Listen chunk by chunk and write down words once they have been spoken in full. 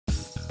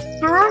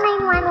Hello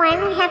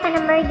 911, we have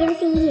an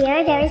emergency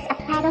here. There is a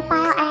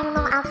pedophile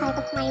animal outside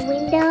of my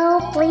window.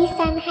 Please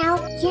send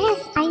help.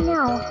 Yes, I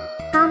know.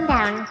 Calm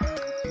down.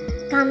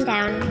 Calm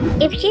down.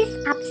 If she's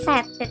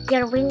upset that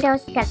your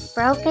windows got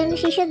broken,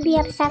 she should be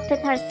upset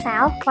with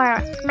herself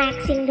for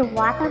maxing the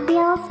water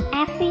bills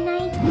every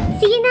night.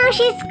 See, now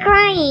she's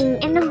crying.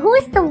 And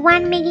who's the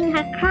one making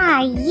her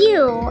cry?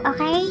 You,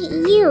 okay?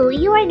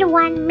 You are the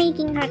one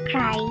making her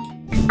cry.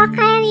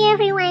 Okay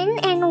everyone,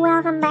 and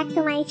welcome back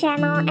to my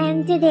channel.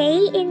 And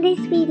today in this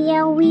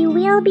video we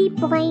will be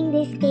playing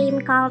this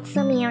game called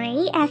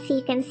Sumire, as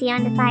you can see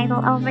on the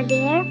title over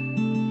there.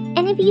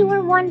 And if you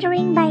were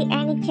wondering by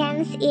any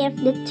chance if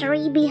the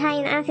tree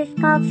behind us is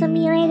called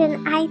Sumire,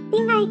 then I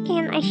think I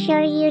can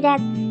assure you that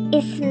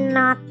it's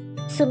not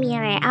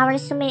Sumire. Our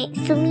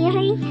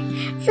Sumire,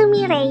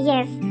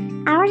 yes.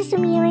 Our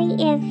Sumire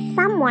is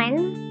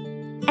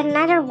someone,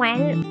 another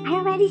one. I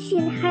already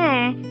seen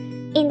her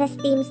in the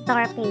Steam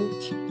store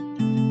page.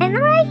 And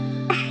I'm like,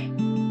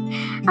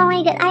 oh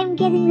my god, I'm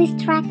getting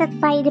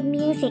distracted by the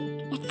music.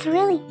 It's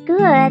really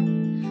good.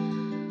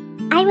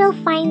 I will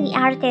find the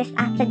artist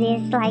after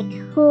this, like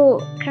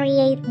who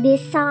create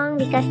this song,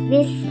 because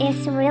this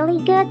is really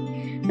good.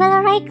 But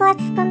alright,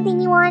 let's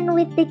continue on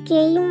with the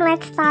game.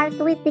 Let's start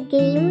with the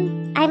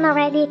game. I'm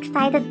already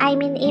excited. I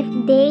mean, if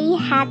they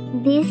had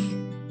this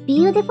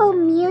beautiful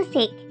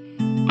music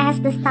as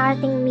the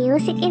starting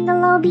music in the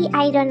lobby,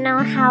 I don't know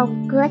how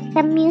good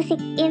the music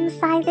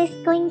inside is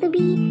going to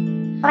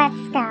be. Let's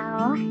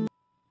go.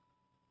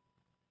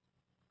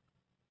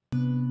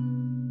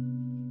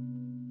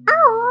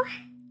 Oh!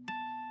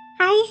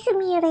 Hi,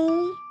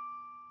 Sumire.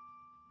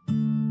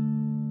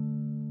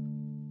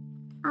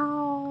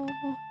 Oh.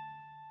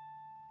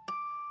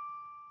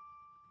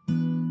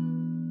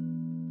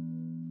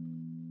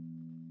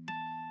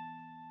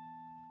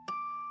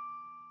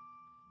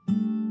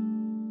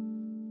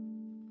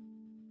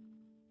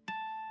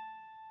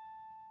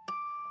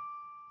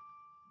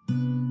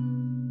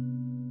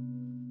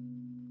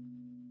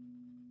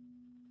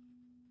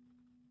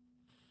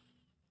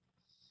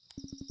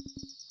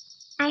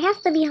 I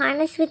have to be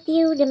honest with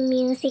you, the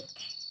music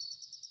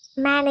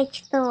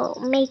managed to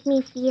make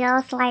me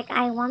feel like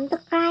I want to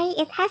cry.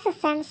 It has a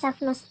sense of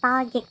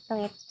nostalgic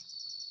to it.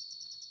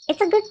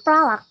 It's a good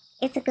prologue.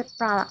 It's a good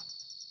prologue.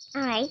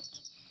 Alright.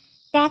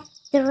 That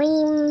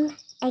dream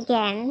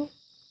again.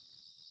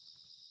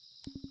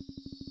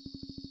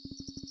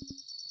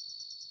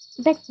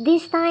 But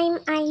this time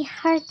I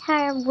heard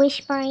her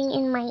whispering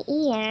in my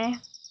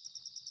ear.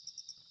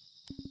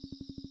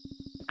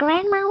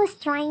 Grandma was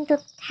trying to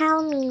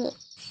tell me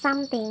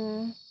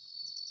something.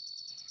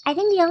 I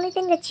think the only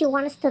thing that she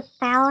wants to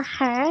tell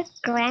her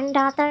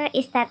granddaughter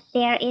is that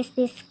there is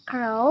this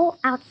crow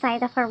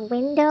outside of her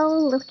window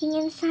looking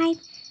inside.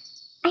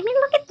 I mean,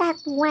 look at that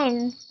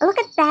one. Look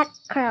at that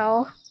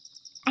crow.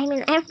 I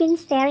mean, I've been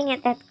staring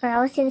at that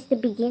crow since the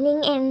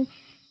beginning, and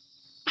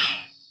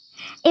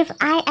if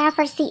I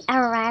ever see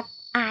a rat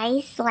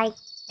eyes like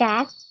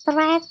that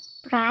rat,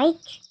 right?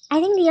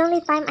 I think the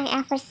only time I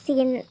ever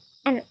seen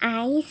an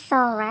eye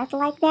so red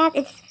like that,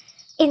 it's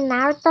in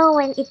Naruto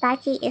when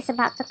Itachi is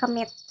about to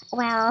commit,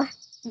 well,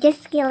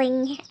 just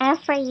killing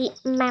every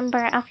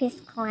member of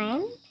his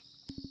clan.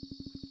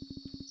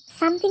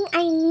 Something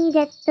I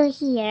needed to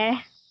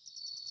hear.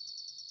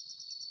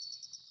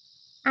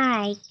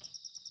 Alright.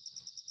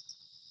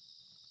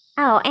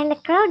 Oh, and the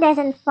crow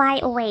doesn't fly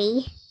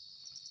away.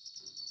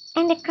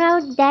 And the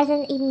crow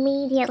doesn't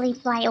immediately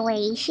fly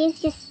away.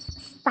 She's just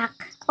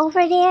stuck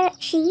over there.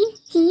 She,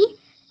 he,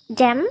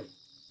 them,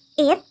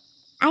 it.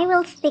 I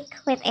will stick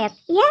with it.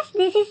 Yes,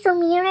 this is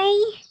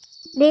Sumire.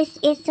 This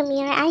is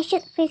Sumire. I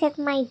should visit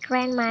my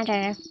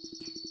grandmother.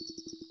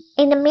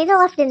 In the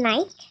middle of the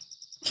night,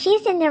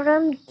 she's in the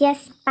room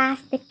just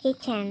past the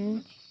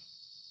kitchen.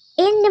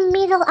 In the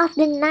middle of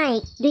the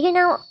night, do you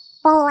know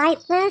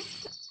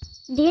politeness?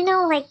 Do you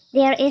know, like,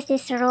 there is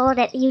this rule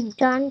that you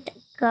don't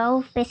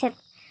go visit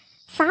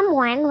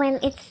someone when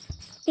it's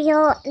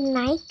still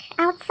night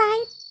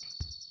outside?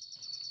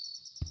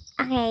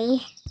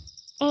 Okay.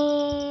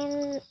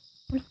 And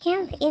we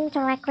can't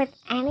interact with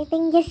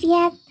anything just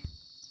yet.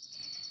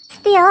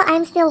 Still,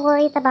 I'm still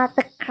worried about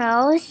the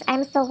crows.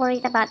 I'm still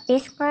worried about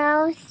these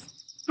crows.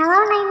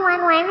 Hello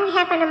 911, we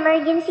have an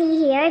emergency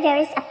here. There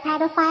is a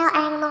pedophile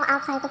animal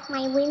outside of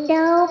my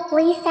window.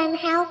 Please send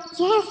help.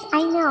 Yes,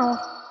 I know.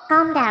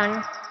 Calm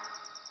down.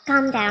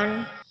 Calm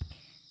down.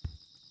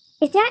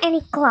 Is there any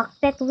clock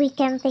that we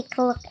can take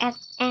a look at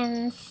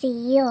and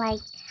see,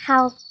 like,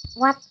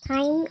 what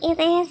time it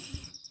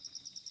is?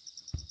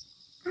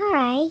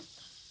 Alright.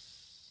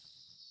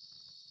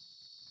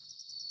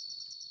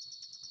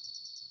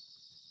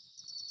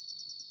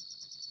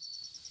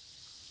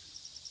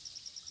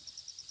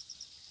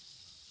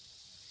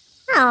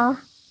 Oh,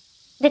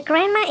 the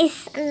grandma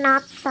is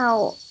not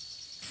so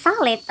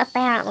solid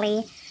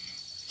apparently.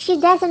 She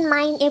doesn't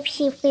mind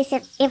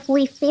if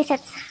we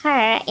visit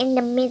her in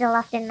the middle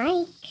of the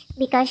night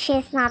because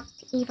she's not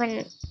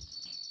even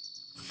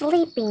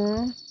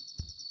sleeping.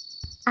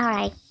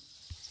 Alright.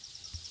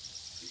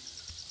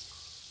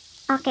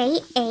 Okay,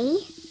 A.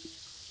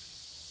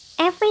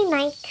 Every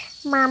night,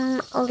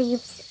 Mom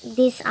leaves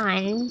this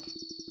on.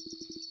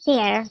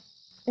 There.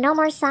 No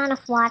more sound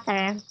of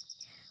water.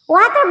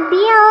 Water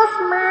bills,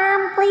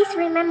 Mom! Please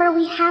remember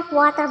we have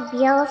water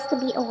bills to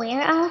be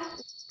aware of.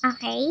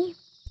 Okay.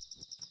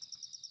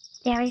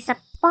 There is a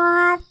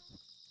pot.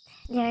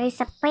 There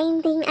is a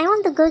painting. I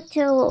want to go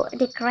to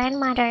the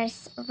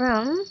grandmother's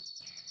room.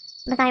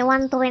 But I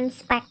want to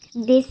inspect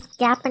this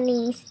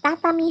Japanese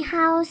tatami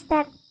house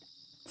that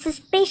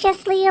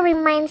suspiciously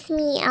reminds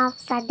me of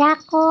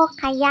Sadako,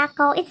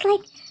 Kayako. It's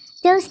like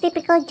those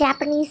typical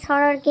Japanese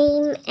horror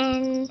game,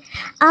 and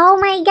oh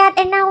my god,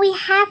 and now we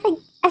have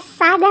a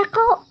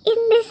Sadako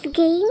in this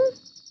game?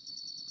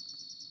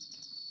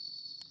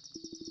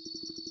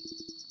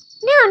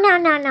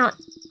 No.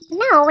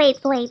 No, wait.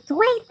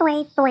 Who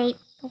is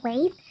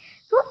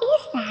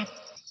that?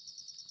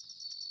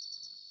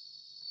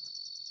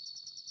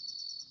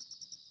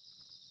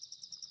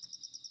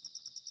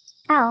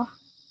 Oh,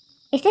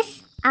 is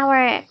this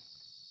our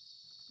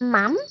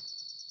mom?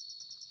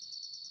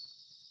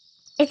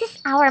 Is this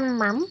our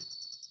mom?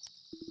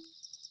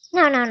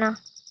 No.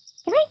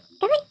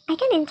 I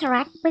can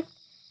interact with...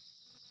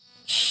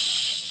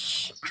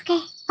 Shh.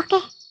 Okay.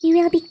 You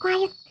will be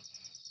quiet.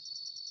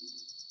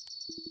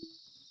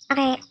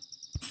 Okay,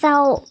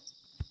 so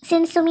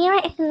since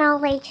Sumire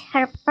acknowledged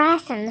her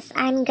presence,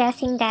 I'm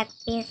guessing that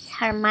is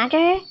her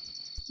mother,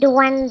 the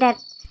one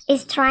that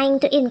is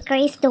trying to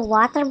increase the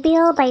water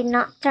bill by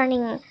not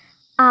turning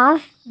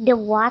off the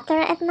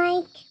water at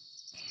night.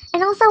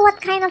 And also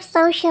what kind of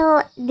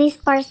social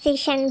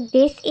disposition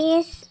this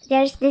is.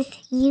 There's this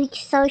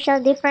huge social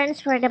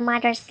difference where the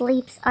mother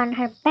sleeps on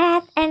her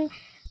bed and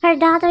her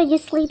daughter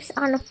just sleeps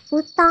on a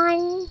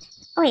futon.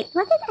 Wait,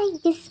 what did I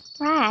just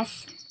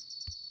press?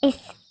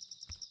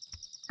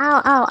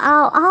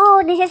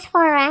 Oh, this is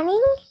for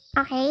running?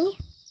 Okay.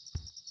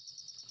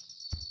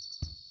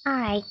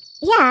 Alright.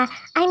 Yeah,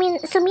 I mean,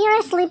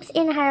 Sumire sleeps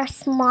in her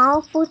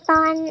small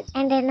futon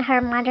and then her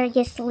mother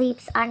just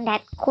sleeps on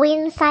that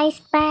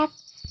queen-sized bed.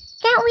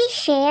 Can't we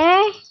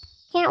share?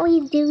 Can't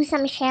we do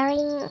some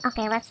sharing?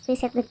 Okay, let's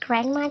visit the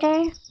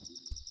grandmother.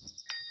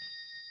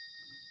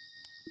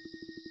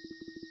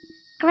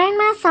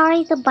 Grandma,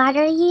 sorry to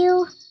bother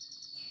you.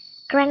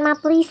 Grandma,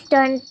 please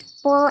don't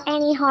pull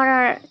any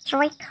horror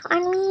trick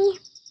on me.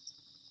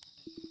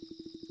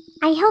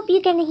 I hope you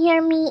can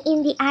hear me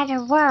in the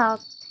other world.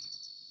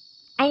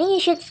 I think you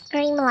should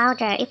scream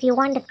louder if you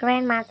want the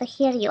grandma to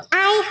hear you.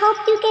 I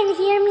hope you can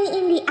hear me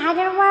in the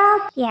other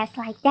world. Yes,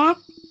 like that.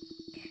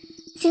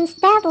 Since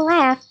Dad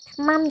left,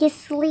 Mom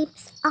just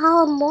sleeps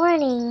all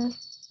morning.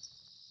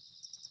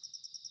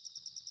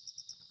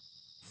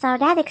 So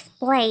that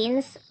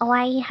explains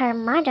why her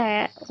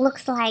mother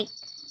looks like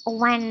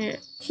one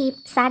cheap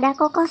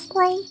Sadako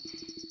cosplay.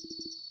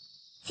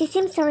 She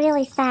seems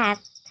really sad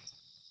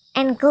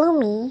and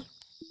gloomy.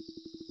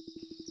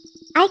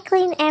 I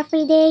clean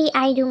every day,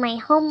 I do my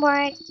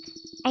homework,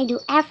 I do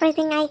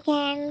everything I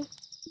can.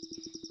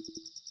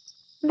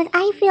 But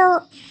I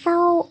feel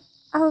so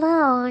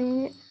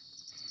alone.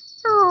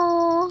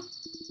 Oh,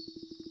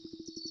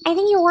 I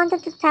think you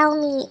wanted to tell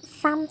me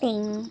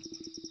something.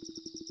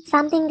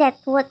 Something that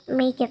would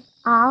make it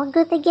all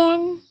good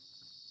again.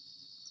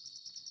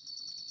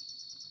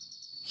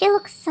 She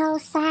looks so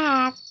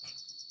sad.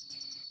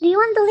 Do you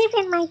want to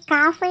live in my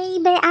cafe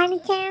by any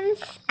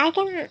chance? I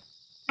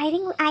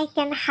think I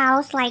can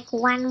house like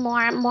one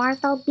more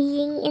mortal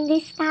being in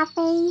this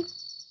cafe.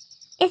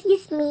 It's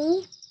just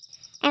me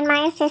and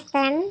my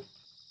assistant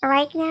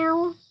right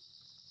now.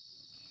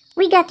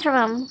 We got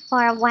room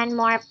for one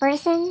more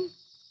person.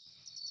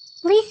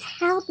 Please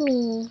help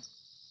me.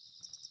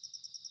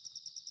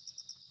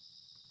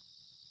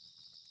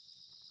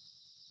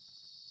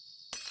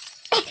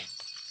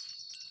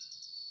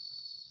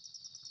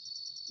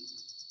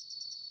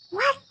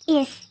 What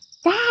is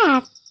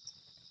that?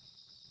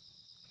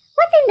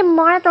 What in the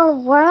mortal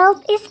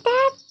world is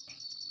that?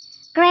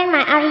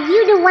 Grandma, are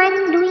you the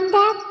one doing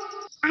that?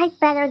 I'd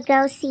better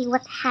go see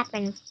what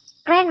happened.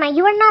 Grandma,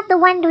 you are not the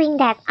one doing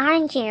that,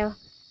 aren't you?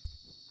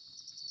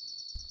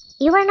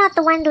 You are not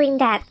the one doing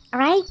that,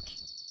 right?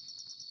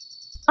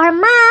 Or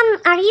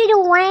Mom, are you the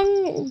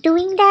one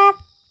doing that?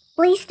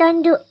 Please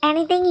don't do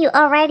anything. You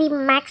already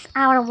maxed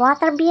our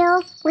water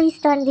bills. Please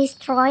don't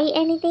destroy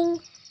anything.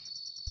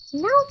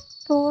 No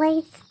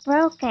plates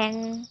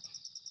broken.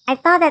 I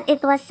thought that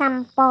it was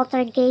some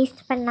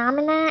poltergeist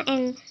phenomena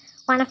and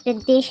one of the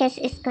dishes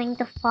is going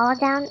to fall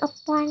down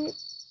upon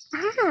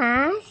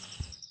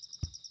us.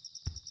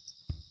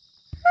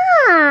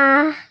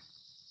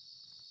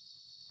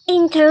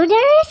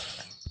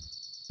 Intruders?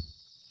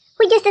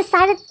 We just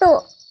decided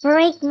to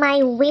break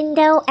my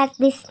window at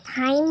this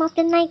time of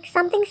the night.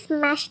 Something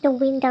smashed the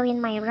window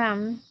in my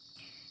room.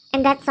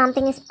 And that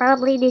something is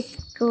probably these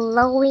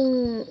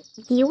glowing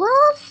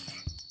jewels?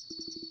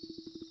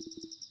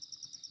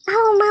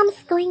 Oh,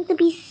 Mom's going to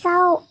be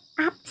so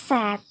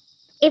upset.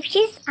 If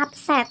she's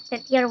upset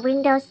that your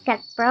windows got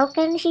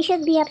broken, she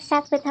should be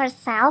upset with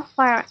herself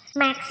for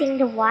maxing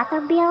the water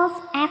bills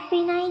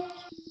every night.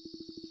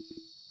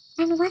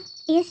 And what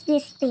is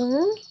this thing?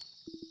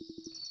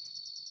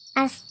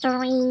 A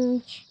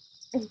strange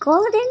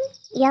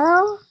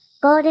yellow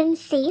golden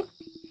seed?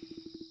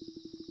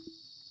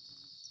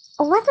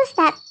 What was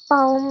that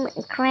poem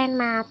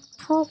Grandma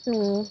told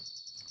me?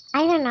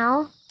 I don't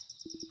know.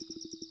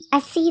 A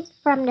seed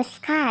from the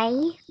sky,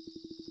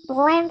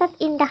 planted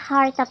in the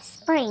heart of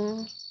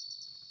spring.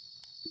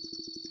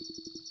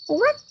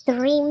 What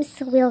dreams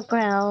will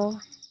grow?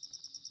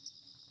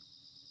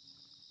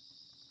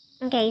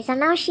 Okay, so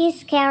now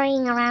she's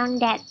carrying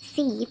around that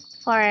seed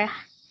for,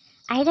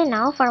 I don't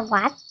know, for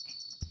what?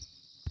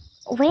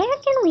 Where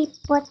can we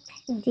put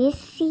this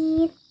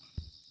seed?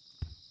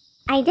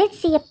 I did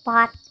see a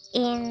pot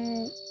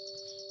in,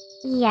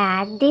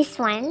 yeah, this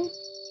one.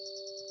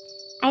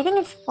 I think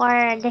it's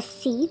for the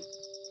seed,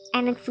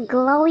 and it's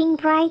glowing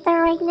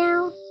brighter right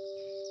now.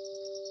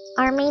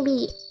 Or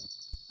maybe,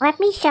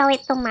 let me show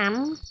it to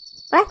Mom.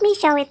 Let me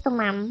show it to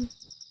Mom.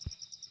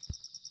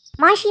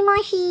 Moshi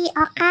Moshi,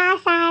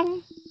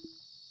 Okasan.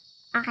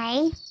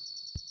 Okay.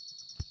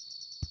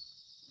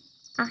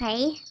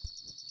 Okay.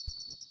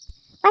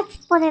 Let's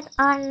put it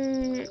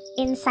on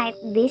inside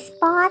this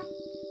pot.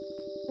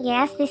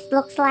 Yes, this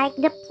looks like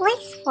the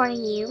place for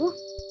you.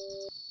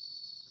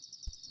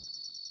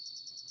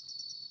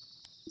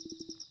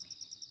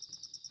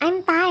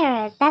 I'm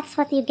tired. That's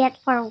what you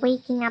get for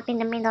waking up in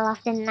the middle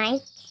of the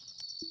night.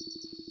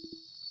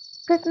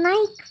 Good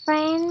night,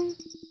 friend.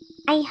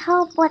 I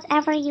hope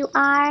whatever you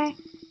are,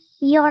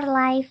 your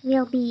life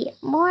will be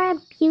more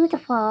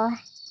beautiful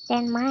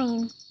than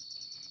mine.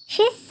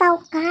 She's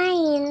so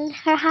kind.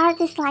 Her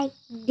heart is like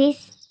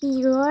this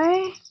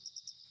pure.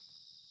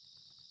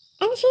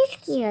 And she's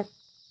cute.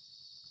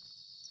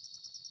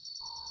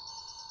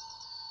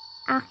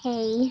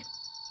 Okay.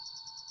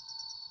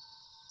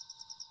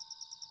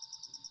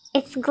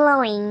 It's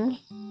glowing.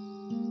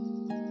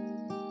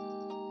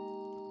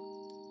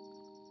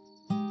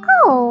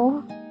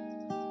 Oh!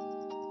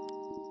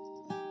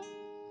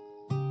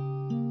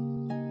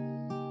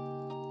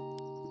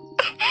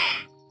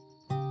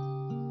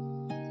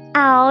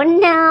 Oh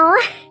no!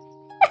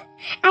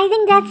 I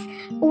think that's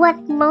what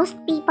most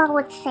people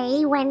would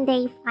say when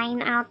they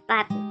find out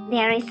that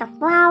there is a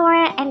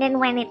flower, and then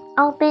when it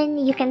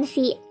opens, you can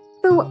see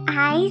two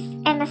eyes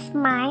and a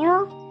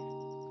smile.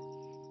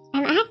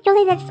 And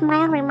actually, that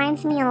smile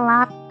reminds me a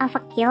lot of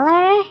a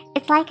killer.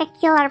 It's like a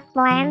killer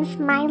plant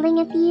smiling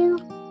at you.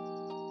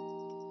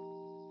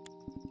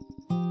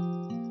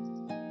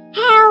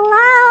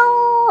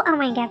 Hello! Oh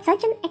my god,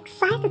 such an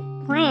excited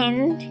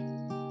plant.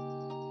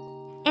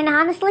 And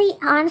honestly,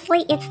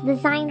 its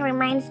design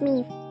reminds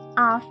me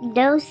of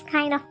those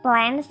kind of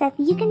plants that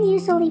you can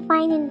usually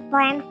find in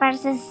Plant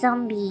vs.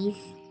 Zombies.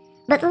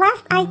 But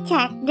last I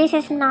checked, this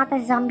is not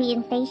a zombie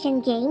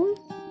invasion game.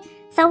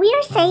 So we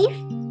are safe.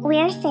 We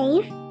are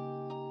safe.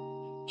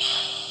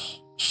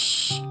 Shh,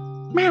 shh.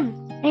 Mom,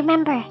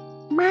 remember,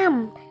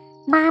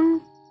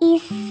 Mom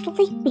is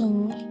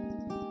sleeping.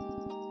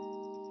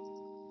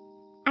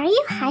 Are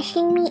you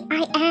hushing me?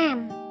 I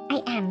am.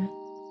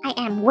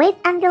 Wait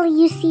until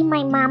you see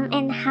my mom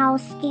and how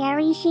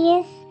scary she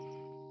is.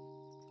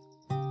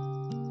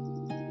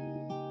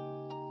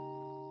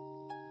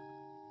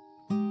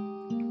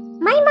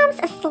 My mom's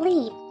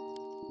asleep.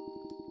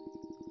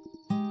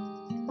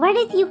 Where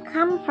did you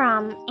come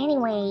from,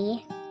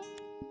 anyway?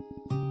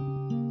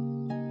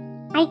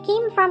 I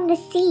came from the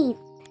seed.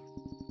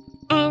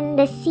 And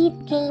the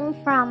seed came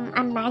from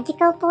a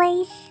magical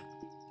place.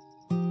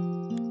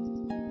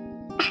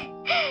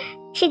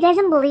 She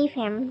doesn't believe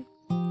him.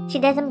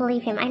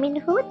 I mean,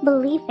 who would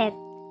believe it?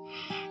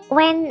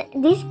 When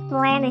this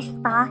plant is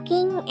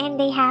talking and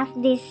they have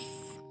these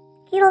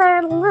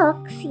killer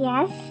looks,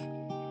 yes?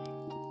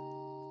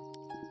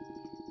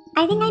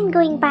 I think I'm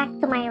going back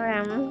to my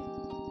room.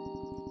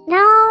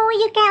 No,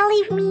 you can't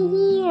leave me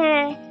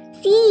here.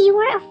 See, you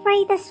were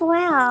afraid as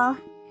well.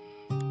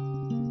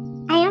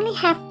 I only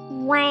have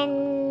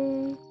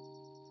one.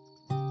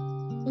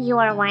 You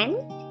are one?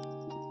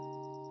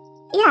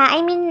 Yeah,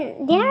 I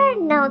mean, there are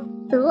no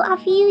two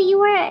of you. You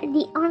were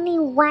the only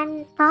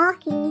one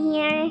talking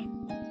here.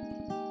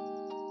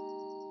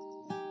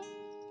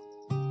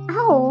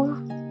 Oh.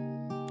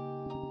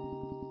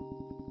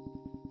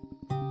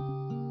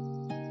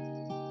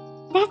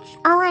 That's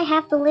all I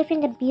have to live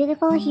in the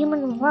beautiful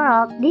human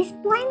world. This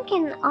plant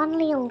can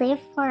only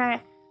live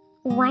for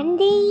one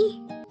day?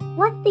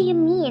 What do you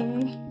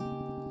mean?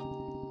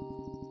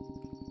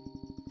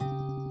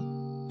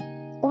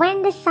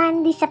 When the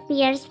sun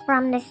disappears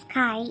from the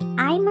sky,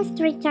 I must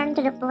return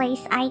to the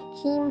place I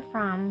came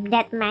from,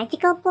 that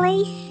magical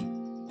place.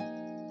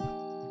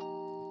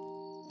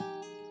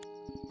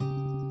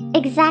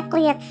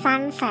 Exactly at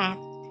sunset.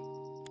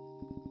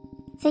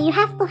 So you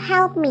have to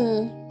help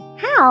me.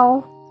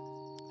 How?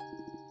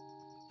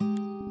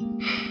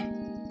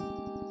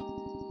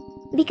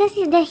 Because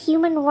the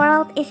human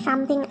world is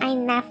something I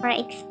never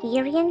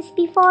experienced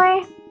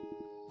before.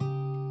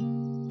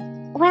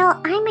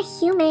 Well, I'm a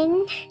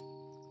human.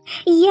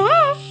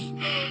 Yes!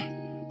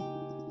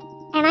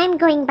 And I'm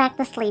going back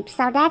to sleep,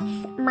 so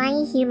that's my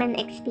human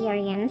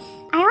experience.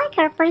 I like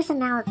her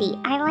personality.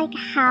 I like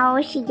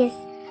how she just,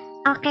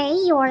 okay,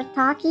 you're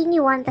talking,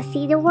 you want to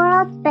see the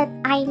world, but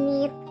I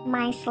need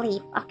my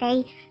sleep,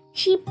 okay?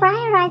 She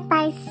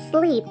prioritized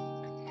sleep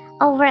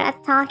over a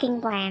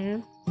talking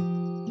plan.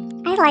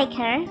 I like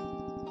her.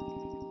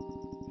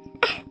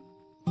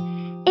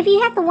 If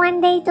you had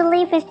one day to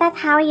live, is that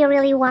how you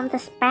really want to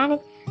spend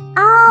it?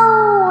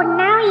 Oh,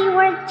 now you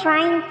were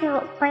trying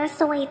to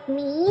persuade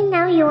me?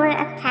 Now you are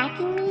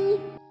attacking me?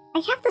 I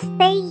have to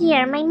stay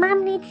here. My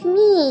mom needs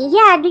me.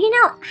 Yeah, do you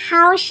know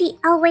how she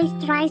always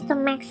tries to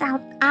max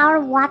out our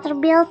water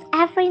bills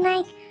every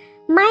night?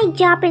 My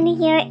job in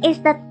here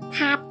is the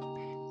tap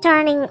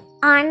turning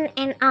on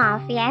and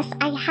off. Yes,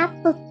 I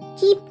have to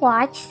keep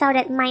watch so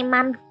that my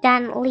mom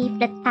doesn't leave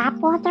the tap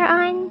water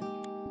on.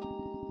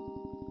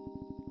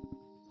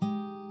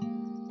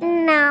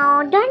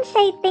 No, don't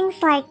say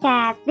things like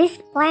that. This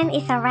plan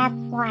is a red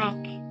flag.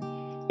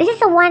 This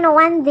is a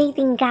 101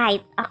 dating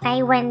guide,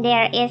 okay?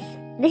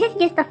 This is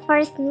just the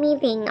first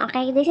meeting,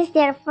 okay? This is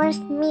their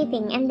first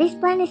meeting, and this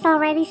plan is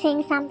already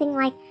saying something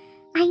like,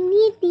 I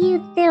need you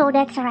too.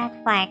 That's a red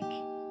flag.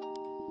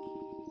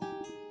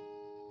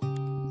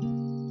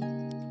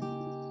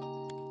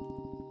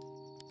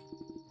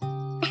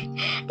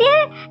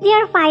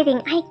 They're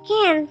fighting. I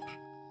can't.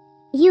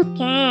 You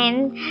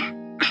can.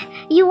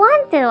 You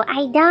want to.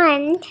 I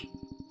don't.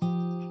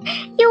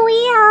 You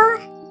will.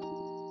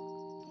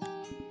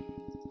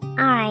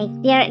 Alright,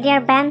 they're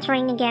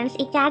bantering against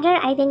each other.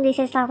 I think this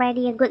is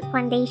already a good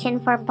foundation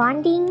for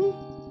bonding.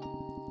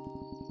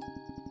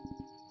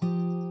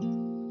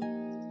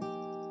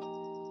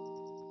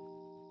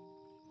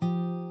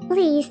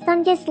 Please,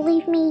 don't just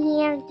leave me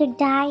here to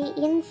die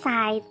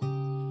inside.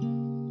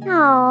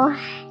 Oh,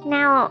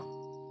 now...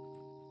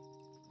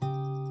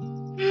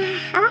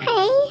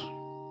 Okay.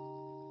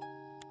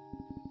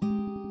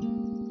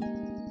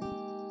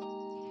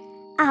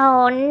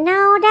 Oh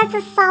no, that's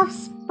a soft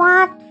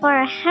spot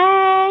for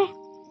her.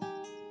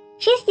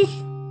 She's just...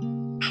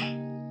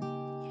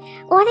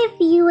 What if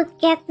you would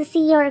get to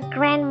see your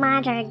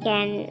grandmother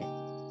again?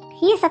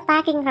 He's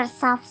attacking her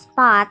soft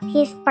spot.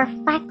 He's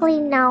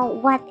perfectly know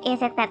what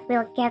is it that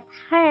will get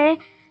her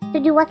to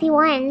do what he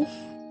wants.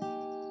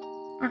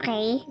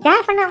 Okay,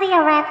 definitely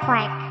a red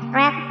flag.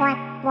 Red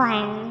flag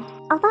plan.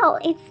 Although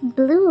it's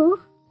blue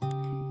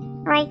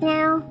right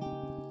now.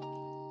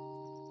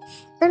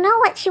 To know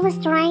what she was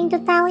trying to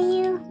tell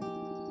you?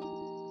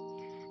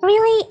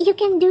 Really? You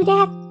can do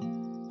that?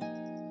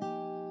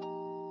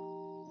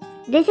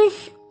 This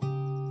is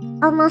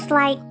almost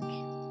like,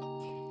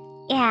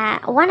 yeah,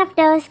 one of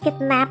those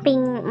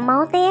kidnapping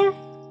motive.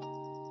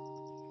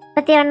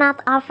 But they're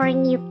not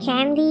offering you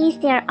candies,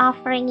 they're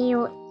offering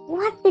you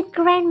what the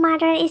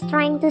grandmother is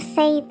trying to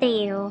say to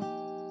you.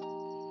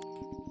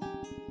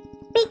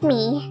 Pick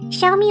me,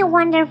 show me a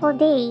wonderful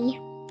day.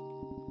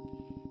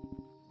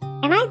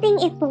 And I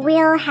think it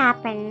will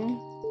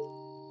happen.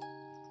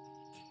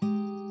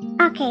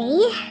 Okay,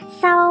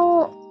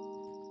 so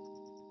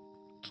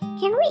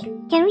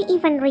can we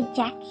even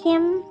reject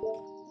him?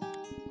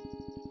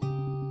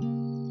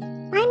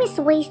 Time is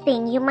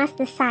wasting, you must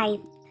decide.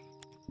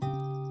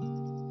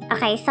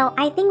 Okay, so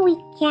I think we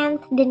can't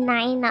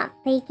deny not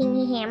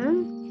taking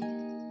him.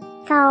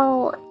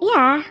 So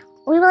yeah,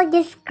 we will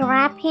just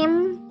grab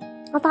him.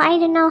 Although I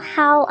don't know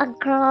how a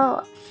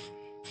girl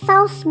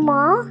so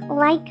small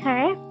like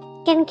her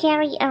can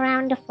carry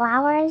around the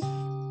flowers.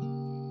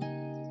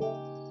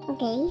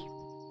 Okay.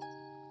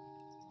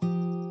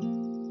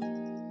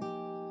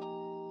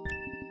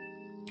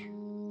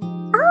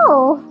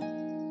 Oh!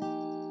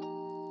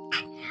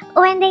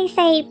 When they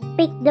say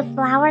pick the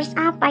flowers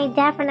up, I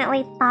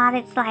definitely thought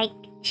it's like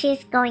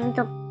she's going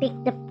to pick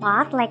the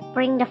pot, like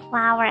bring the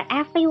flower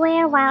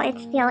everywhere while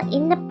it's still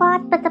in the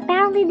pot. But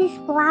apparently these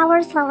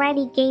flowers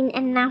already gain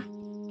enough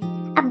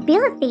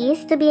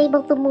abilities to be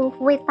able to move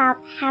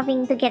without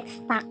having to get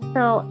stuck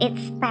to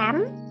its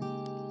stem.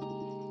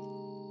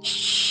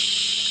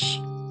 Shh!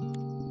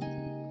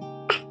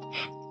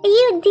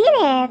 You did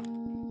it!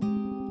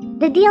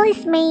 The deal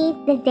is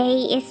made, the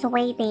day is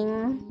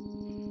waiting.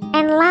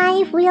 And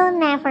life will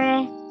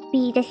never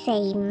be the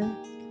same.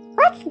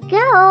 Let's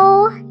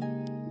go!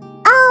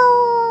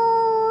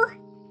 Oh!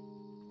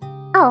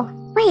 Oh,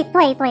 wait.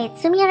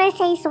 Sumire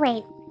says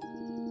wait.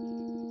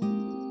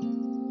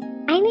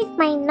 I need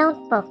my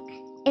notebook.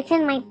 It's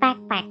in my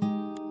backpack.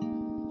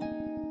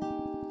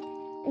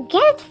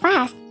 Get it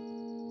fast.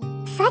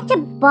 Such a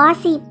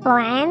bossy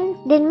plan.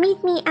 Then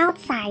meet me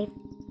outside.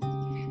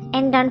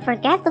 And don't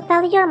forget to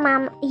tell your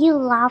mom you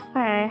love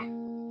her.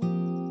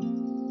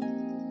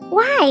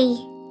 Why?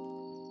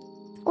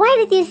 Why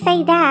did you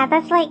say that?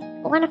 That's like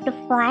one of the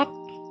flags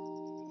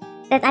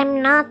that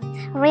I'm not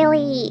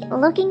really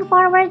looking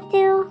forward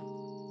to.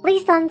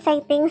 Please don't say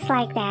things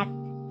like that.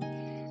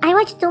 I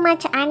watch too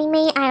much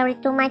anime, I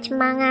read too much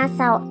manga,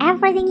 so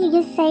everything you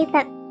just say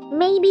that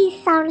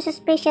maybe sounds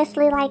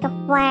suspiciously like a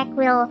flag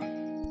will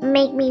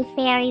make me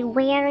very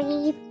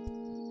wary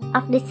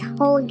of this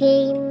whole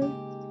game.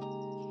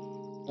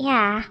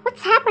 Yeah,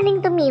 what's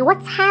happening to me?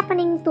 What's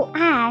happening to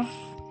us?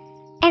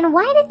 And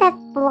why did that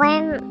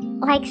plant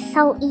like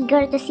so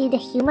eager to see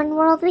the human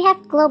world? We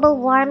have global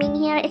warming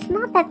here. It's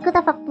not that good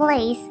of a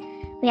place.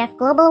 We have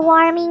global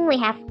warming, we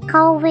have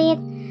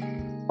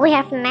COVID, we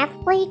have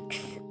Netflix.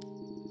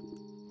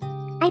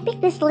 I picked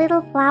this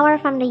little flower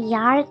from the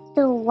yard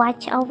to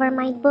watch over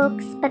my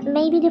books, but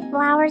maybe the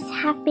flowers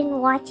have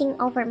been watching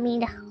over me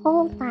the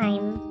whole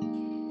time.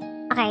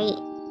 Okay,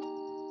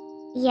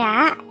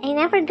 yeah, I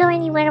never go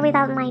anywhere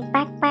without my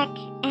backpack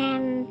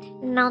and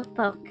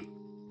notebook.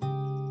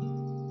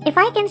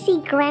 If I can see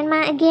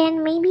Grandma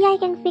again, maybe I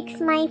can fix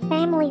my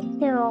family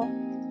too.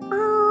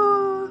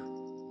 Oh.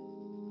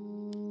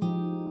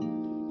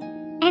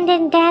 And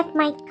then Dad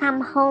might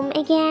come home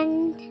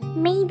again,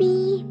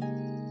 maybe.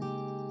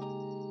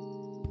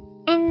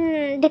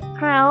 And the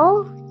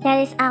crow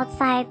that is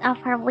outside of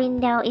her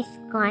window is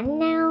gone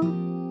now.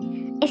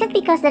 Is it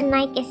because the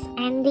night is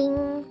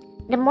ending?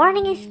 The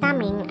morning is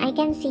coming. I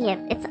can see it.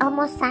 It's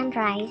almost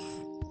sunrise.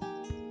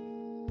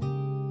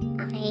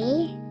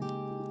 Okay.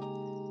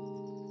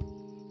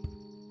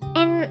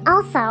 And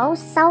also,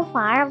 so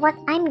far, what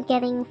I'm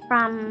getting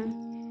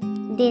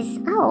from this...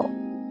 Oh,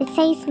 it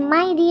says,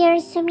 "My dear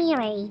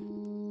Sumire,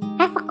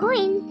 have a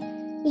coin.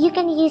 You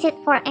can use it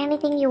for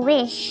anything you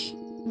wish.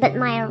 But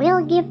my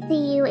real gift to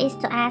you is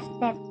to ask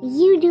that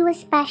you do a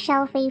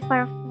special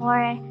favor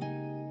for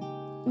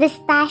the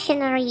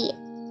stationery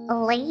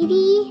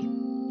lady."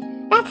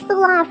 That's too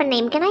long of a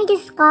name. Can I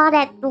just call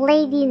that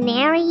Lady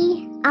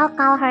Neri? I'll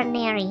call her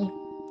Neri.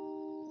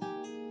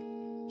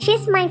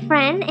 She's my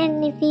friend,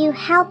 and if you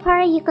help her,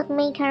 you could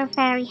make her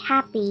very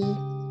happy.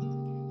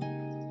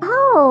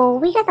 Oh,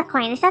 we got a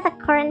coin. Is that a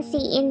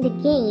currency in the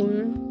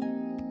game?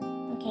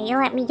 Okay,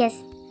 let me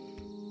just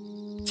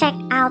check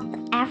out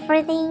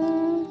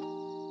everything.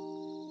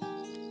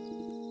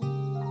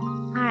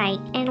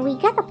 Alright, and we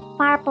got a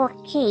purple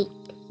cake.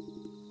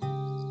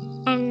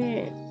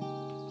 And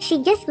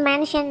she just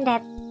mentioned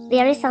that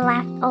there is a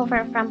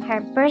leftover from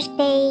her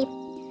birthday,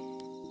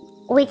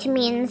 which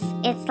means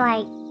it's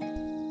like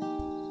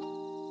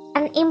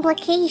an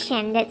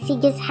implication that she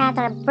just had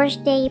her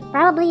birthday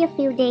probably a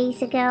few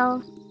days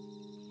ago.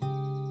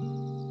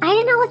 I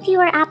don't know what you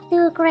are up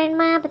to,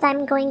 Grandma, but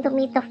I'm going to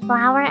meet the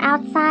flower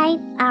outside.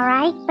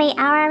 Alright, pay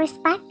our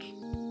respect.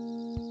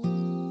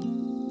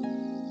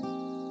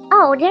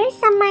 Oh, there is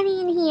some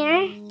money in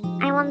here.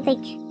 I won't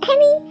take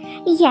any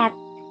yet.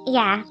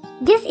 Yeah,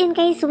 just in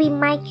case we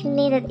might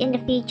need it in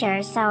the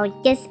future. So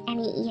just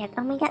any yet.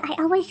 Oh my god, I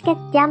always get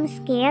damn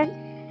scared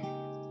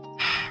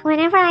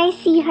whenever I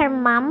see her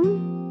mom.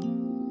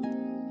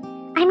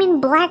 I mean,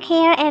 black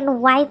hair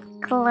and white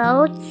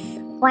clothes,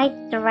 white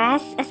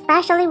dress,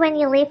 especially when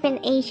you live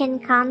in Asian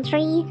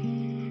country.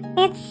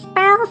 It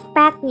spells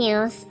bad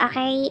news,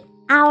 okay?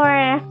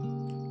 Our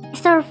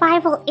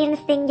survival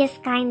instinct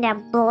just kinda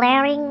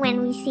blaring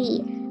when we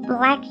see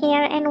black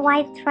hair and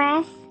white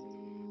dress.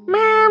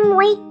 Mom,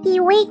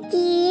 wakey,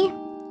 wakey!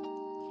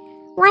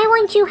 Why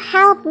won't you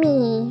help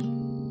me?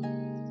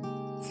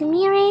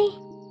 Sumire?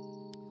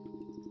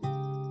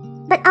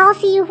 But I'll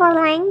see you for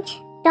lunch.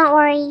 Don't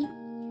worry.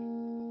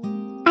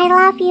 I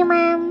love you,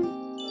 Mom.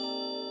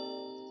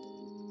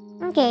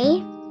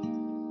 Okay.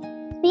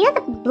 We got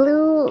a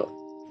blue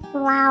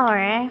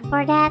flower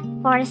for that,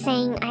 for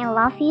saying I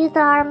love you to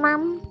our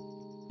mom.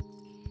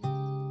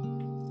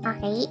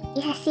 Okay,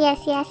 yes.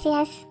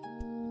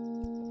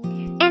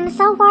 And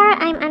so far,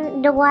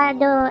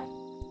 the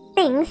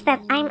things that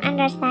I'm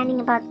understanding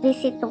about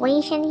this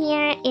situation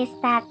here is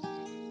that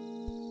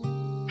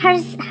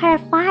her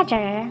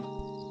father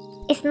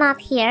is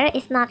not here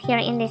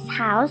in this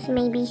house.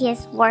 Maybe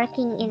he's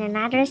working in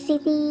another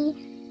city,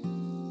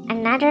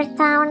 another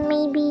town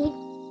maybe.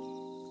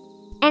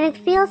 And it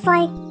feels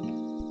like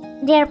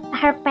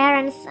her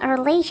parents'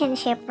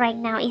 relationship right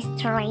now is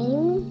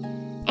strained,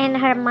 and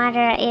her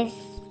mother is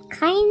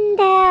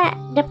kinda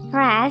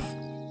depressed.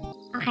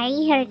 Okay,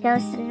 here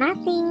goes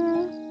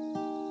nothing.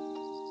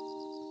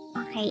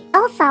 Okay,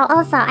 also,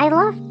 I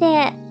love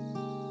the...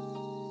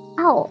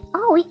 Oh,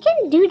 we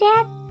can do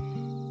that?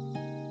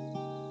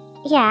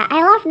 Yeah,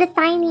 I love the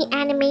tiny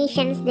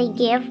animations they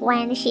give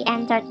when she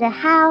entered the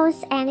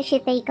house and she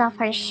take off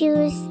her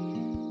shoes.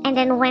 And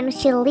then when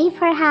she leave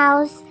her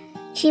house,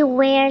 she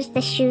wears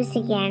the shoes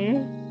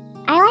again.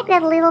 I like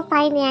that little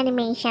tiny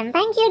animation.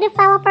 Thank you,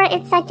 developer.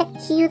 It's such a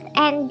cute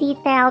and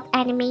detailed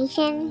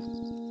animation.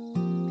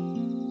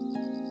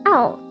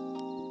 Oh.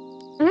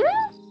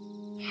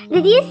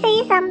 Did you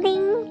say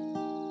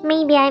something?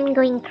 Maybe I'm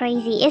going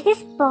crazy. Is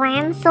this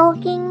plant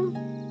sulking?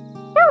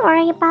 Don't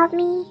worry about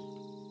me.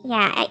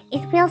 Yeah,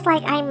 it feels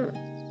like I'm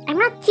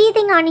not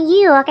cheating on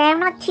you, okay? I'm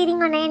not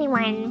cheating on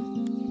anyone.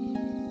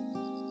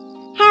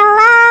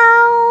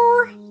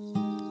 Hello?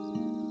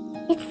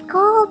 It's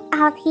cold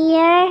out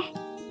here.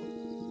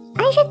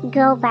 I should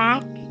go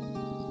back.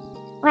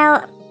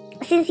 Well,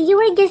 since you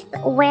were just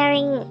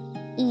wearing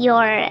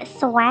your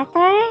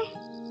sweater,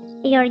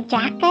 your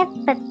jacket,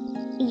 but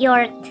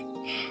your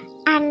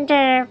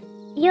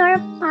Your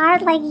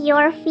part, like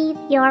your feet,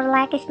 your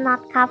leg is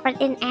not covered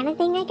in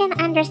anything. I can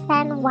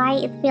understand why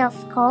it feels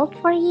cold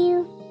for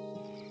you.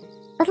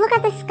 But look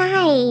at the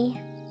sky.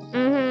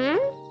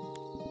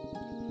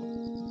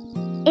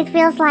 It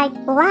feels like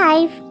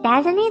life,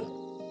 doesn't it?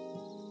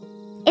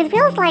 It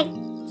feels like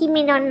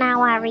Kimi no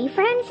Nawa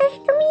references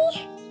to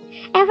me.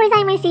 Every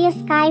time I see a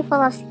sky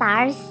full of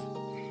stars,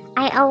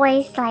 I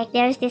always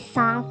there's this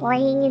song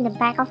playing in the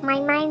back of my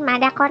mind,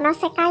 Madako no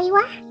Sekai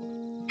wa.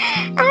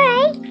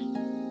 Alright.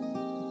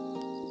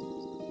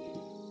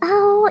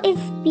 Oh,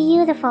 it's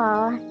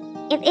beautiful.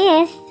 It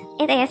is,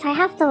 I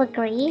have to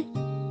agree.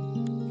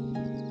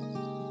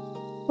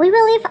 We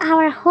will live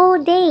our whole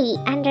day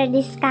under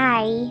the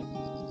sky.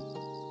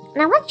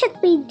 Now what should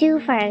we do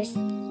first?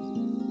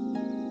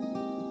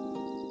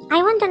 I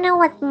want to know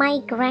what my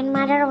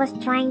grandmother was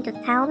trying to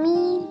tell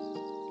me.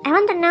 I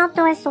want to know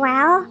too as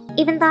well,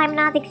 even though I'm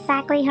not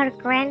exactly her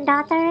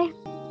granddaughter.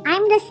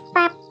 I'm the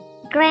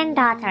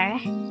step-granddaughter.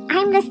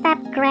 I'm the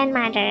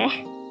step-grandmother.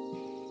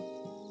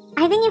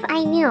 I think if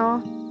I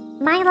knew,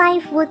 my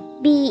life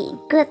would be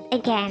good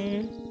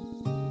again.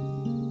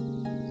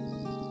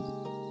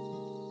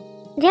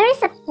 There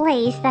is a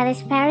place that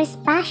is very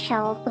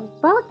special to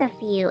both of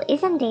you,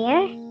 isn't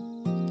there?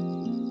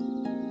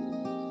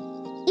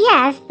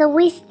 Yes, the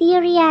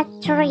wisteria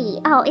tree.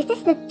 Oh, is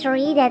this the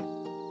tree that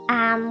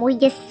we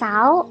just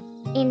saw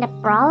in the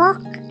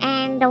prologue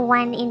and the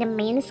one in the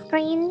main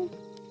screen?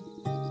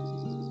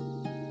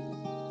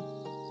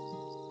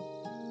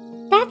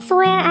 That's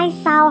where I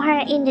saw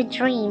her in the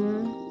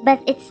dream, but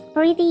it's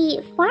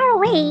pretty far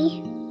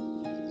away.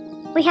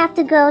 We have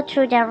to go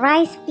through the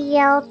rice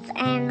fields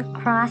and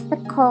cross the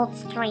cold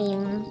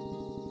stream.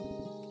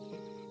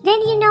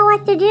 Then you know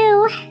what to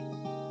do.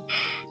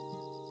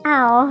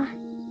 Oh,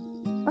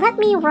 let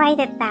me write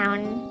it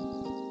down.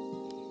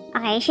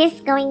 Okay,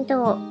 she's going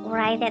to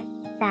write it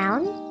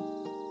down.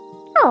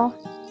 Oh.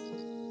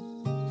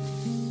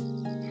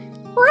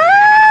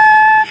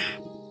 Wow!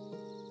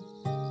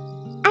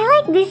 I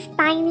like these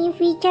tiny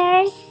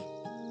features.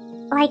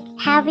 Like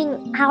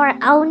having our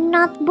own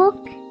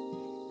notebook.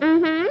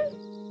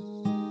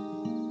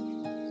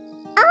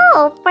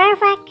 Oh,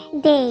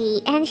 perfect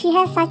day. And she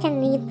has such a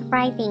neat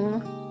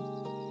writing.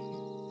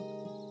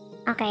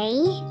 Okay.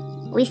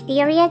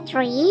 Wisteria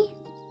tree.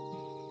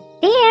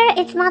 There,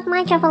 it's not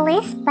much of a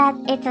list, but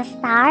it's a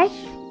start.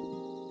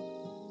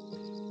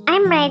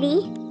 I'm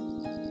ready.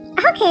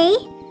 Okay,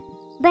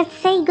 but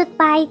say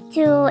goodbye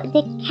to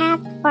the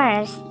cat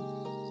first.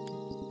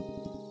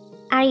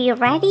 Are you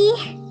ready?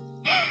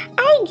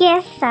 I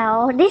guess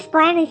so. This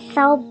plan is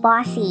so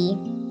bossy.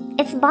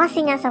 It's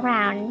bossing us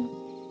around.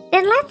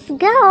 Then let's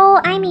go.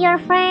 I'm your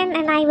friend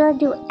and I will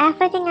do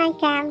everything I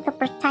can to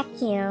protect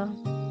you.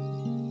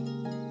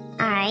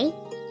 Alright.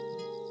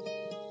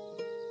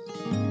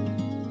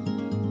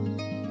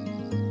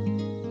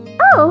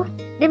 Oh,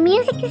 the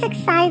music is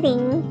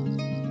exciting.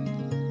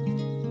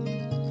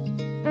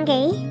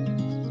 Okay.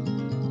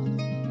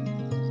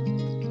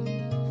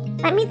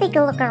 Let me take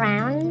a look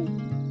around.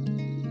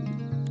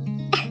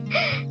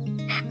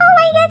 Oh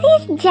my god,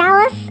 he's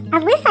jealous.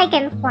 At least I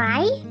can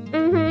fly.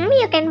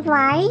 You can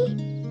fly.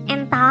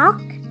 And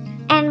talk.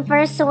 And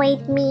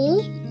persuade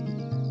me.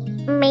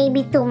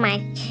 Maybe too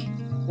much.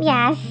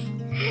 Yes.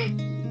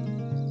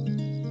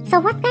 So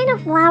what kind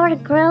of flower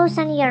grows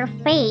on your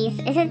face?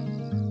 Is it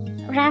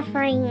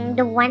referring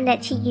the one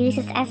that she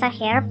uses as a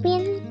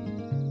hairpin?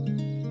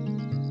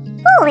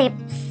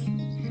 Tulips.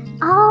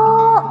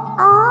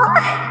 Oh.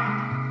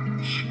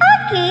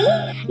 Okay,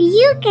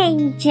 you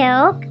can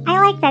joke.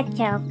 I like that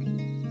joke.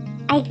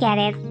 I get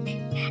it.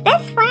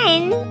 That's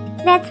fun.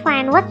 That's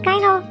fun. What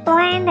kind of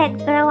plant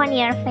that grow on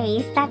your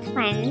face? That's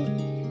fun.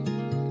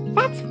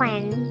 That's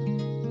fun.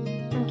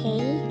 Okay.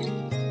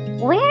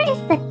 Where is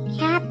the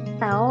cat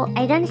though?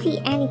 I don't see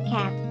any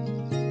cat.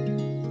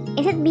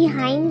 Is it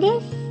behind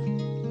this?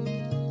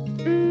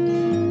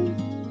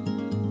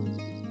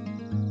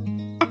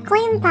 A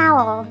clean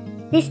towel.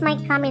 This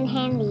might come in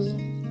handy.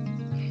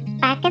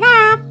 Pack it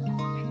up.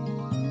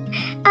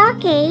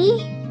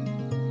 Okay.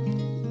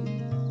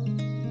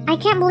 I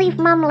can't believe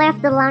Mom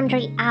left the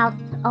laundry out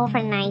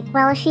overnight.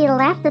 Well, she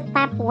left the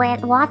tap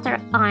with water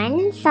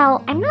on,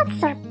 so I'm not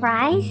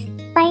surprised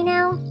by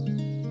now.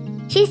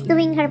 She's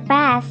doing her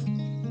best.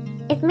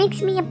 It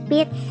makes me a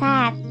bit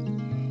sad.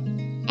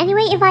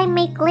 Anyway, if I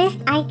make list,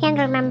 I can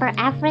remember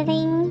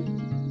everything.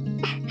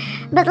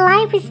 But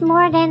life is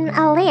more than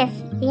a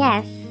list,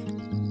 yes.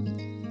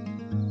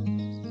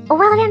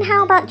 Well then,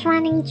 how about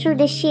running through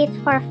the sheet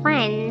for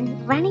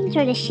fun? Running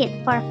through the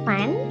sheet for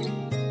fun?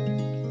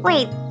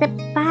 Wait, the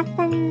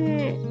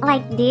button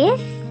like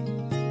this?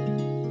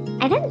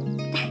 I don't...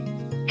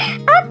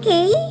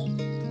 Okay.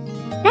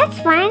 That's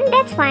fun,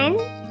 that's fun.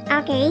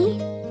 Okay.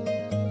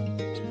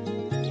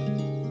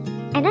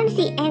 I don't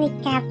see any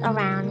cat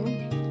around.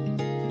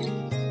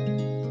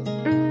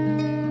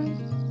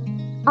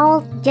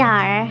 Old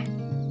jar.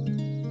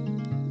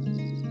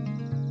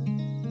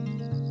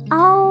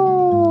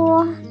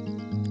 Oh.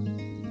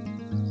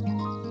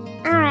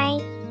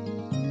 Alright.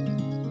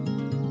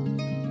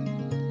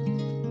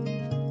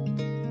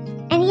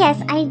 yes,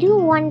 I do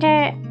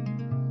wonder.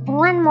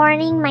 One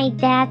morning, my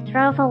dad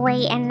drove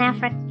away and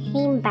never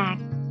came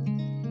back.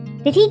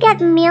 Did he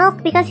get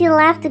milk because he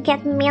left to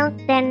get milk?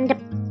 Then the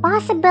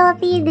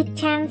possibility, the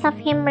chance of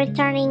him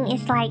returning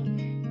is like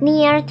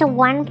near to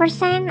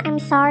 1%. I'm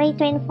sorry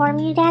to inform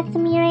you that,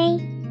 Sumire.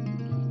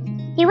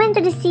 He went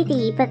to the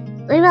city, but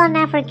we will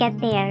never get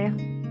there.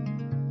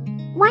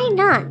 Why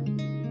not?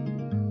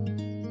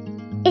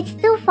 It's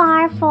too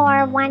far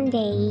for one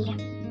day.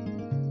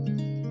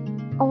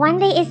 One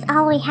day is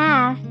all we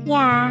have,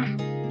 yeah.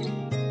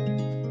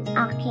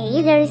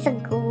 Okay, there is a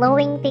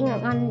glowing thing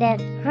on the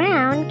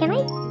ground. Can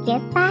I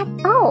get that?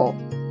 Oh,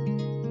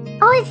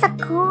 it's a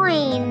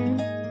coin.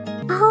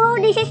 Oh,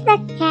 this is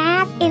the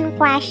cat in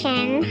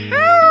question.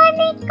 Hello,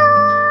 Nico.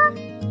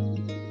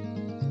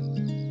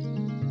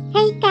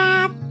 Hey,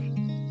 cat.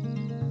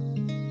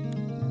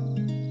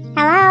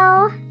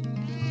 Hello.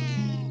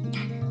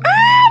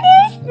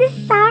 There's the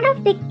sound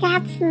of the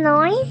cat's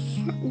noise.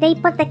 They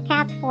put the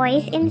cat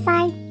voice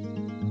inside.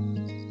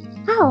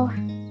 Oh,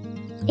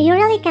 you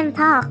really can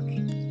talk.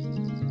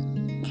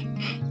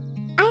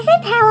 I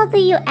said hello to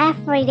you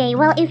every day.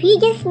 Well, if you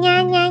just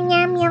nya nya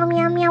nya meow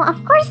meow meow,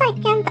 of course I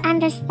can't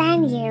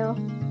understand you.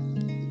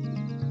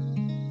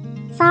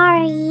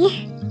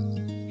 Sorry.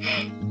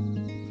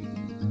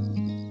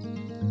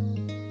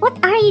 What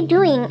are you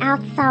doing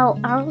out so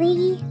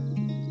early?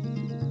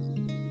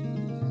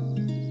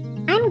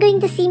 I'm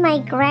going to see my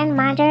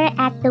grandmother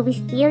at the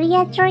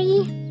wisteria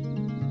tree.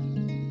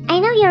 I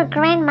know your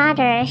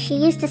grandmother. She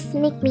used to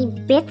sneak me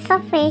bits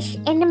of fish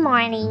in the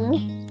morning.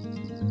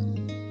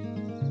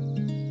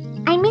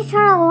 I miss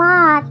her a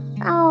lot.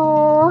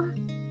 Oh.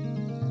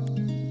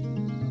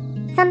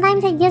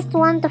 Sometimes I just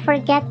want to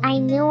forget I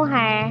knew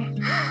her.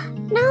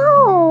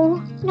 No,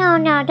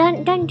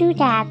 don't do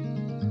that.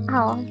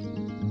 Oh.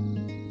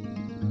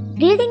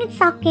 Do you think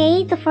it's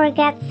okay to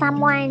forget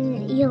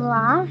someone you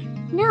love?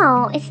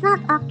 No, it's not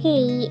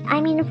okay. I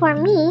mean, for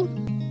me,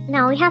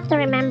 no, we have to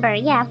remember.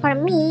 Yeah, for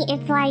me,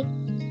 it's like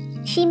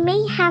she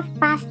may have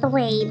passed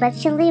away, but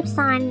she lives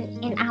on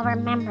in our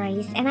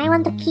memories, and I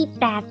want to keep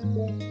that.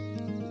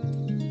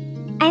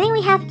 I think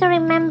we have to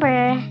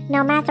remember,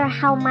 no matter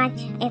how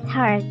much it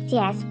hurts,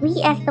 yes,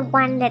 we as the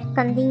one that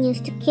continues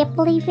to keep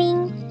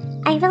living,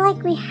 I feel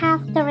like we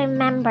have to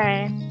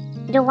remember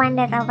the one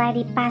that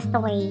already passed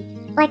away.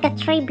 Like a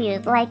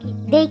tribute, like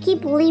they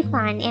keep live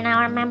on in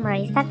our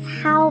memories. That's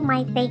how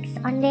my takes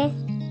on this.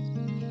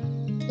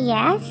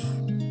 Yes.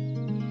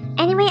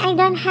 Anyway, I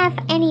don't have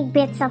any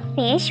bits of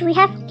fish. We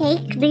have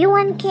cake. Do you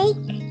want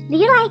cake? Do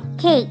you like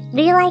cake?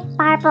 Do you like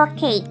purple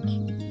cake?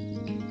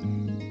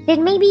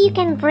 Then maybe you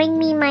can bring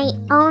me my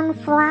own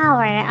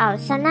flower. Oh,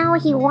 so now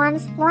he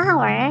wants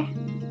flower.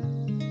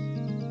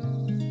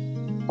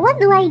 What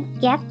do I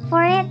get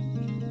for it?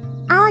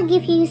 I'll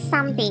give you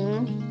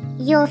something.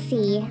 You'll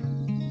see.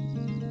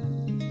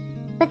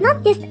 But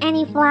not just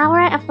any flower,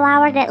 a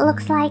flower that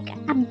looks like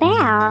a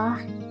bell.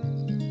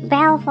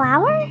 Bell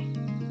flower?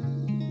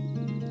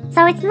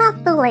 So it's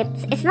not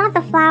tulips, it's not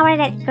the flower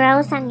that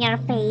grows on your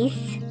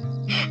face.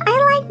 I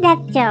like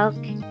that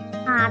joke.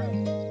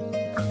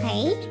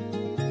 Okay.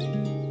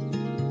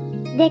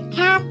 The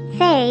cat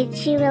said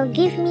she will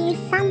give me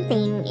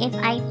something if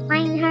I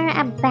find her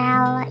a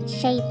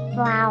bell-shaped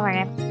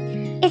flower.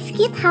 It's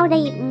cute how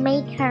they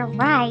make her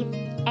write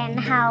and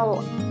how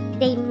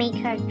they make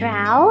her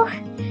draw.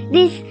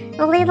 This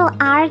little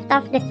art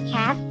of the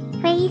cat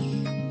face.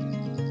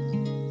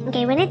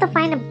 Okay, we need to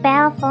find a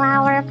bell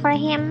flower for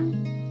him.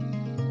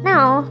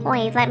 No,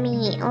 wait, let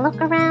me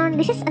look around.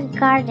 This is a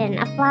garden,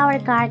 a flower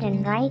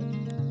garden, right?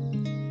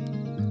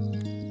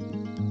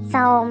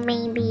 So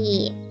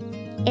maybe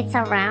it's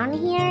around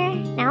here?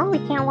 No, we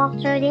can't walk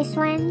through this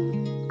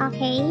one.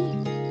 Okay.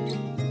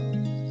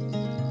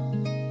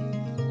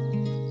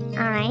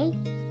 Alright.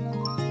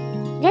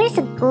 There's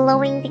a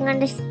glowing thing on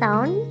the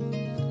stone.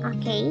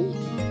 Okay.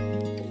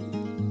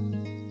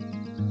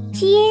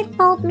 She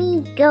told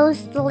me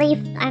ghosts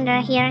lived under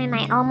here and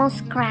I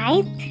almost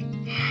cried.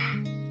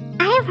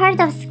 I have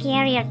heard of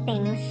scarier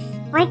things.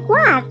 Like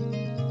what?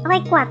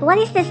 Like what? What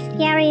is the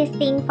scariest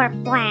thing for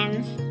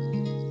plants?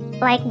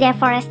 Like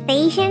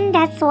deforestation?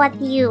 That's what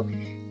you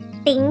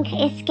think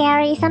is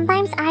scary.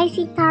 Sometimes I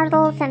see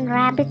turtles and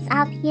rabbits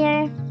out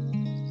here,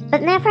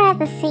 but never at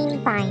the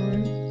same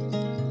time.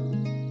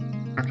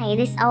 Okay,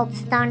 this old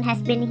stone has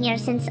been here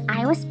since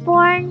I was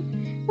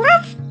born.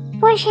 Let's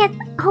push it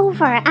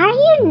over. Are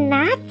you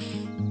nuts?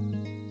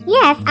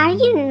 Yes, are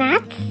you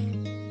nuts?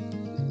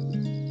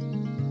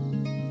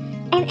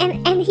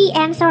 And he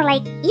answered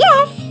like,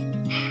 yes!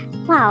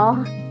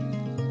 Wow.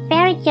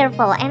 Very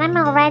cheerful. And I'm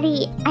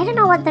already... I don't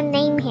know what to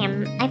name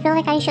him. I feel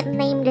like I should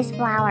name this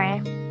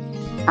flower.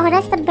 Oh,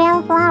 that's the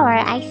bell flower.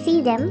 I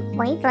see them.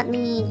 Wait, let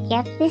me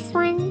get this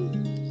one.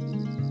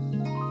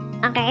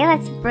 Okay,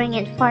 let's bring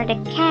it for the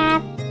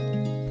cat.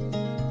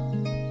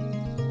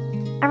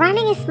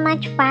 Running is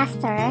much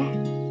faster.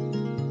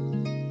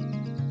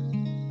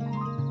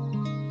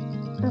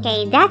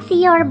 Okay, that's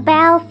your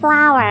bell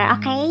flower,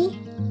 okay?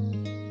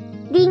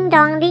 Ding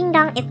dong,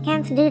 it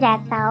can't do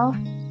that though.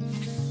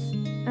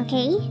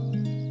 Okay.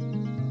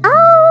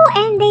 Oh,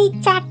 and they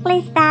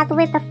checklist that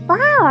with a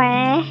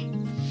flower.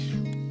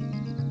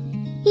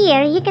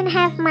 Here, you can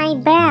have my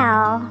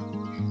bell.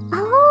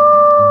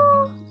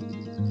 Oh!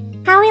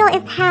 How will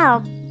it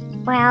help?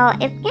 Well,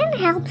 it can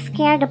help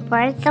scare the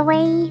birds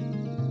away.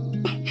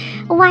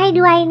 Why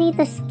do I need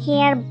to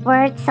scare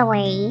birds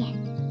away?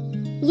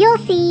 You'll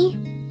see.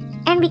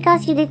 And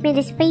because you did me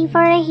this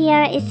favor,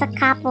 here is a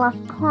couple of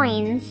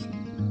coins.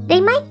 They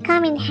might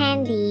come in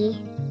handy.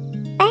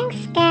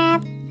 Thanks,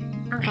 cat.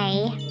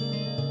 Okay.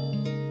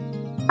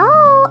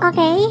 Oh,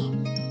 okay.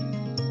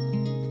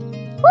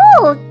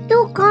 Ooh,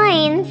 2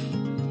 coins.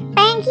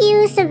 Thank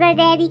you, sugar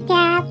daddy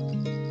cat.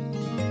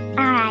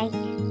 Alright,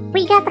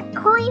 we got a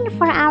coin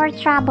for our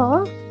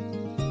trouble.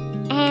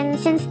 And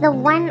since the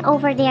one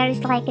over there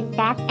is like a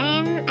dead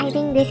end, I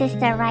think this is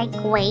the right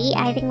way.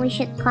 I think we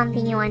should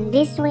continue on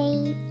this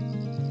way.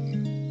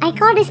 I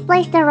call this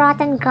place the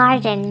Rotten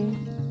Garden.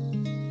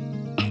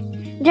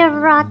 The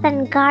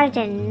Rotten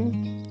Garden.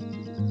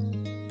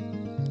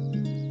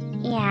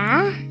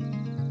 Yeah.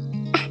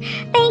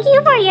 Thank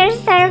you for your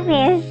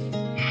service.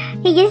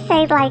 He just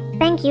said like,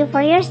 thank you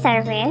for your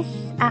service.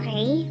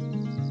 Okay.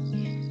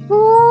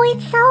 Ooh,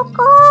 it's so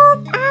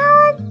cold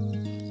out.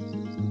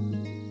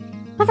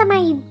 What am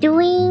I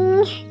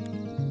doing?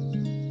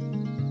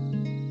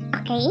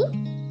 Okay.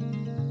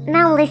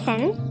 Now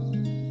listen.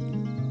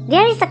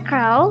 There is a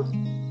crow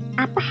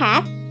up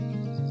ahead.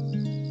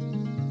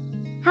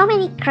 How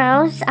many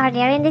crows are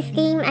there in this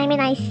game? I mean,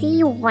 I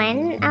see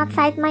one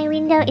outside my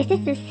window. Is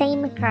this the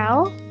same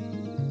crow?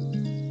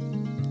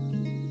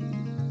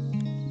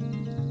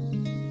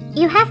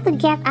 You have to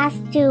get us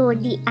to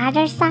the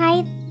other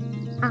side.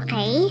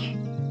 Okay.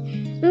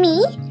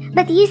 Me?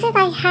 But you said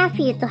I have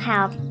you to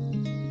help.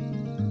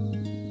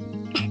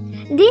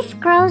 These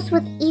crows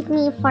would eat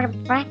me for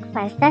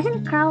breakfast.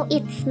 Doesn't crow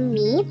eat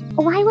meat?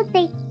 Why would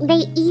they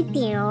eat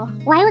you?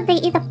 Why would they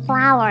eat a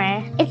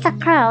flower? It's a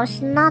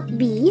crows, not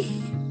bees.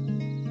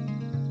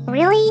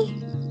 Really?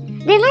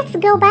 Then let's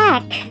go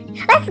back.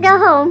 Let's go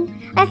home.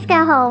 Let's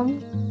go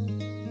home.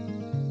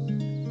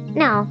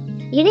 No,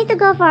 you need to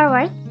go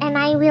forward and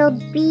I will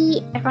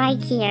be right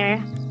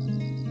here.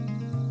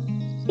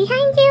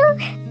 Behind you.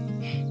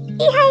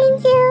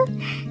 Behind you.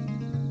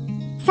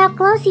 So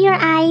close your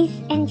eyes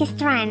and just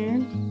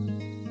run.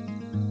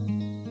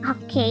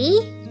 Okay.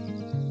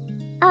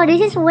 Oh,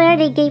 this is where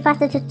they gave us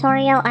the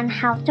tutorial on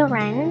how to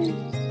run.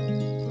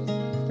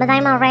 But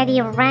I'm already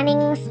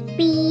running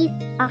speed.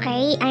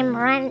 Okay, I'm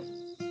run.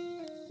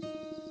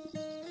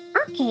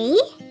 Okay.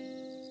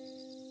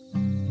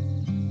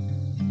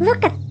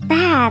 Look at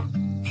that.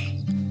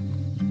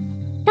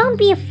 Don't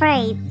be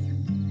afraid.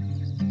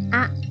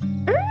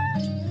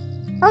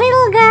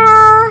 Little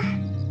girl.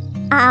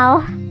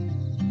 Uh-oh.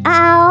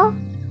 Uh-oh.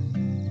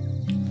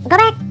 Go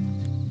back.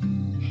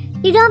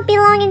 You don't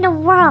belong in the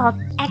world.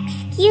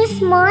 Excuse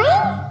me?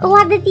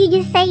 What did you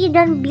just say? You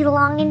don't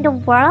belong in the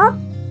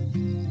world?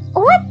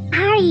 What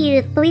are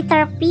you,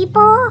 Twitter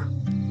people?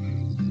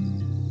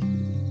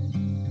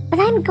 But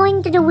I'm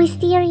going to the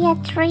wisteria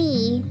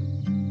tree.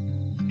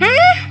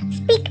 Huh?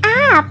 Speak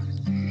up.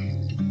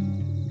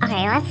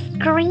 Okay, let's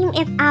scream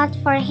it out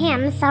for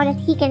him so that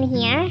he can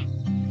hear.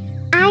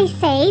 I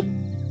said,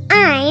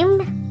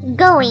 I'm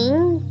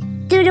going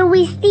to the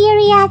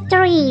wisteria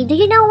tree. Do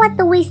you know what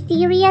the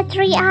wisteria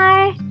tree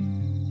are?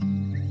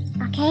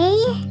 Okay.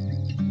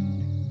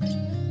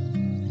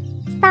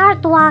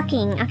 Start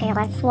walking. Okay,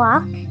 let's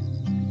walk.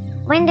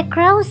 When the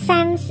crow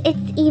sends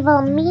its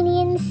evil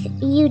minions,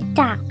 you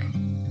duck.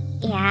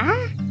 Yeah?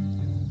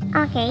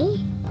 Okay.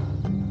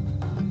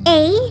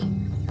 A.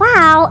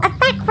 Wow,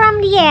 attack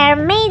from the air.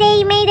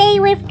 Mayday, mayday,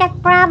 we've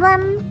got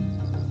problem.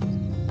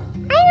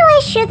 I knew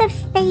I should have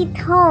stayed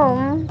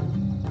home.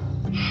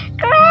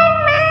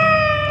 Grandma!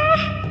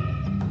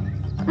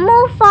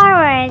 Move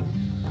forward.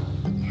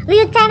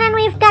 Lieutenant,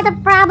 we've got a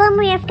problem.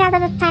 We have got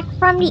an attack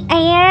from the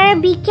air.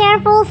 Be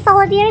careful,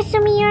 soldier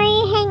Sumire.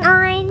 Hang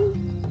on.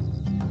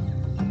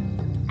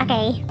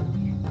 Okay.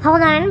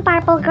 Hold on,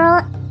 purple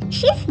girl.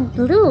 She's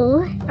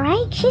blue,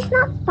 right? She's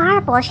not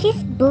purple.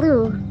 She's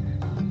blue.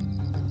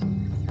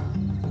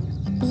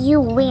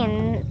 You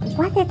win.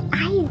 What did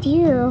I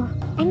do?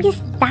 I'm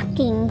just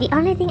ducking. The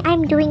only thing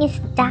I'm doing is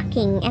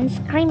ducking and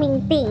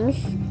screaming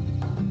things.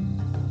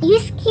 You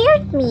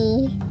scared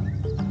me.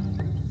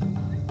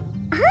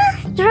 Huh?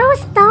 Throw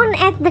stone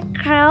at the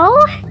crow?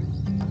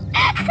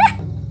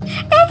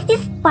 That's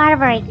just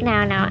barbaric. No.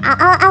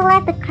 I'll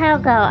let the crow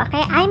go,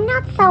 okay? I'm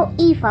not so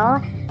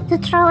evil to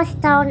throw a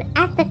stone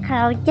at the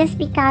crow just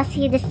because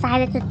he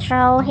decided to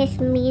throw his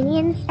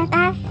minions at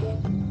us.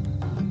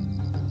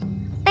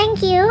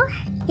 Thank you.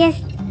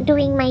 Just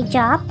doing my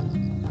job.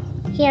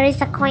 Here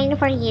is a coin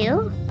for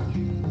you.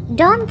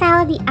 Don't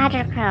tell the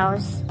other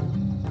crows.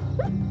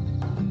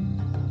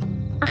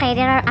 Okay,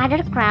 there are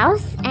other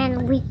crows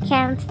and we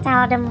can't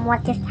tell them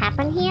what just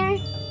happened here.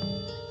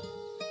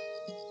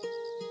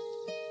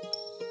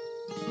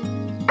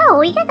 Oh,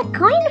 we got a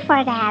coin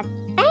for that.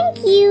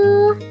 Thank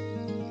you.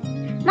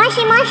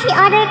 Moshi moshi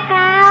other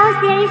crows,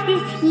 there is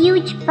this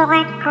huge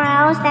black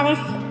crow that is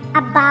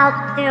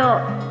about to...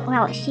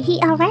 Well, he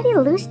already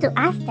lose to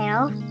us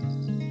though.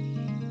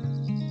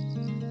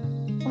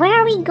 Where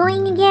are we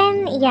going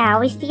again? Yeah,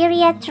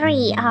 Wisteria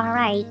Tree,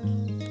 alright.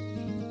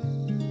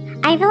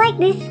 I feel like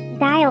this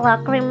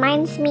dialogue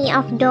reminds me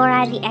of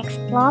Dora the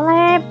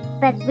Explorer,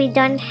 but we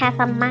don't have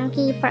a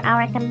monkey for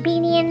our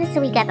companion,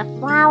 so we got the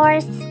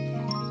flowers.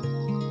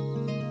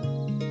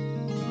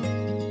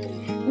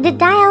 The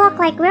dialogue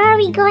like, where are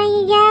we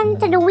going again?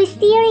 To the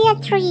Wisteria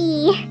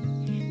Tree.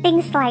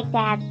 Things like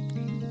that.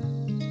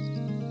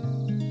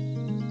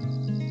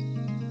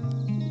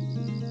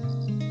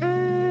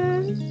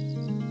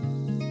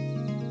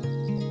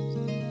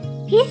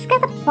 He's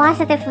got a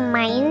positive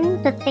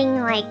mind to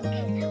think like,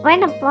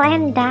 when a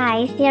plant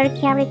dies, they are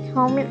carried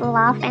home with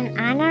love and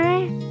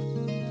honor.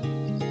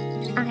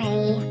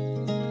 Okay.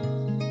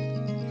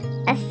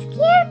 A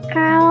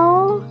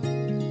scarecrow.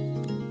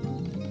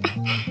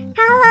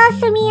 Hello,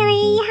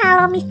 Sumire.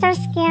 Hello, Mr.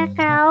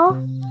 Scarecrow.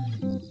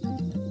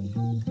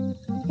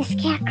 The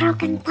scarecrow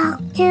can talk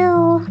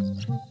too.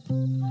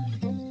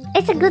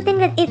 It's a good thing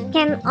that it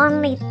can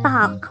only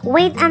talk.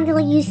 Wait until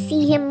you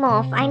see him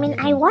move. I mean,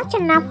 I watch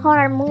enough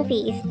horror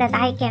movies that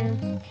I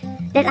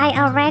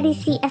already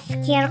see a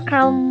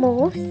scarecrow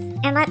move.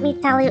 And let me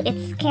tell you,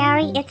 it's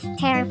scary, it's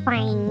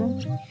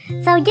terrifying.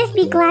 So just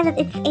be glad that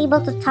it's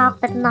able to talk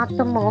but not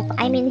to move.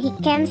 I mean, he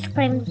can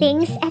scream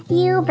things at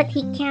you, but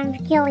he can't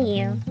kill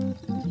you.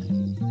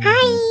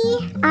 Hi!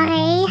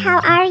 Okay, how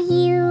are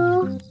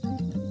you?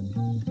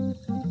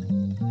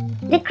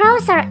 The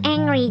crows are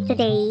angry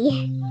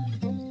today.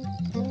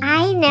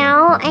 I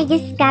know, I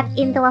just got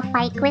into a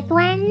fight with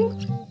one.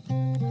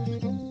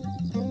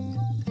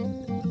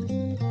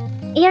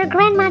 Your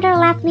grandmother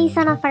left me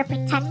some of her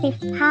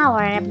protective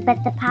power,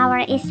 but the power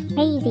is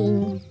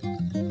fading.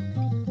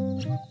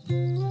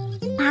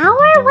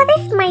 Power? What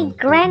is my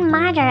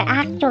grandmother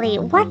actually?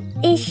 What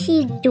is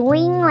she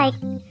doing? Like,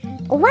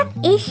 what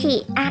is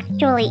she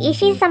actually? Is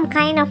she some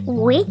kind of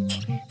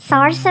witch?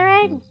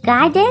 Sorcerer?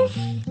 Goddess?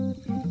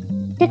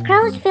 The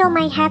crows fill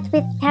my head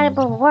with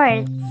terrible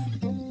words.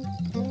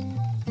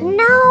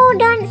 No,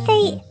 don't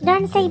say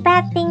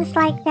bad things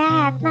like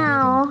that,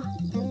 no.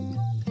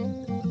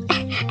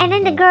 And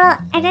then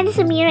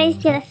Sumire is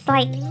just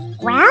like,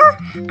 well,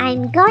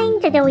 I'm going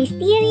to the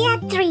Wisteria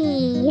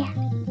Tree.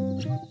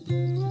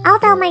 I'll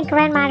tell my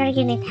grandmother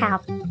you need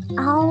help.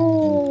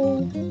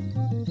 Oh.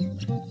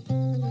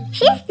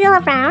 She's still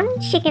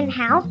around, she can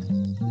help.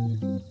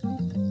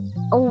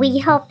 We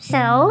hope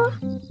so.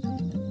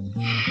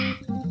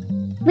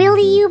 Will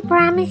you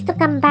promise to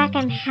come back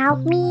and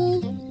help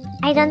me?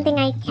 I don't think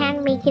I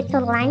can make it to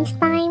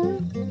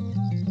lunchtime.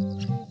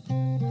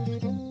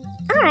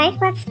 Alright,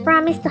 let's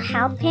promise to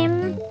help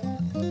him.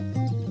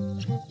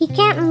 He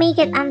can't make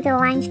it until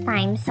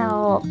lunchtime,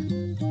 so...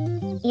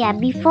 yeah,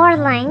 before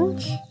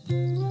lunch.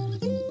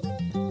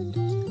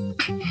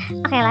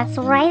 Okay, let's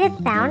write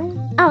it down.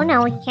 Oh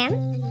no, we can't.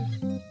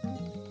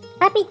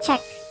 Let me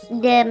check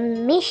the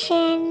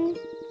mission.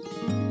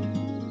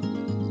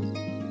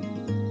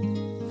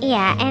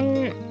 Yeah,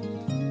 and...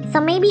 so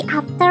maybe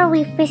after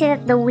we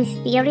visited the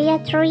Wisteria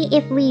Tree,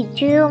 if we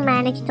do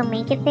manage to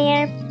make it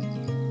there,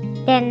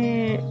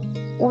 then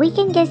we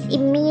can just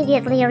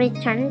immediately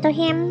return to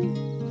him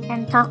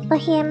and talk to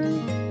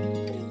him.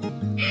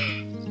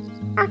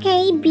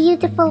 Okay,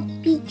 beautiful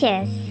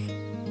peaches.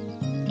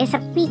 It's a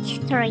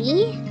peach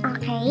tree.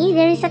 Okay,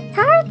 there is a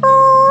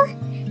turtle.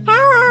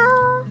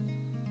 Hello.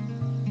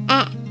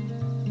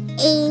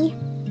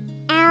 E-L-L-O.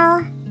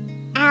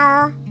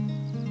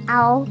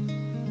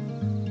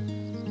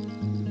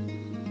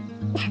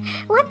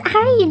 What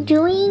are you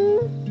doing?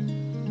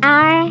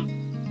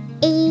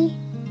 R-E-S-T-E-N-G.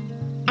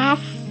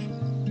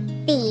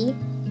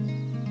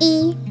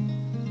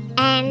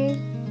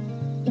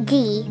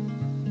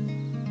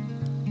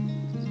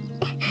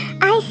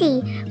 I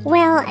see.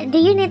 Well, do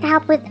you need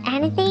help with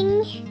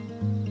anything?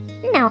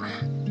 No.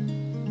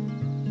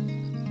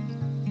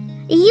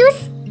 You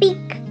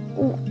speak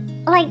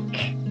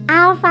like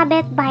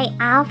alphabet by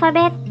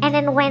alphabet, and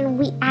then when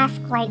we ask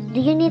like,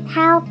 do you need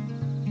help?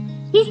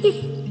 This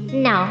is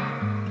no.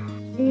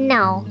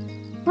 No.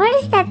 Where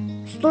is that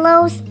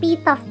slow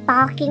speed of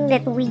talking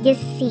that we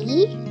just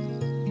see?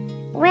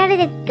 Where did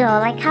it go?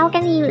 Like, how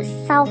can you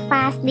so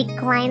fast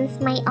declines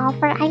my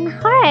offer? I'm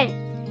hurt.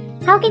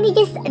 How can you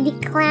just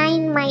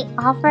decline my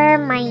offer,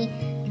 my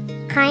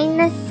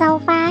kindness so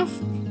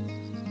fast?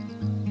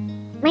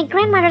 My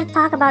grandmother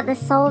talked about the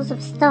souls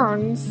of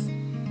stones.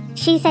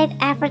 She said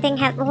everything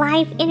had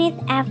life in it,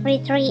 every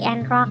tree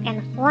and rock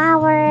and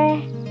flower.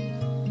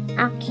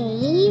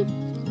 Okay.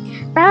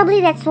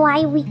 Probably that's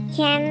why we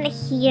can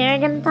hear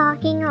them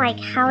talking, like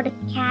how the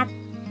cat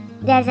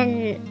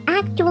doesn't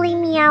actually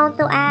meow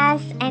to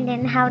us, and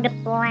then how the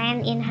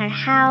plant in her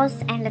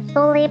house and the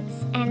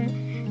tulips and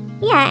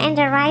yeah, and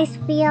the rice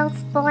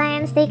fields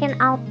plants, they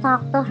can all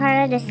talk to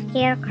her, the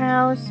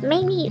scarecrows.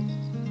 Maybe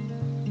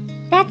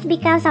that's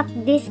because of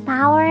this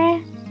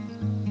power.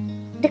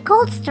 The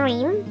cold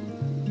stream.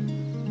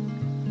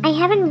 I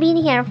haven't been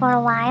here for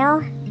a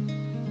while.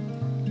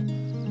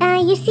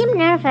 You seem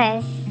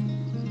nervous.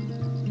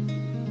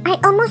 I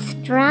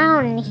almost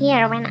drowned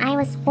here when I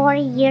was 4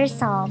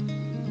 years old.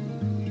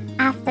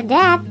 After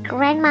that,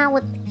 Grandma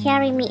would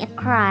carry me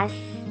across.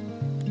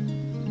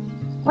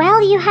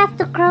 Well, you have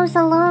to cross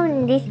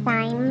alone this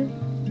time.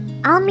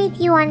 I'll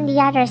meet you on the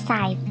other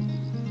side.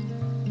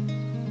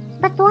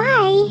 But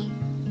why?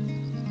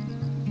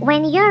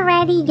 When you're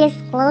ready, just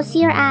close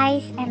your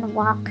eyes and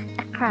walk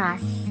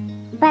across.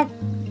 But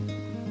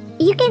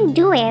you can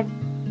do it.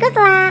 Good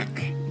luck!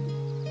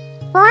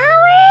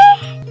 Flower?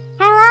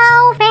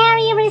 Hello,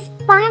 very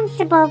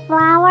responsible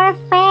flower,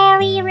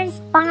 very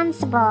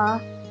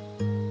responsible.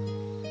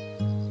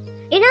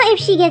 You know, if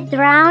she get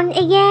drowned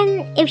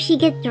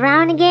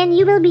again,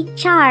 you will be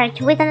charged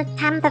with an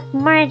attempted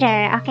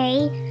murder,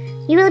 okay?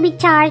 You will be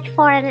charged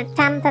for an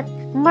attempted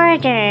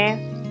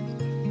murder.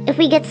 If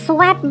we get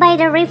swept by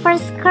the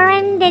river's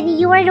current, then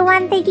you are the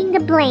one taking the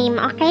blame,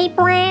 okay,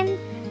 Plan?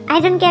 I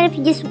don't care if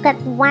you just got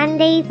 1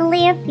 day to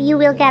live, you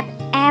will get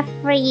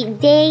every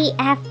day,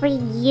 every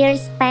year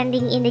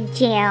spending in the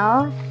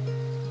jail.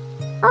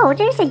 Oh,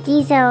 there's a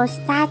Jizo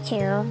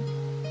statue.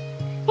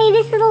 Hey,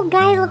 this little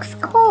guy looks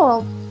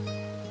cold.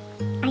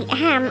 I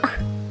am.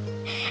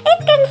 It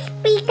can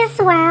speak as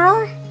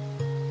well.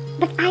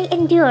 But I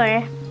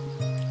endure.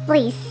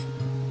 Please,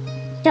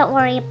 don't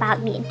worry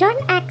about me.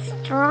 Don't act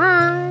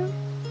strong.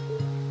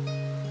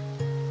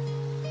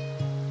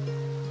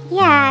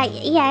 Yeah,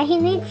 he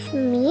needs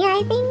me,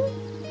 I think.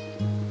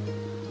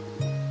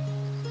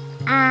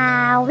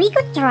 We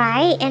could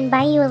try and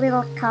buy you a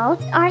little coat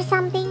or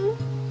something.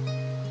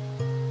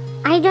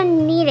 I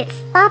don't need it.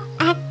 Stop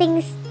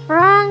acting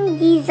strong,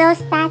 Jizo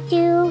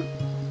statue.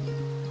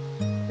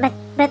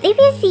 But if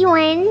you see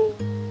one,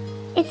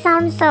 it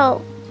sounds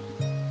so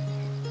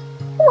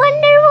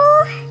wonderful.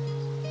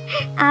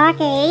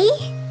 Okay.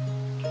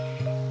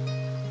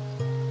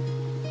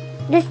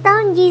 The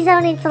stone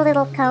Jizo needs a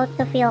little coat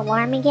to feel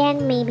warm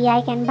again. Maybe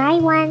I can buy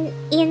one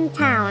in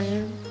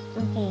town.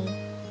 Okay.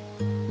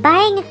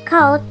 Buying a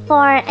coat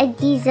for a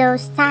Jizo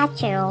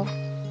statue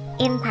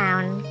in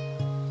town.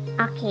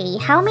 Okay,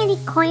 how many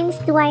coins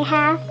do I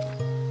have?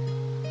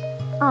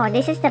 Oh,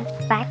 this is the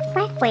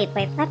backpack. Wait,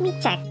 let me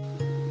check.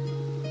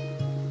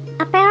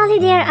 Apparently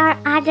there are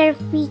other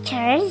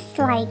features,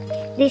 like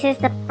this is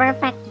the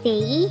perfect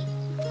day.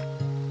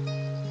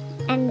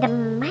 And the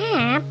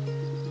map.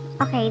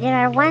 Okay,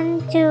 there are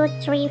 1, 2,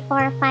 3,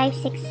 4, 5,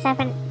 6,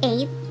 7,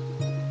 8.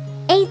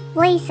 8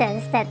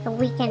 places that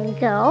we can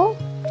go.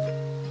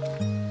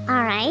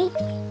 Alright.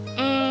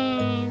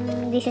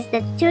 And this is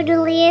the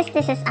to-do list.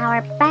 This is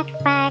our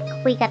backpack.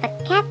 We got a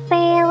cat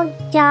pail,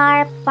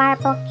 jar,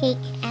 purple cake,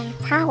 and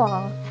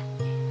towel.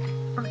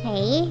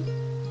 Okay.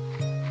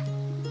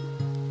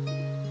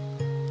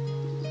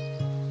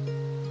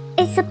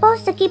 It's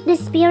supposed to keep the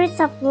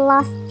spirits of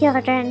lost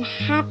children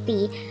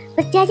happy,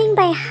 but judging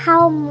by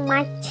how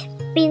much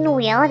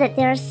pinwheel, that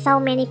there are so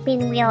many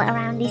pinwheel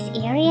around this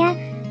area,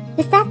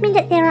 does that mean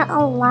that there are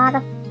a lot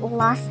of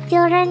lost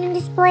children in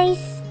this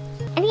place?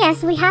 And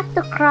yes, we have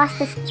to cross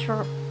the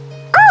street.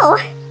 Oh!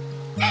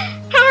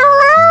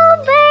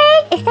 Hello,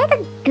 bird! Is that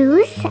a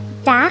goose,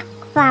 duck,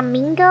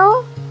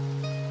 flamingo?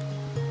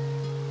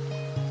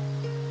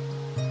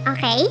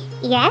 Okay,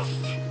 yes.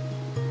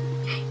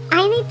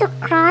 I need to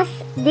cross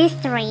this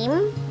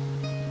stream.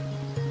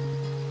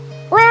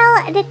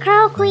 Well, the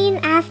Crow Queen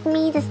asked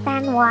me to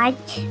stand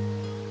watch.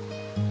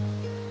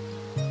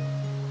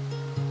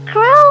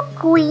 Crow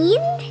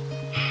Queen?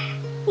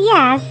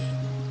 Yes.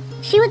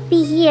 She would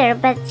be here,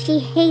 but she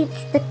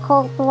hates the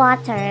cold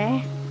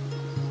water.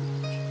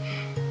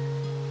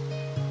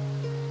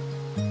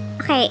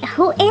 Okay,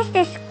 who is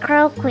this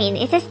Crow Queen?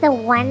 Is this the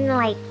one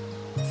like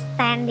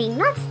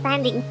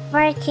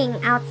perching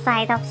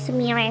outside of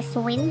Sumire's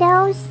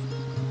windows?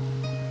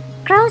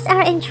 Crows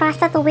are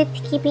entrusted with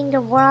keeping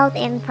the world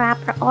in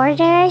proper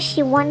order.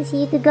 She wants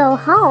you to go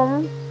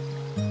home.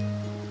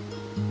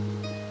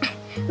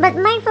 But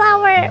my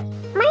flower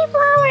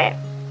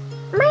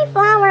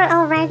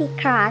already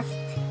crossed.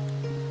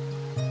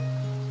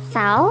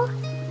 So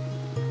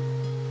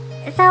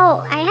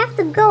I have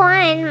to go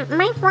on.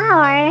 My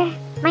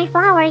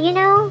flower, you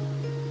know?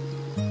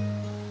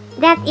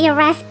 That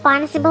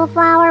irresponsible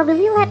flower, will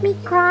you let me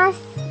cross?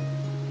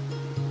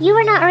 You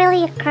were not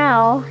really a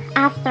crow,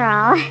 after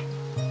all.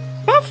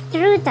 That's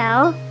true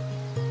though.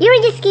 You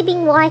were just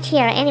keeping watch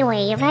here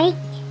anyway, right?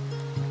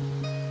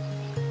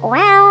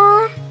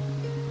 Well,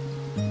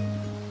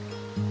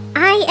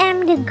 I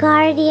am the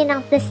guardian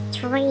of the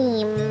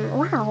stream.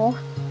 Wow.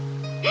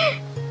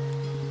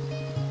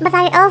 But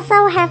I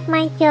also have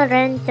my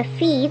children to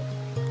feed.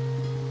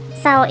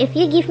 So if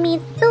you give me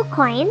 2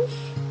 coins,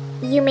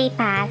 you may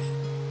pass.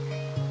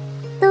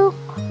 2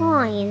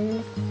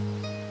 coins.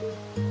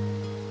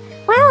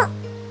 Well,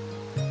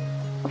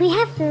 we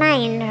have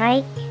 9,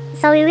 right?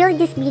 So we will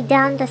just be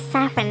down to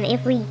 7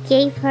 if we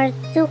gave her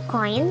 2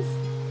 coins.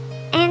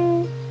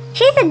 And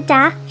she's a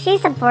duck,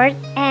 she's a bird,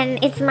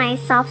 and it's my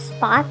soft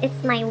spot,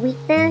 it's my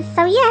weakness.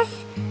 So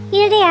yes,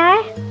 here they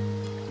are.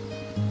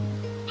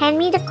 Hand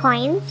me the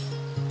coins.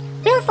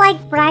 Feels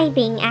like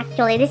bribing,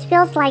 actually. This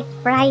feels like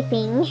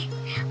bribing.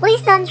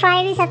 Please don't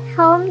try this at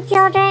home,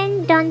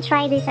 children. Don't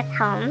try this at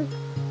home.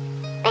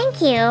 Thank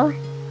you.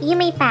 You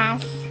may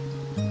pass.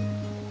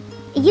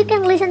 You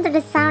can listen to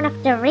the sound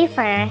of the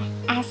river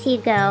as you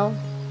go.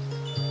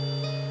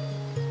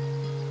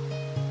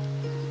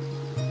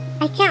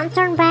 I can't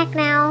turn back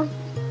now.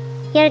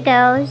 Here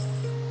goes.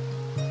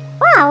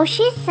 Wow,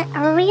 she's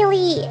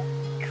really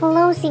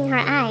closing her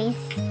eyes.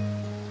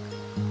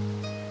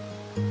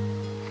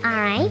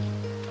 Alright.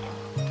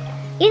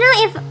 You know,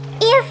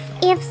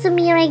 if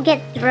Sumire get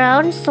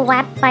thrown,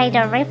 swept by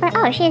the river,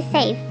 oh, she's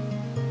safe.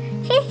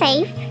 She's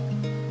safe.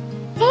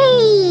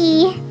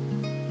 Hey!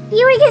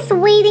 You were just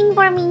waiting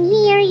for me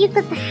here. You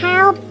could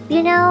help,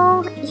 you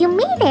know. You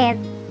made it.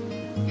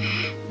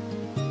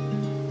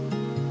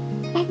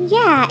 And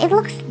yeah, it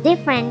looks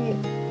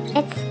different.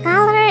 Its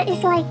color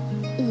is like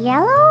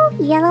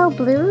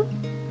yellow-blue.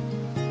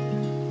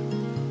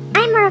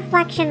 I'm a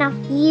reflection of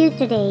you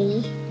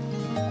today.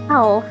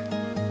 Oh.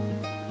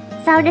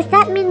 So does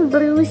that mean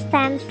blue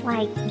stands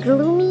like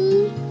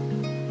gloomy?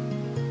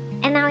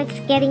 And now it's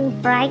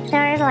getting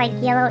brighter, like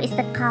yellow is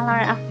the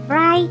color of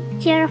bright,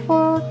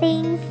 cheerful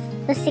things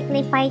to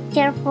signify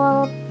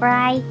cheerful,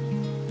 bright.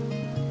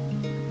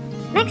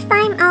 Next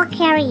time I'll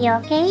carry you,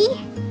 okay?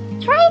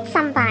 Try it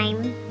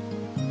sometime.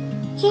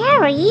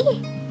 Carry?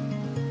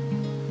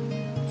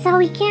 So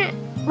we can't...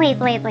 Wait,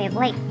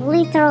 like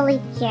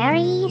literally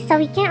carry? So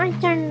we can't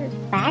return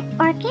back,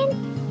 or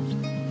can?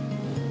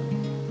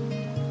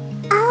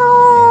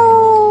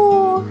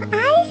 Oh,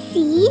 I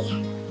see.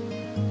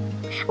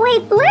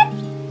 Wait, what?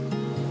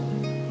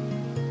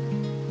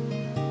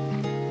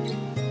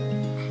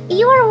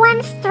 You are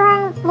one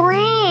strong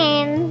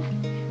plan.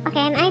 Okay,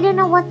 and I don't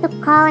know what to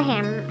call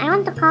him. I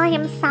want to call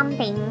him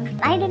something.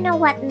 I don't know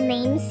what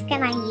names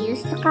can I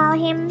use to call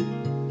him.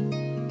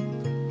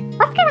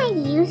 What can I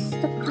use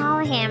to call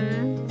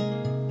him?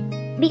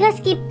 Because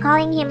keep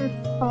calling him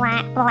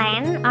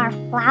plant or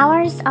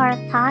flowers or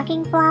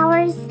talking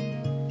flowers.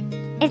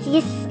 It's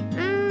just...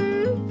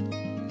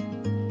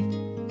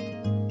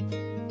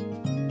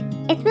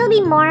 It will be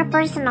more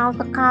personal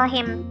to call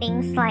him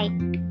things like...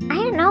 I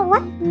don't know,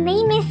 what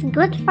name is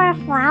good for a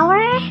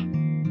flower?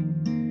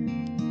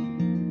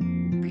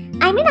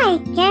 I mean, I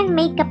can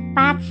make a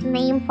pet's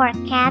name for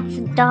cats,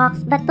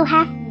 dogs, but to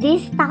have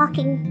this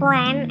talking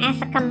plant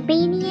as a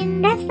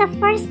companion, that's the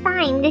first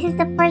time. This is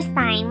the first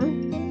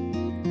time.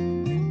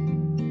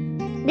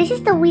 This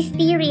is the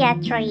wisteria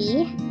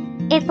tree.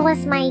 It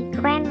was my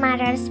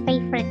grandmother's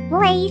favorite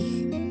place.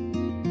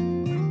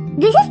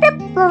 This is the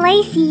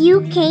place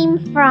you came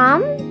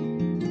from?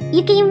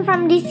 You came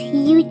from this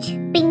huge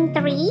pink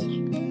tree?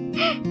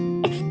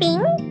 It's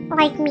pink,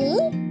 like me?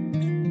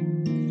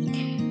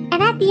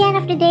 And at the end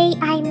of the day,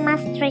 I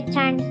must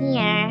return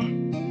here.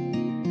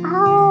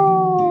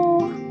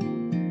 Oh.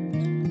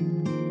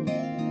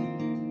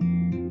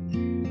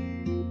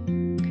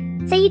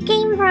 So you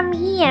came from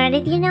here.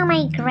 Did you know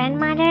my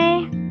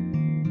grandmother?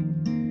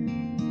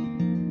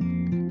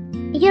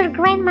 Your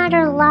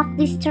grandmother loved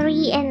this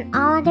tree and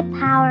all the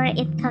power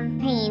it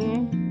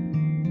contained.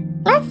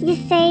 Let's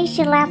just say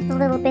she left a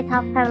little bit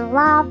of her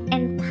love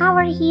and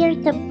power here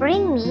to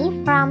bring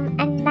me from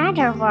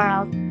another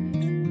world.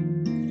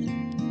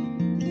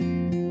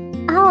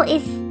 Oh,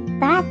 is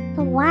that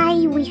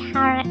why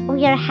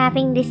we are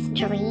having this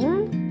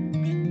dream?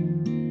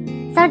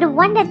 So the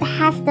one that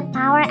has the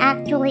power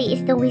actually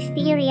is the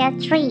wisteria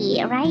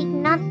tree, right?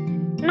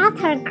 Not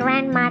her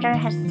grandmother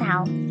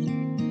herself.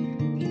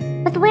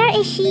 But where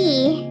is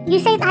she? You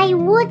said I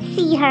would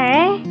see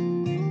her.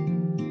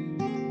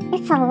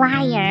 It's a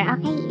liar,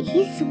 okay?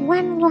 He's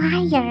one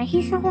liar.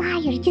 He's a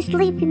liar. Just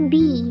leave him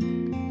be.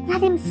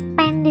 Let him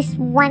spend this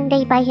one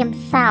day by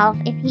himself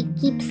if he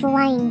keeps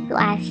lying to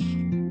us.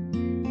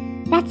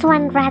 That's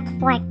one red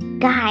flag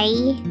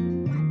guy.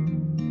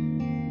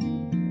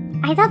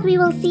 I thought we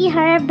will see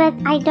her, but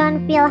I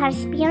don't feel her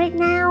spirit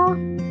now.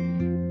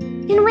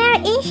 Then where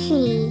is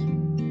she?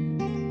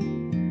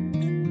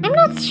 I'm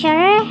not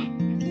sure.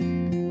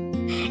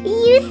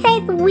 You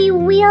said we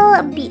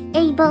will be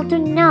able to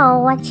know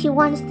what she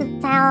wants to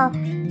tell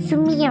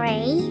Sumire,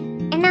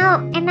 and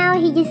now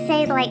he just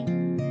said like,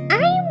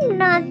 I'm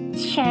not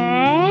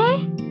sure.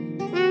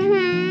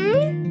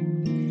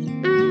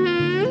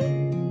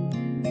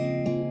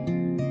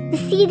 To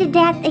see the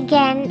dead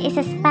again is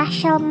a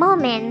special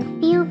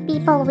moment few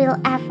people will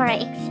ever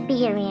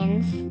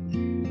experience.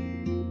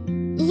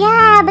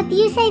 Yeah, but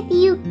you said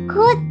you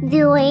could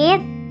do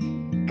it.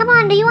 Come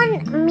on, do you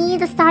want me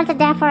to start a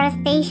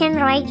deforestation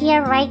right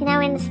here, right now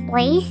in this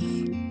place?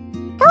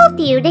 Told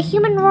you, the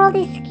human world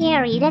is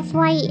scary. That's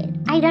why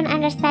I don't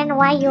understand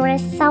why you were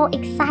so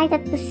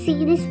excited to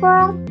see this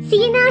world.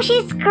 See, now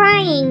she's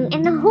crying.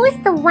 And who's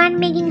the one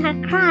making her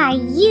cry?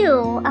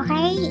 You,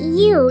 okay?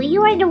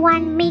 You are the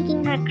one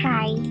making her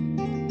cry.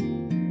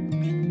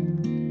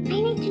 I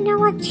need to know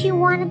what she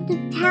wanted to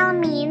tell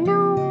me.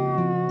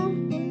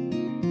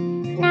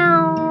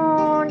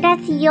 No,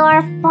 that's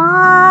your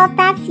fault.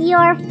 That's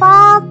your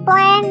fault,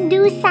 Plan.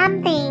 Do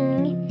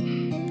something.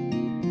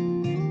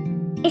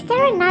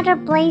 there another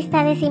place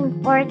that is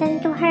important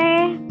to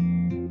her?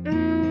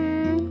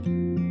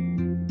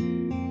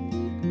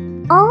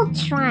 Old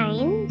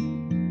shrine.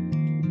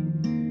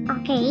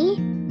 Okay.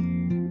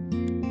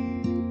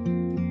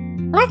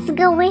 Let's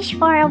go wish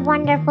for a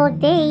wonderful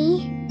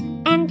day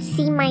and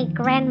see my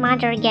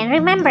grandmother again.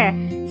 Remember,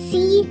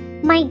 see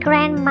my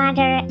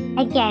grandmother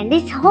again.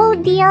 This whole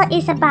deal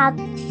is about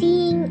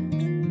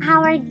seeing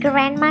our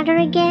grandmother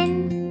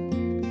again.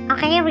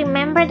 Okay,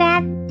 remember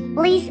that?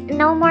 Please,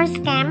 no more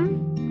scam.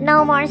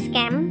 No more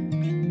scam.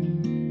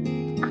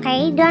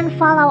 Okay, don't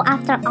follow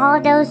after all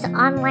those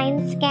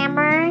online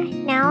scammer.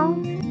 No.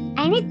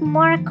 I need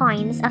more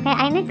coins. Okay,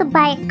 I need to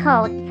buy a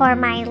coat for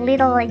my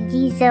little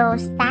Jizo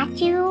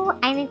statue.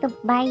 I need to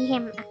buy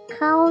him a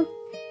coat.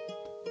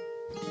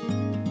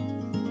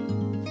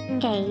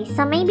 Okay,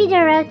 so maybe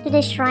the road to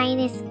the shrine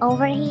is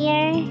over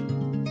here.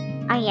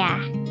 Oh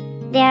yeah,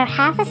 there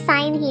have a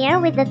sign here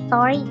with the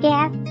Tori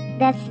gate.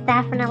 That's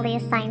definitely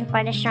a sign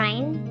for the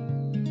shrine.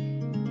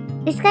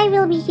 This guy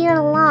will be here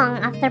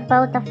long after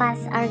both of us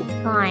are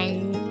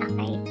gone.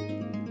 Okay.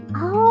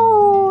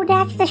 Oh,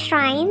 that's the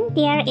shrine.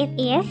 There it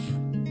is.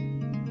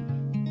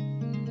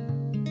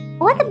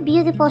 What a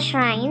beautiful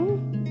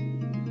shrine.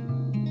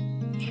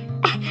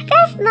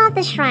 That's not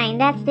the shrine,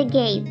 that's the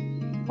gate.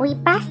 We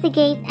pass the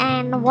gate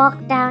and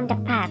walk down the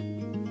path.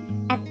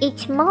 At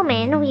each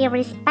moment, we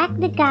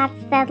respect the gods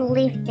that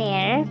live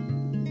there.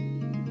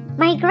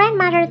 My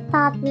grandmother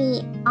taught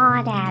me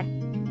all that.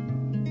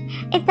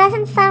 It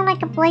doesn't sound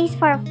like a place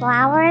for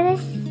flowers.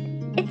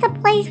 It's a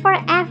place for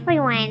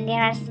everyone.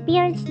 There are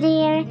spirits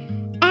there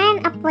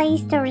and a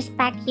place to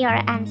respect your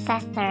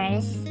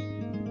ancestors.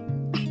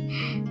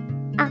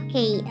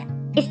 Okay,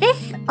 is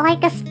this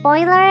like a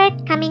spoiler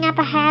coming up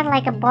ahead,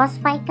 like a boss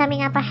fight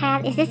coming up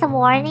ahead? Is this a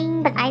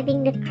warning? But I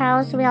think the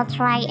crows will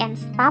try and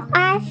stop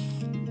us.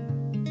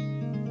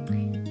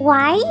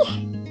 Why?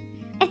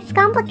 It's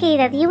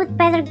complicated. You would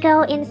better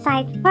go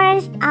inside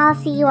first. I'll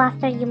see you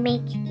after you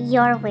make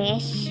your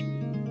wish.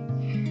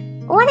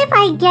 What if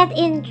I get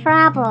in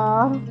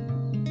trouble?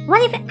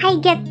 What if I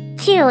get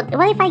chewed?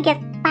 What if I get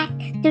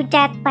packed to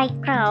death by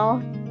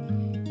crow?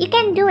 You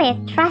can do it,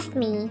 trust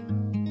me.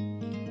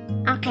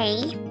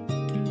 Okay.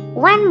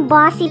 One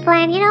bossy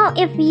plan. You know,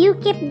 if you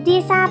keep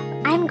this up,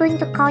 I'm going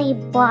to call you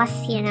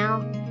boss, you know.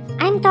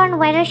 I'm torn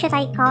whether should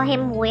I call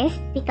him Wisp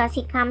because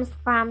he comes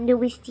from the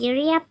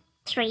Wisteria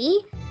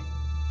tree.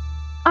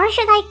 Or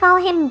should I call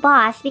him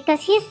boss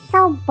because he's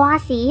so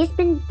bossy. He's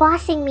been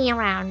bossing me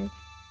around.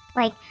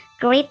 Like,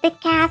 greet the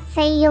cat,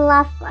 say you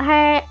love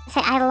her,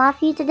 say I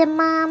love you to the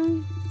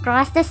mom,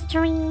 cross the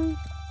stream.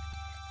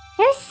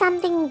 There's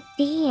something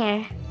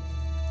there.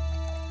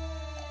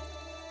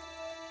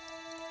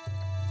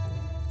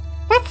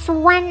 That's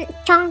one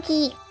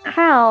chunky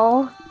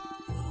crow.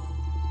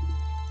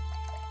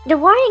 The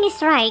warning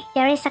is right,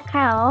 there is a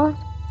crow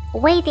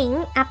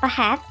waiting up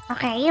ahead.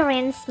 Okay,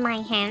 rinse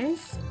my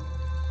hands.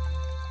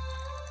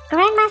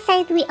 Grandma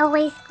said we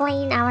always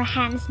clean our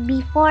hands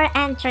before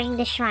entering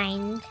the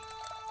shrine.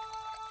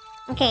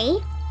 Okay,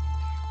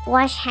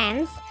 wash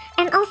hands.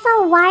 And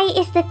also, why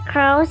is the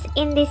crows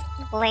in this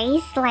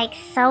place like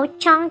so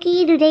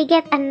chunky? Do they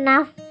get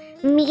enough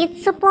meat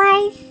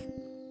supplies?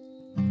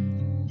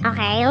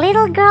 Okay,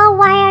 little girl,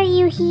 why are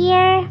you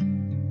here?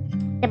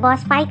 The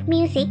boss fight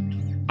music.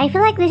 I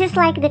feel like this is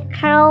like the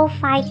crow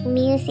fight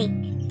music.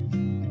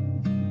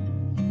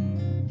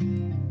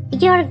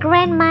 Your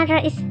grandmother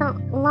is no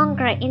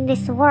longer in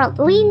this world.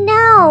 We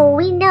know.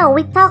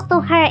 We talked to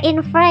her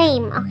in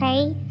frame,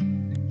 okay?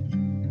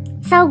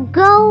 So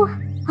go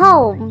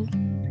home.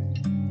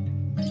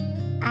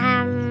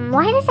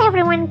 Why does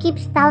everyone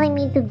keeps telling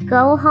me to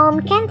go home?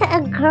 Can't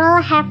a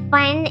girl have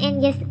fun and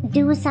just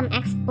do some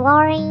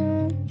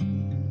exploring?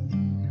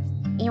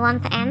 You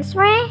want the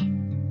answer?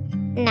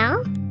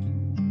 No?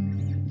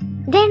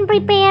 Then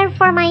prepare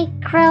for my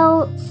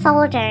crow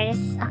soldiers.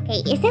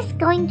 Okay, is this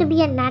going to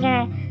be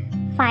another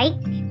fight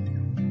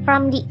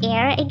from the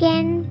air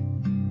again?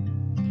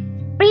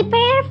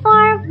 Prepare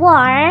for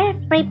war.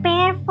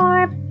 Prepare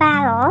for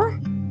battle.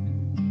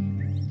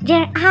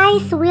 Their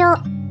eyes will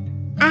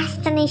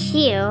astonish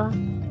you.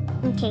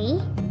 Okay.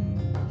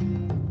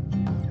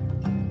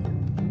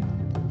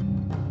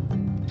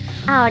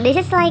 Oh, this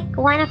is like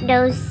one of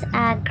those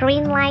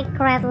green light,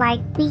 red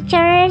light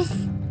features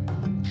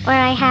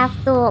where I have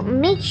to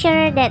make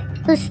sure that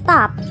to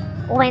stop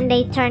when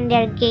they turn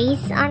their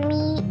gaze on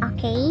me.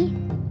 Okay.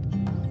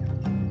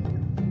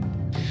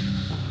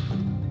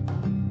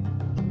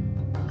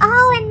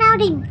 Oh, and now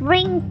they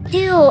bring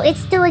two.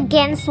 It's 2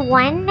 against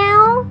 1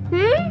 now?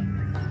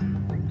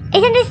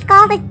 Isn't this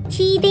called a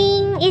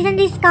cheating? Isn't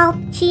this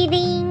called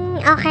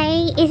cheating?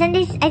 Okay, isn't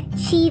this a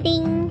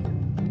cheating?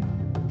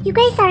 You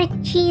guys are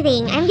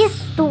cheating. I'm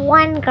just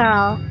one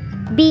girl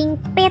being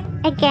pit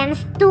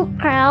against 2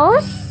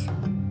 crows.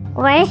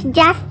 Where's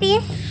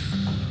justice?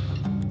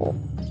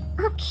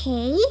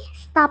 Okay,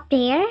 stop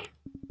there.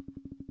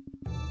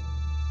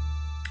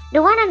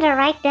 The one on the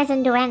right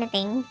doesn't do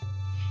anything.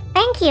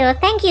 Thank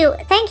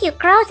you,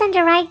 crows on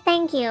the right,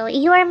 thank you.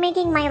 You are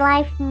making my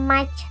life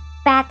much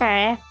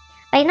better.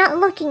 by not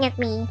looking at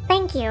me.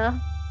 Thank you.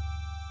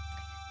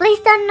 Please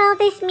don't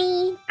notice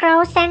me,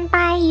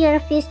 Crow-senpai. You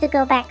refuse to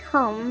go back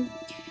home.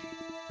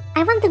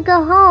 I want to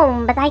go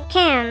home, but I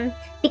can't,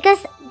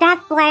 because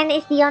that plant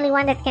is the only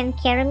one that can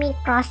carry me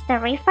across the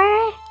river.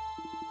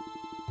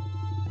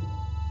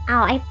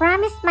 Oh, I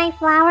promised my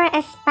flower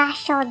a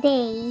special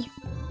day.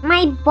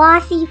 My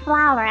bossy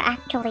flower,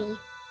 actually.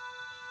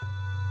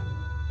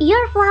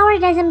 Your flower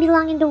doesn't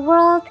belong in the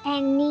world,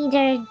 and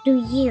neither do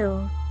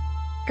you.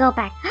 Go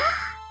back.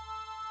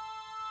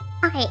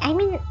 Okay, I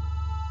mean,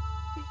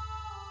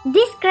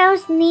 these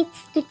crows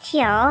needs to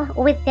chill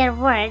with their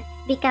words,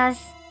 because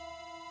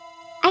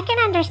I can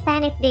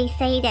understand if they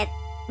say that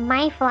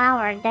my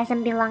flower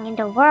doesn't belong in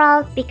the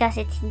world because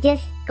it's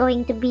just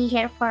going to be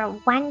here for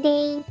one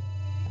day.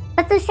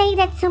 But to say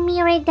that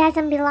Sumire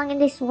doesn't belong in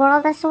this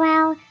world as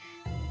well,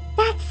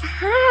 that's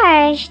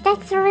harsh.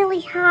 That's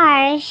really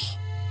harsh.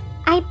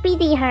 I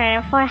pity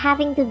her for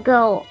having to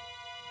go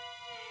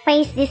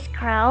face this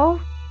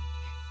crow.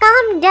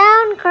 Calm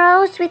down,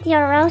 crows, with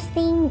your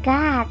roasting.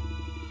 God,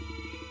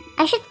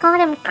 I should call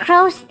them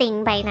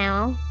crowsting by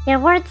now. Their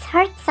words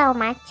hurt so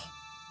much.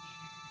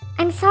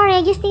 I'm sorry,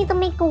 I just need to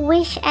make a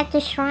wish at the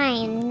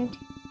shrine.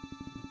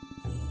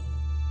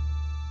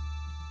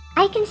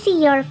 I can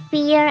see your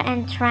fear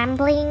and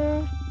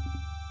trembling.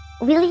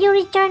 Will you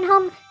return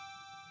home?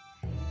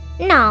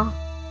 No.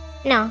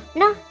 No.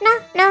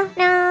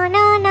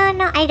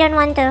 I don't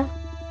want to.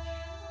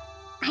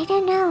 I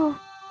don't know.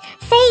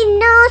 Say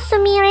no,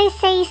 Sumire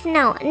says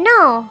no.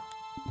 No.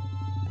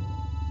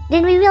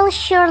 Then we will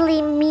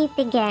surely meet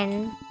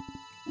again.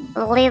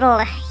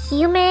 Little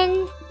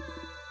human.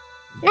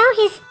 Now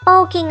he's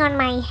poking on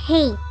my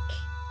hate.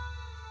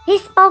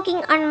 He's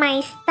poking on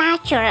my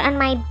stature, on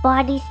my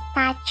body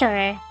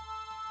stature.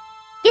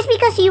 Just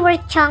because you were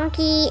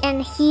chunky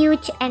and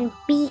huge and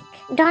big,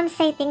 don't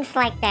say things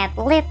like that.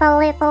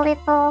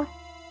 Little.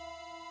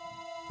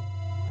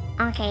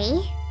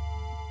 Okay.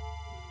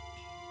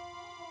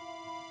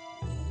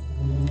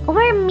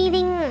 We're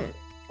meeting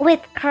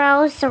with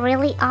crows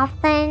really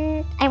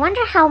often. I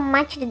wonder how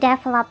much the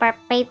developer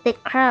paid the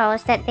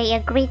crows that they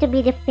agreed to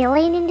be the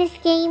villain in this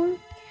game.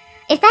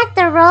 Is that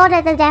the role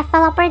that the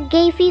developer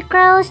gave you,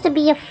 crows, to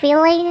be a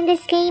villain in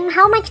this game?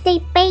 How much they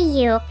pay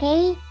you,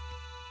 okay?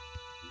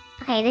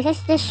 Okay, this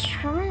is the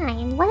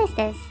shrine. What is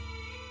this?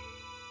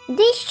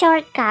 This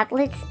shortcut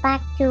leads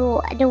back to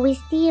the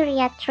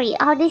wisteria tree.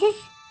 Oh, this is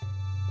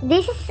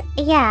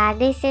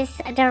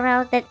the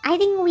road that I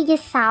think we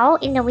just saw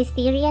in the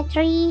wisteria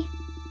tree.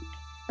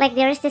 Like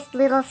there is this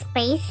little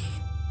space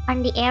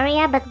on the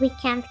area, but we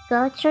can't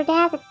go through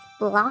that. It's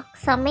blocked.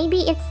 So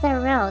maybe it's the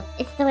road.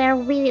 It's where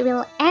we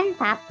will end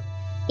up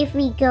if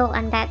we go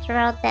on that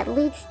road that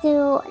leads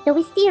to the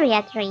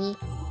wisteria tree.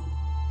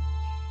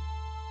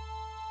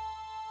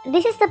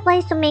 This is the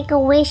place to make a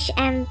wish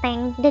and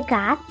thank the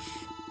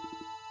gods.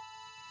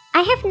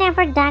 I have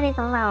never done it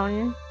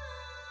alone.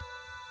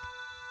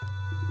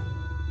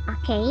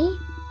 Okay.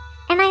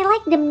 And I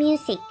like the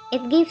music.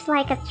 It gives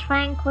like a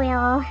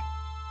tranquil,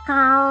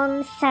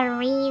 calm,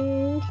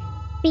 serene,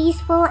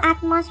 peaceful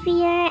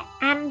atmosphere,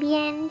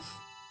 ambience.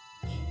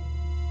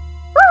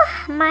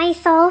 Whew, my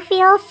soul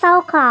feels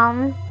so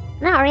calm.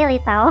 Not really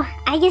though.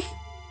 I just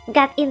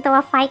got into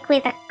a fight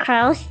with a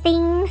crow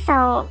sting,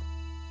 so...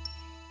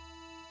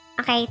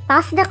 Okay,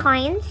 toss the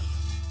coins.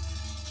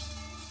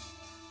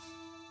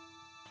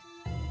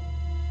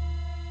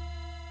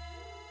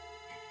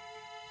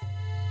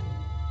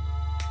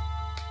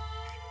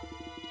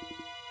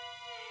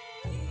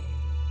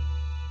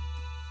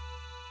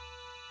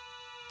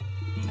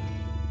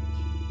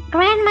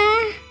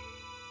 Grandma,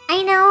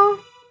 I know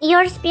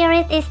your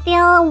spirit is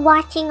still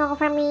watching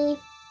over me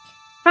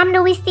from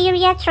the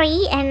wisteria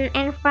tree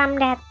and from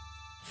that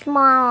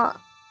small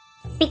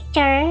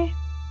picture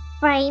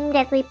frame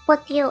that we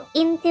put you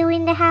into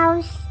in the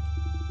house.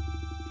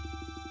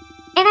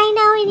 And I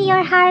know in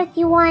your heart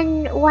you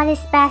want what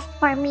is best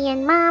for me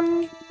and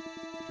Mom.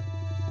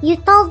 You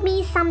told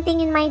me something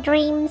in my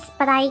dreams,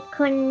 but I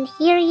couldn't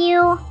hear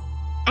you.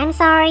 I'm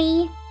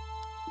sorry.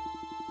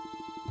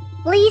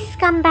 Please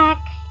come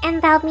back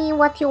and tell me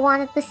what you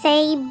wanted to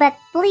say, but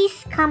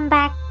please come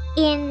back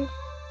in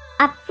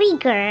a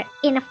figure,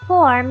 in a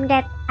form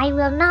that I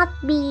will not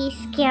be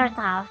scared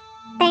of.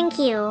 Thank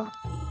you.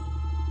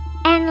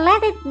 And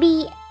let it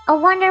be a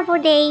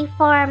wonderful day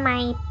for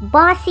my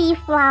bossy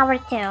flower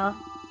too.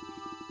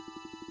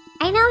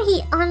 I know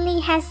he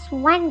only has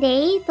one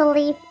day to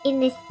live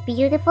in this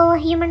beautiful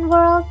human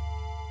world.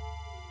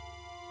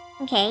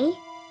 Okay.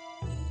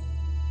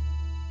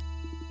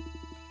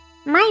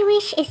 My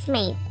wish is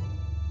made.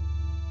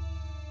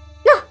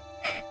 No!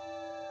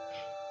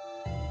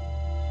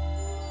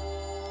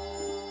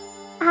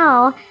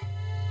 Oh,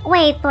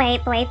 wait.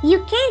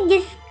 You can't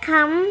just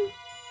come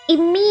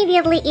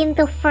immediately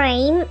into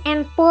frame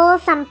and pull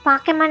some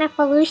Pokemon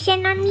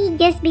evolution on me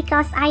just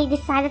because I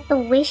decided to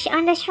wish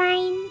on the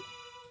shrine.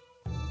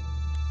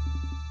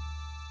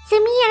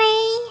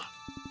 Sumire,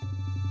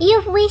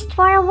 you've wished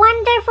for a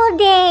wonderful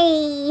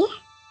day.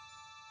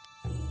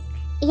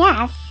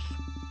 Yes,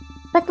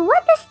 But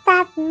what does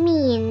that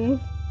mean?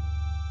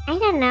 I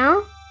don't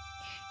know.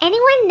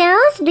 Anyone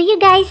knows? Do you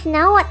guys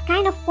know what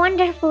kind of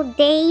wonderful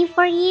day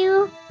for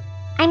you?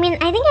 I mean,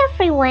 I think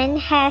everyone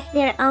has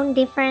their own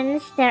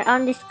difference, their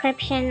own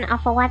description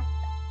of what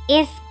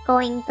is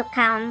going to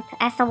count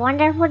as a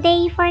wonderful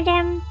day for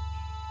them.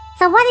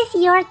 So what is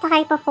your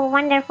type of a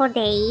wonderful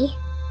day?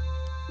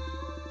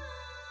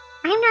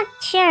 I'm not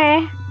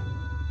sure.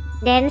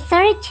 Then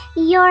search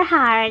your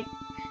heart.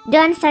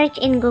 Don't search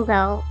in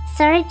Google.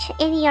 Search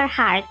in your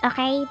heart,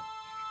 okay?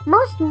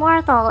 Most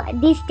mortal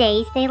these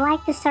days, they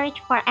like to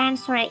search for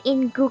answer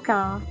in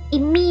Google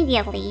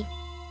immediately.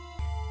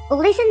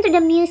 Listen to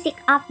the music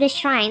of the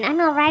shrine. I'm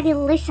already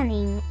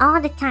listening all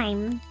the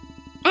time.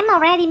 I'm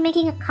already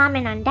making a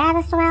comment on that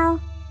as well.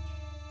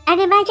 And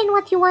imagine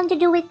what you want to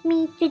do with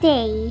me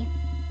today.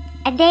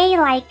 A day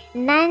like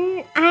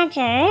none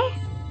other.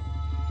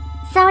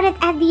 So that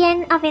at the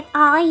end of it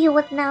all, you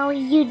would know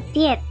you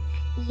did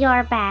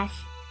your best.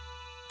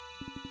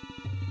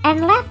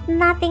 And left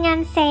nothing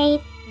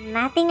unsaid,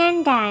 nothing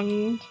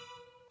undone.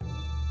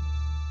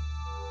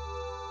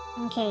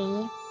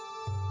 Okay.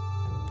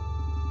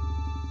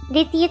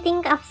 Did you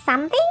think of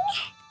something?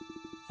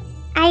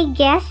 I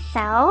guess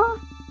so.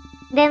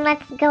 Then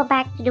let's go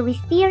back to the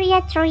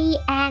wisteria tree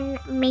and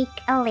make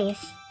a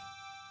list.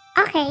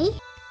 Okay.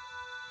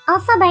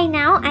 Also by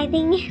now, I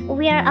think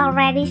we're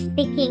already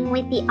sticking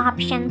with the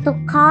option to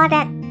call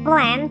that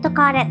plant, to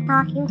call that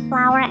talking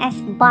flower as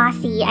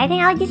bossy. I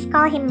think I'll just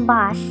call him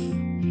Boss.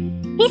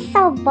 He's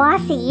so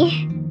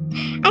bossy.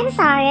 I'm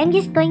sorry, I'm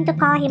just going to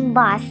call him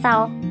Boss.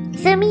 So,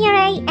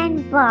 Sumire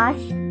and Boss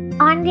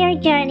on their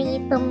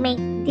journey to make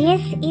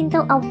this into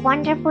a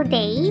wonderful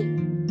day.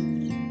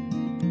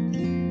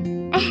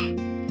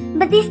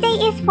 But this day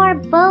is for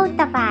both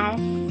of us.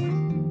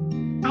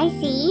 I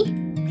see.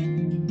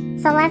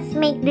 So let's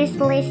make this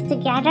list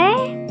together.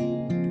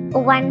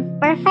 One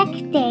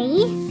perfect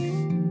day.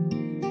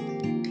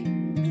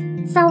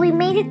 So we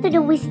made it to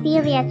the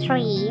wisteria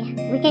tree.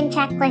 We can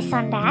checklist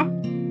on that.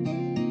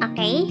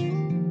 Okay.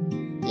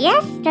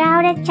 Yes,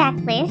 draw the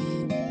checklist.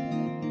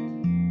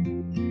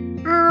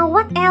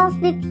 What else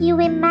did you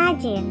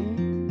imagine?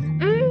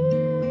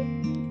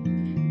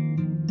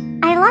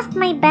 I lost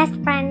my best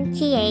friend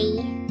Chie,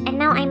 and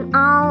now I'm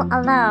all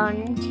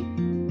alone.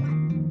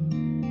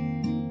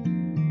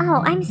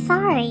 Oh, I'm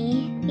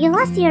sorry. You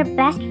lost your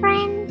best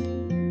friend?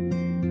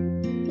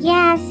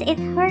 Yes, it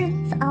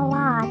hurts a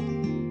lot.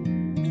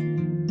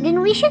 Then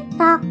we should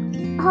talk.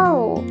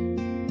 Oh,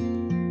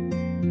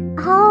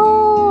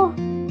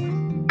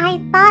 I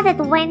thought that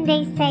when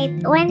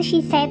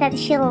she said that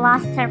she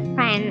lost her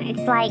friend,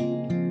 it's like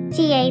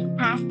Chie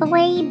passed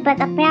away, but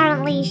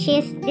apparently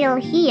she's still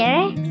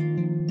here.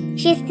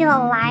 She's still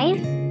alive.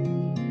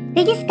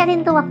 They just got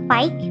into a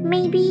fight,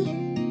 maybe?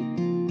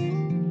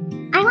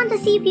 I want to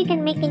see if you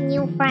can make a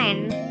new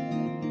friend.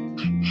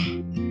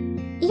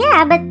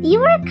 Yeah, but you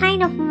were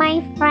kind of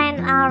my friend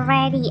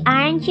already,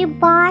 aren't you,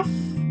 Boss?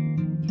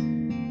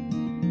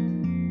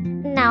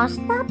 No,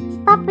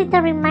 stop with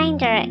the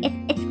reminder.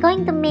 It's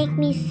going to make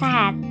me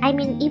sad. I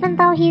mean, even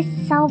though he's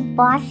so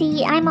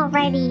bossy, I'm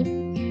already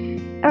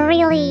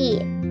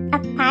really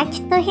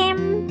attached to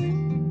him.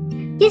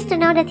 Just to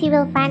know that he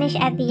will vanish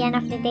at the end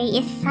of the day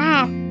is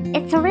sad.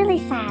 It's really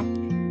sad.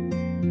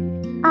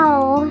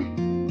 Oh.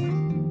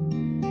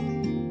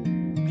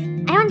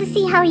 I want to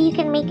see how you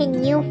can make a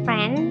new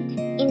friend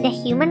in the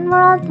human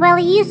world. Well,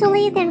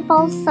 usually it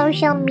involves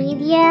social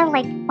media,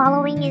 like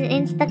following in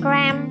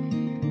Instagram,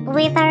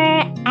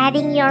 Twitter,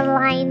 adding your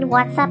line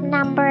WhatsApp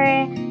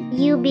number,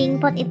 you being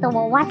put into a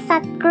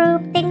WhatsApp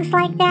group, things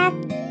like that.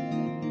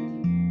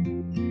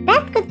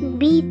 That could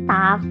be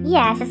tough,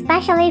 yes,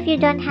 especially if you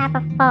don't have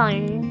a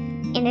phone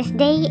in this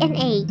day and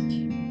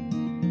age.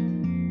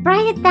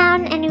 Write it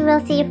down and we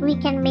will see if we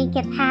can make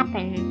it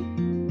happen.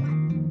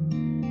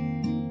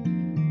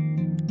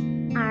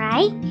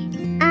 Alright.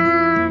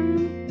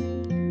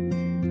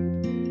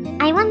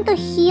 I want to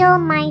heal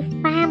my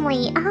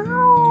family.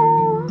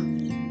 Oh,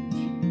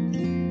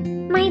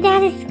 my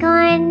dad is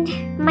gone.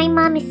 My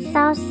mom is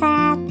so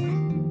sad.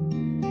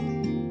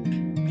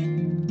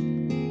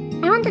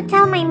 I want to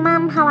tell my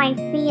mom how I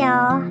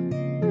feel.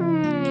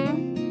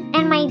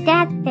 And my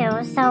dad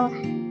too, so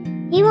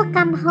he will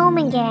come home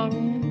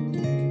again.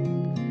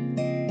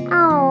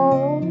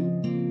 Oh.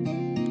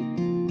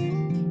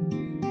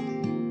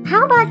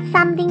 How about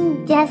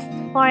something just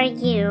for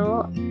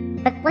you?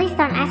 But please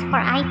don't ask for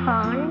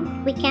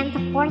iPhone. We can't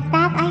afford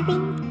that, I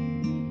think.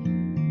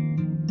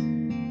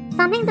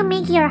 Something to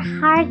make your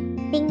heart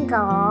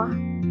tingle.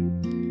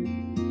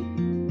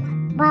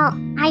 Well,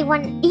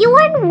 you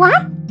want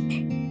what?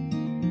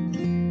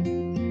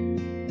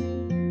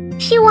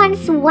 She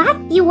wants what?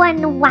 You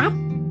want what?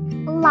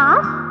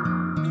 Love?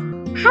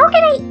 How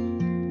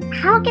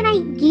can I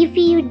give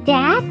you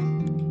that?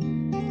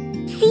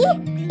 See?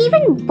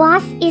 Even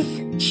Boss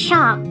is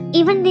shocked.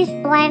 Even this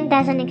plant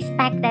doesn't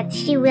expect that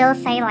she will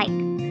say like,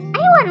 I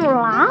want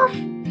love.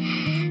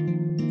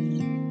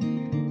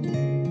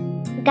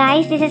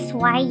 Guys, this is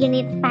why you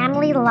need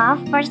family love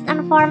first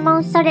and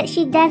foremost, so that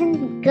she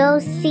doesn't go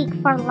seek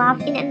for love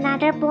in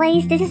another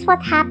place. This is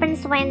what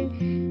happens when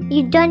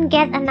you don't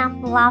get enough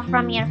love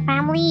from your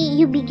family.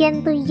 You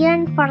begin to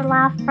yearn for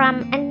love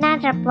from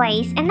another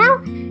place. And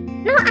now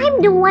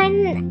I'm the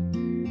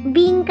one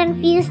being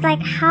confused,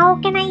 like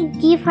how can I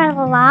give her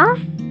love?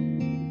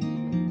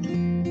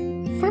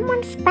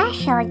 Someone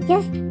special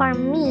just for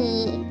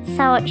me.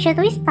 So should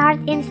we start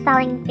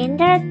installing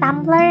Tinder,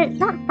 Tumblr,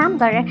 not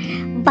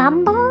Tumblr,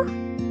 Bumble?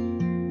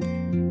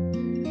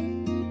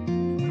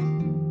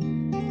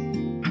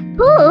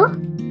 Who?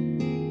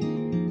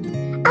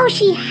 Oh,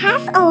 she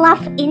has a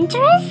love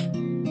interest?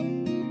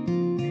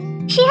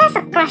 She has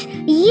a crush.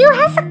 You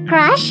has a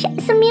crush?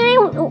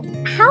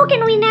 Sumire, how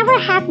can we never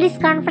have this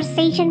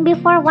conversation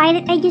before? Why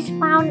did I just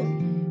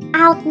found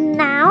out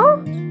now?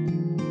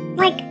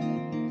 Like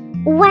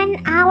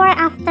 1 hour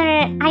after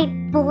I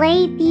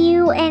played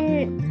you,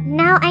 and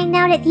now I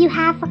know that you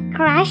have a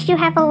crush, you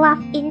have a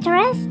love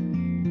interest,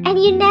 and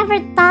you never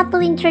thought to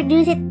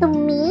introduce it to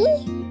me?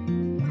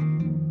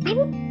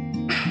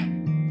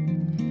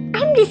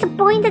 I'm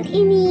disappointed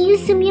in you,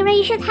 Sumire.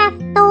 You should have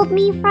told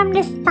me from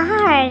the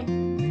start.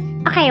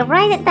 Okay,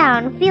 write it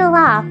down. Feel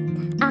loved.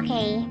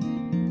 Okay.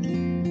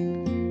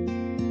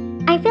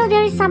 I feel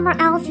there is somewhere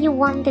else you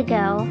want to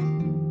go.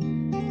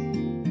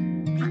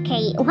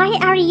 Okay, why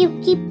are you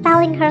keep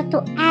telling her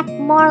to add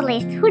more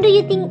lists? Who do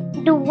you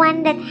think the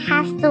one that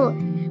has to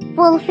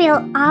fulfill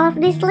all of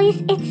this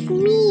list? It's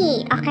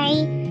me,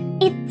 okay?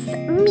 It's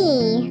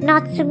me,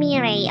 not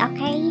Sumire,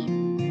 okay?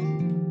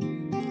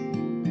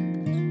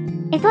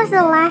 It was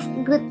the last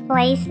good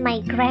place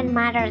my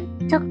grandmother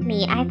took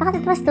me. I thought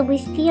it was the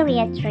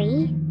wisteria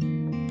tree.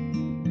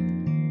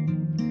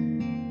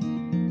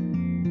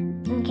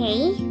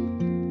 Okay.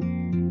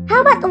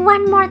 How about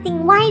one more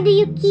thing? Why do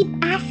you keep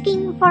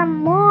asking for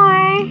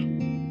more?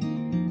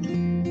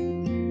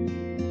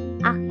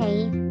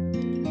 Okay.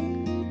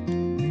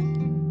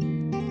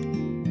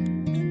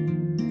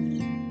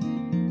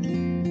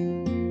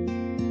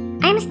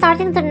 I'm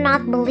starting to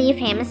not believe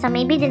him, so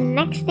maybe the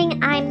next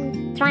thing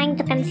I'm trying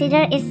to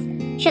consider is,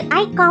 should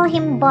I call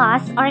him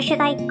boss or should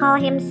I call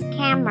him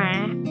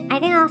scammer? I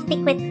think I'll stick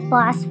with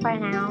boss for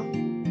now.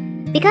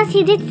 Because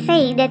he did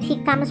say that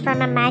he comes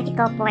from a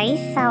magical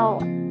place, so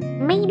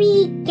maybe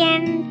he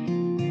can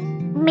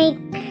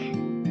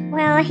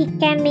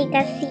make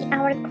us see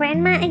our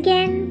grandma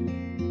again.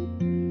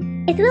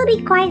 It will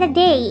be quite a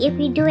day if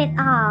we do it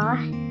all.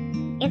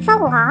 It's a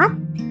lot.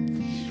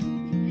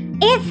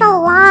 It's a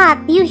lot.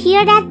 You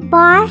hear that,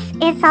 boss?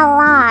 It's a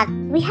lot.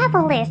 We have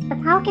a list, but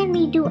how can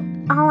we do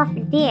all of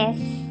this?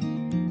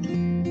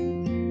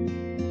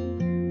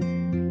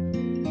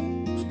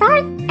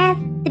 Start at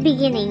the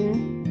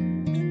beginning.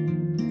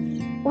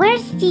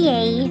 Where's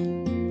TA?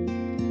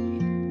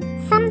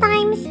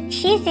 Sometimes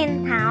she's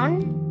in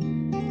town.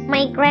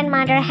 My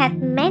grandmother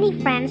had many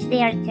friends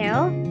there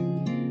too.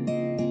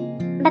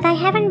 But I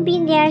haven't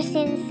been there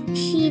since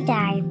she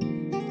died.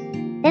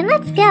 Then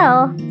let's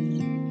go.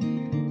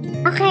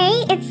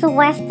 Okay, it's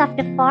west of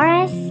the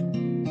forest.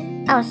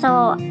 Oh,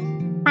 so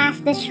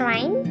past the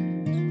shrine?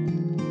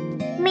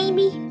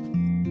 Maybe.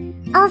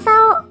 Also,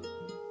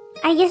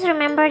 I just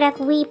remember that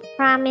we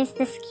promised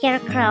the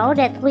scarecrow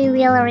that we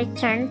will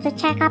return to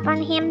check up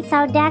on him,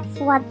 so that's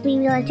what we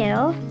will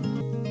do.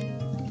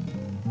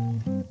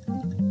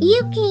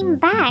 You came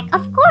back.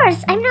 Of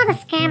course, I'm not a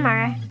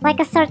scammer, like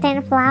a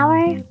certain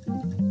flower.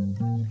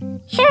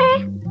 Sure.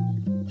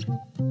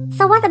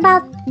 So what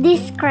about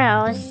these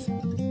crows?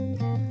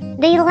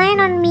 They land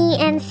on me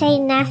and say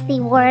nasty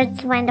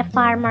words when the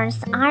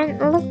farmers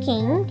aren't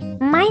looking.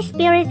 My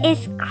spirit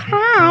is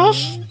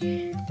crushed.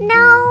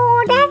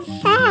 No, that's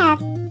sad.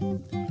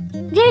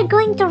 They're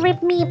going to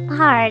rip me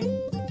apart.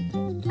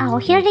 Oh,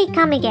 here they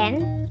come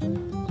again.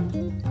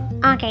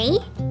 Okay.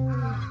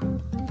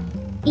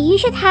 You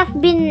should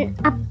have been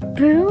a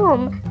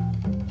broom.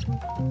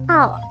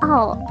 Oh,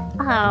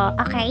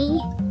 okay.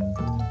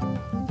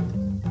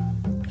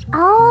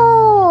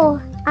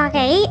 Oh,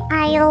 okay.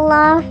 I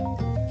love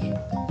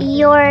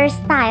your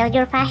style.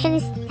 Your fashion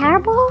is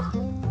terrible.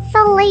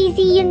 So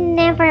lazy, you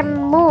never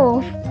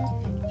move.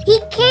 He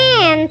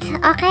can't,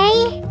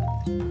 okay?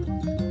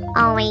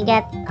 Oh my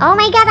god. Oh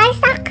my god, I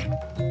suck.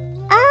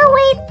 Oh,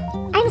 wait.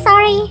 I'm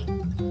sorry.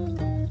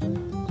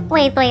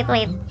 Wait.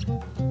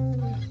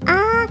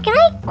 Can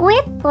I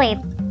quit? Wait.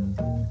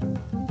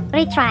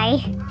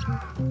 Retry.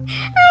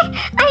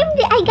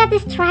 I got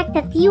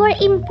distracted. You are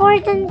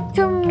important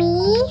to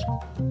me?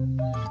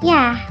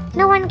 Yeah,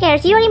 no one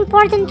cares. You're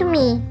important to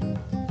me.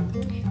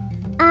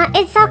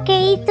 It's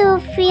okay to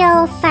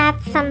feel sad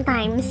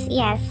sometimes,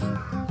 yes.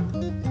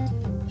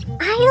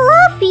 I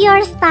love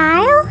your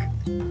style.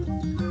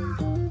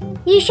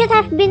 You should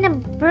have been a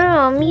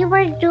broom. You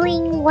were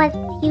doing what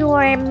you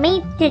were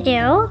made to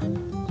do.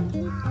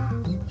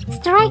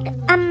 Strike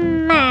a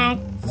match.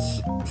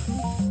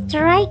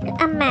 Strike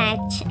a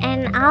match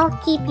and I'll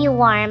keep you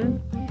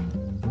warm.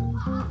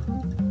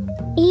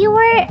 You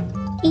were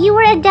You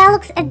were a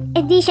deluxe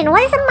edition.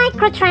 What is a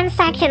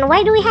microtransaction?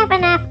 Why do we have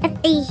an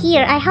FFA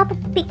here? I hope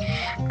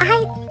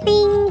I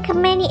think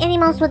many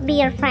animals would be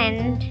your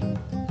friend.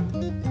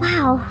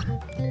 Wow.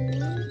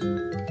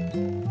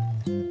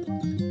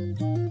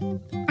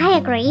 I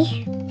agree.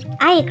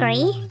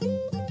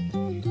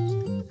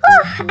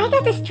 Whew, I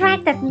got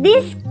distracted.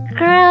 This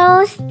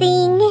gross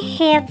thing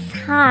hits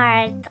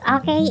hard.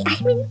 Okay,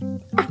 I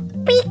mean, a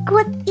pig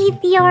would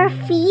eat your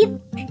feet,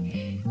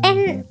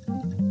 and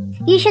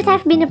you should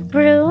have been a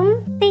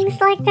broom. Things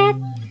like that.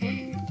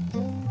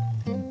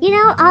 You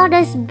know, all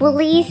those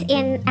bullies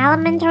in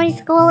elementary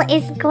school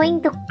is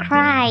going to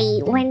cry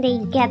when they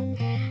get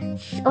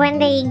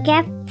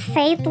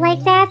said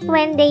like that,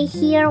 when they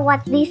hear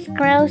what this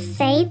gross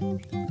said.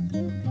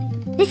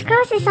 This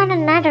gross is on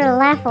another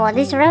level.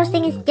 This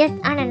roasting is just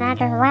on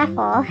another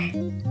level.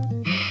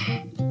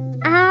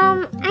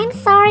 I'm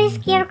sorry,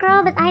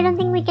 Scarecrow, but I don't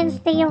think we can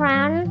stay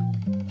around.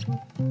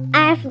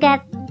 I've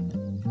got,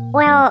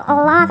 well, a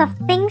lot of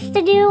things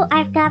to do.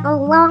 I've got a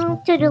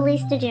long to-do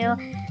list to do.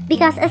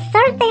 Because a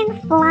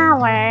certain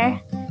flower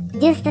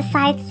just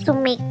decides to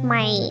make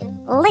my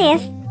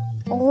list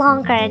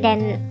longer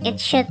than it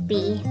should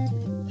be.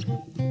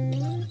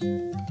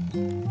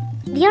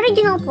 The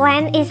original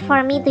plan is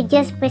for me to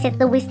just visit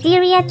the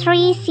wisteria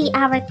tree, see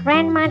our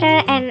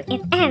grandmother, and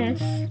it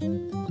ends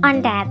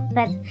on that.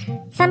 But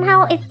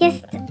somehow it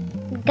just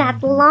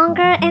got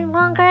longer and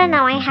longer.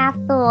 Now I have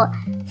to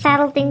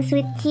settle things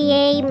with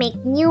TA, make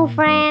new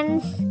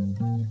friends,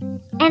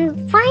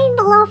 and find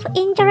love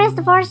interest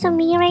for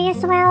Sumire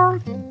as well.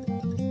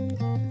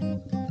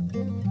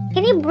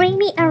 Can you bring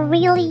me a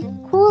really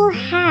cool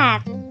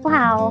hat?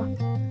 Wow.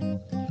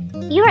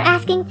 You're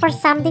asking for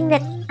something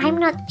that I'm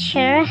not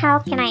sure. How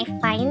can I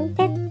find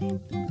it?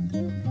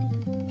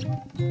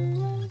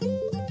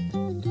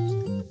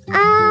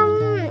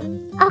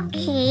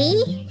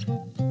 Okay.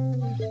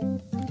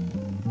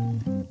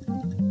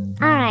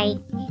 Alright.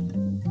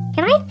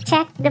 Can I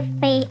check the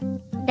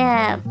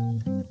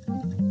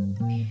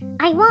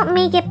I won't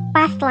make it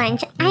past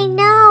lunch. I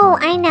know.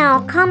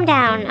 Calm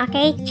down,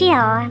 okay?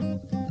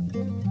 Chill.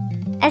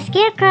 A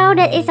scarecrow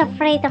that is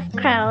afraid of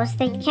crows.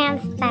 They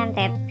can't stand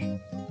it.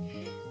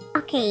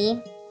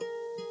 Okay.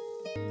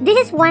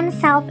 This is one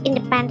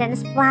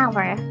self-independence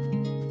flower.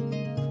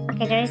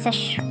 Okay, there is a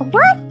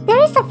what?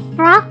 There is a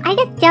frog? I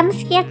got jump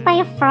scared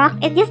by a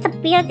frog. It just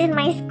appeared in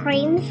my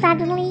screen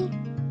suddenly.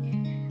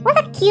 What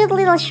a cute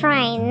little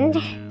shrine.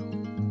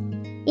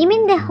 You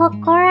mean the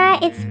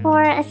Hokora? It's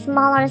for a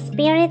smaller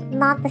spirit,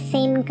 not the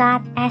same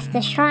god as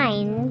the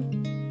shrine.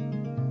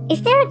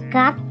 Is there a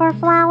god for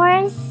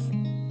flowers?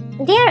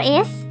 There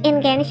is,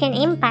 in Genshin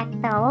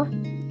Impact though.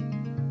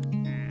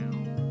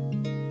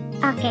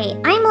 Okay,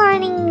 I'm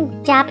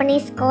learning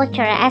Japanese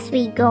culture as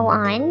we go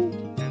on.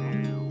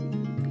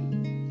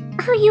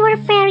 Oh, you are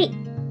very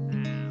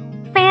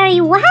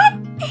what?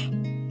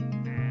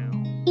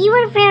 You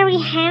are very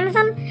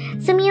handsome?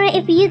 Sumire,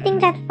 if you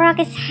think that frog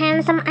is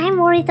handsome, I'm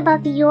worried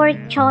about your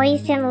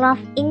choice in love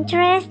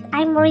interest.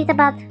 I'm worried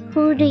about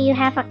who do you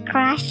have a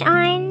crush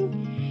on.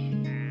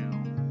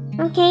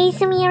 Okay,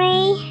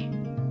 Sumire.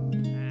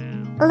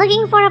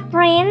 Looking for a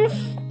prince?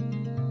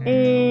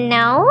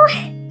 No.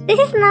 This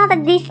is not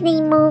a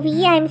Disney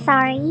movie, I'm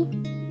sorry.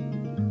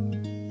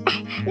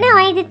 No,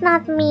 I did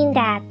not mean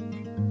that.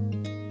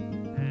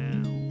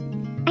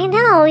 I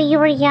know you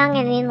were young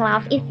and in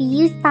love. If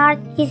you start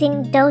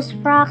kissing those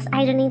frogs,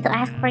 I don't need to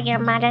ask for your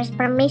mother's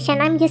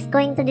permission. I'm just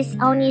going to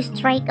disown you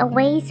straight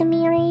away,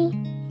 Sumire.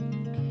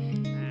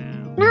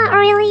 Not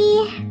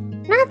really.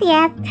 Not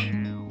yet.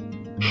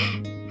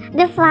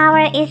 The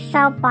flower is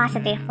so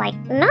positive, like,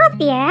 not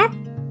yet.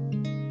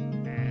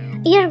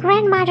 Your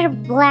grandmother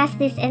blessed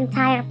this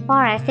entire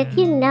forest. Did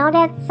you know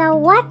that? So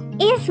what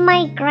is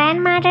my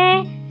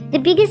grandmother? The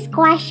biggest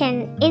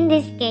question in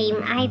this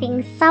game, I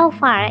think so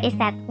far, is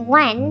that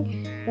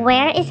 1.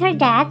 Where is her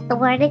dad?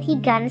 Where did he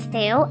guns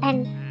to?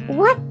 And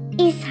what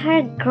is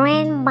her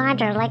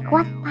grandmother? Like,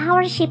 what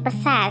power she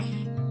possess?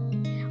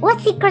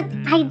 What secret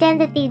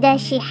identity does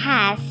she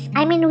has?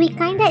 I mean, we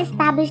kinda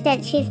established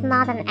that she's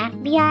not an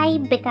FBI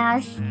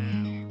because,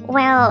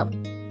 well,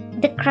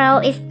 the crow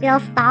is still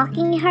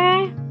stalking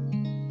her.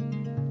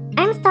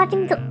 I'm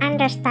starting to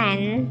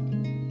understand.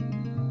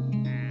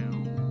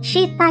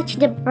 She touched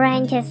the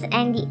branches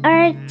and the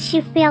earth.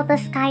 She filled the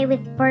sky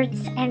with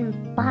birds and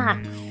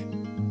bugs.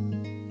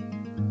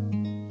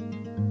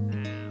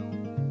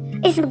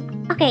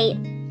 Okay.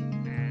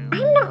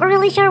 I'm not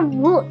really sure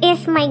who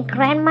is my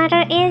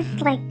grandmother is.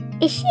 Like,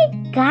 is she a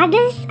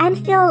goddess? I'm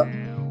still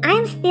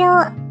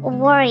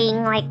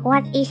worrying. Like,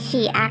 what is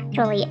she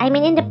actually? I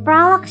mean, in the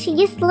prologue, she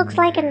just looks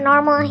like a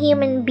normal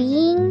human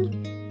being.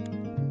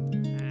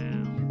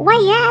 Why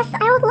yes,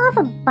 I would love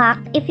a buck.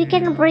 If you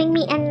can bring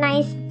me a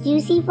nice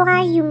juicy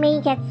fly, you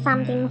may get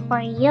something for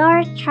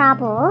your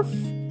troubles.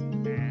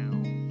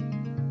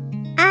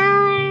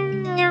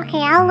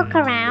 Okay, I'll look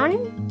around.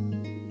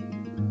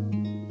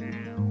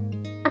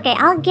 Okay,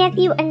 I'll get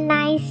you a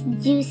nice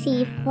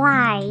juicy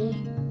fly.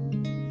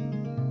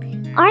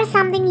 Or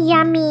something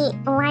yummy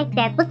like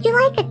that. Would you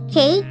like a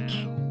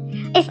cake?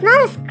 It's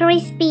not as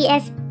crispy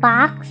as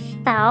box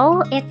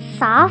though. It's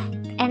soft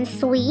and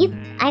sweet.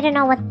 I don't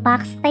know what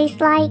box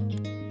tastes like.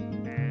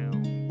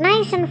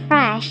 Nice and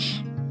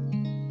fresh.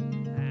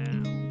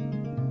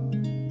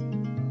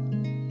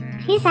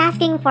 He's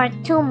asking for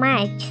too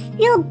much.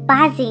 Still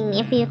buzzing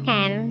if you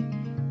can.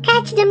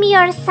 Catch them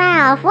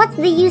yourself. What's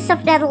the use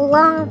of that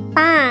long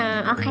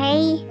tongue,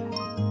 okay?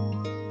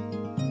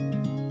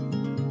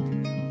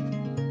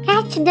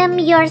 Catch them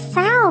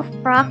yourself,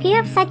 Frog. You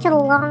have such a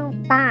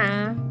long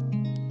tongue.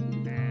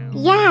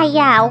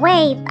 Yeah,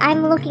 wait.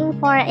 I'm looking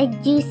for a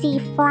juicy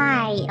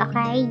fly,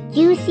 okay?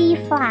 Juicy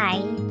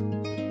fly.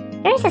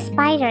 There's a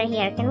spider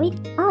here. Can we...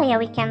 Oh yeah,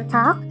 we can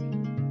talk.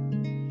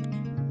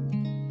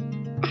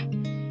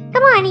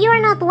 Come on,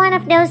 you're not one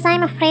of those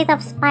I'm afraid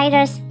of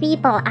spiders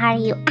people, are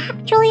you?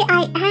 Actually,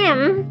 I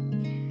am.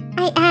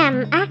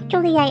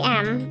 Actually, I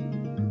am.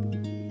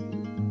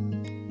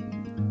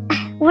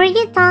 Were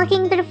you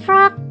talking to the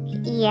frog?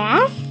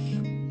 Yes?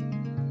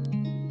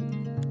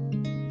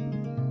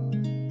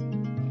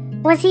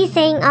 Was he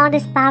saying all the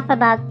stuff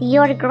about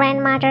your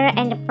grandmother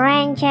and the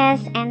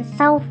branches and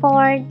so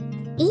forth?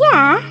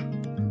 Yeah.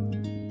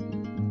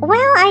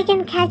 Well, I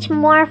can catch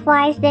more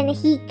flies than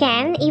he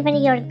can. Even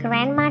your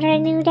grandmother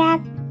knew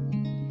that.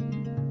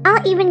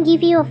 I'll even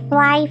give you a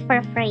fly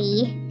for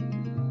free.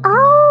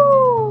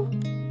 Oh!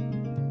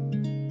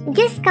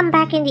 Just come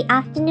back in the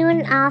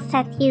afternoon. I'll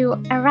set you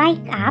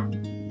right up.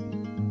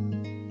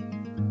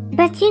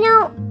 But you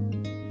know,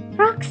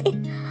 frogs, it...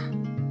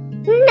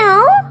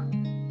 No?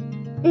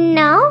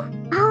 No?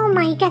 Oh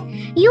my god.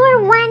 You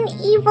are one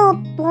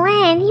evil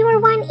plant. You are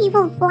one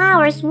evil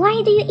flowers.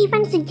 Why do you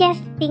even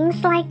suggest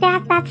things like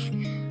that? That's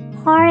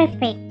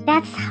horrific.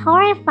 That's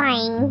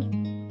horrifying.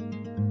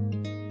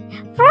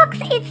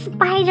 Frogs eat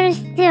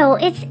spiders too.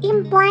 It's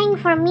implying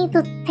for me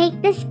to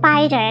take the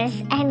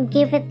spiders and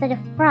give it to the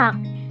frog.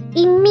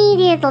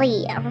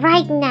 Immediately.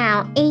 Right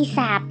now.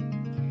 ASAP.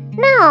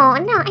 No,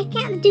 I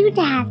can't do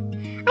that.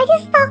 I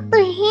just talked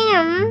to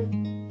him.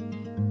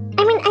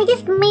 I mean, I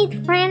just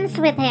made friends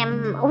with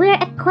him. We're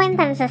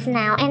acquaintances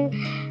now, and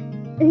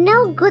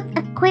no good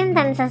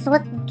acquaintances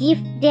would give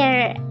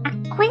their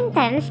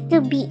acquaintance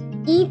to be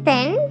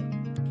eaten.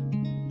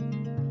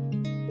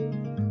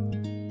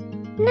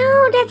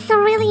 No, that's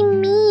really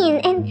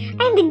mean. And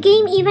the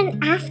game even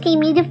asking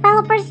me,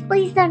 developers,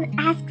 please don't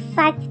ask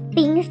such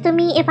things to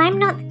me. If I'm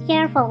not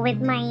careful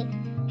with my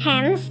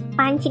hands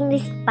punching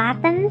these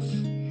buttons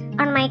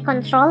on my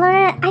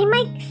controller, I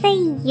might say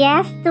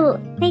yes to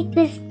take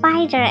the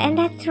spider, and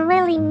that's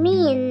really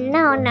mean.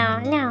 No.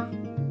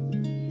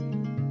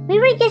 We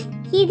were just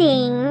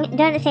kidding.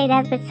 Don't say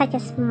that with such a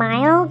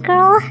smile,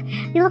 girl.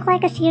 You look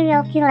like a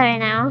serial killer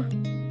now.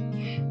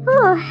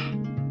 Whew.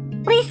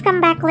 Please come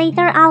back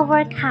later. I'll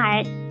work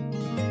hard.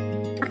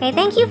 Okay,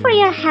 thank you for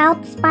your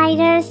help,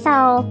 spider.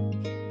 So,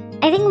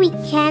 I think we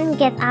can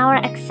get our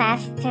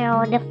access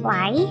to the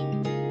fly.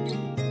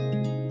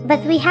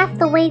 But we have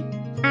to wait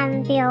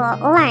until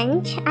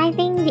lunch, I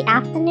think the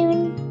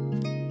afternoon.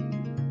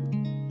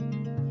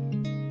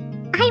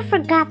 I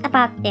forgot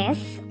about this.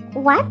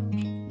 What?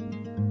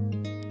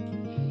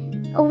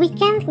 We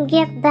can't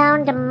get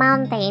down the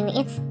mountain.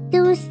 It's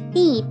too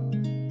steep.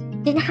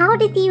 Then how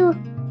did you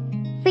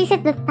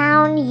visit the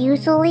town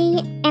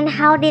usually? And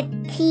how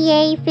did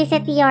TA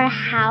visit your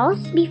house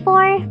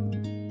before?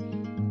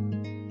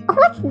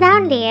 What's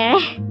down there?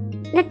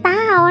 The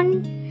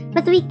town.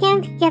 But we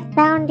can't get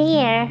down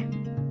there.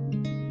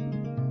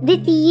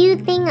 Did you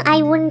think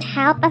I wouldn't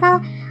help at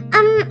all?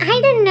 I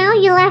don't know.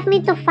 You left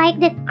me to fight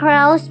the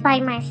crows by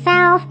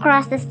myself,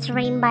 cross the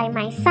stream by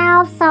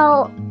myself,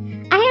 so...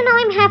 I don't know,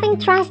 I'm having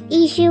trust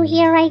issue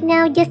here right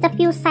now. Just a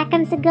few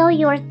seconds ago,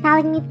 you were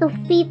telling me to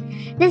feed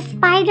the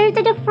spider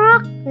to the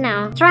frog?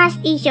 No, trust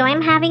issue.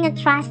 I'm having a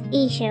trust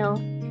issue.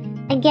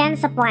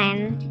 Against a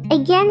plant.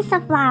 Against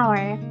a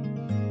flower.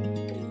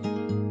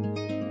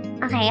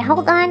 Okay,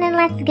 hold on and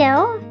let's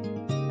go.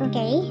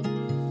 Okay.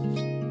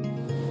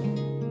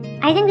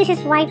 I think this is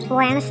why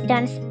plants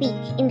don't speak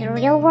in the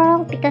real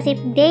world, because if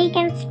they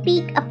can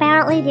speak,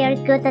 apparently they're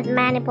good at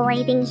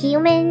manipulating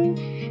human.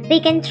 They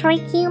can trick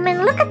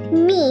human. Look at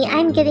me,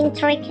 I'm getting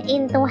tricked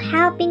into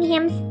helping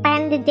him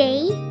spend the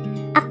day,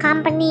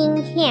 accompanying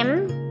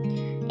him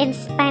in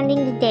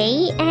spending the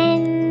day,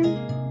 and...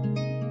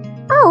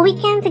 Oh, we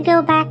can't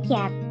go back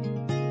yet.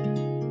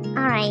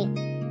 Alright.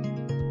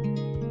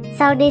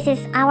 So this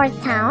is our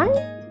town.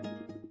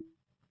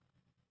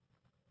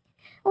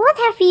 What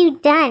have you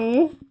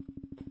done?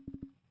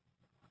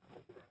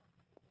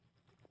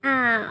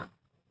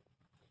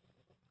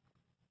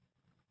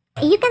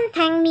 You can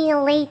thank me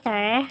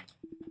later.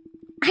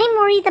 I'm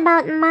worried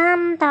about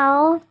Mom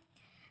though.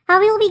 How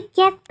will we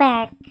get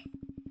back?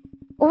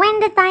 When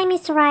the time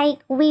is right,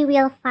 we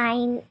will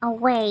find a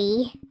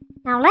way.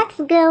 Now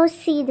let's go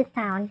see the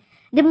town.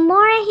 The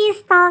more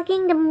he's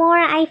talking, the more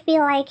I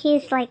feel like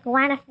he's like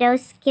one of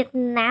those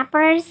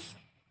kidnappers.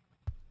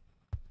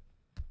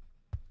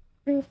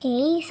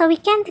 Okay, so we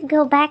can't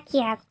go back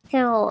yet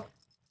to...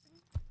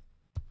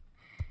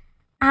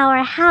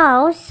 our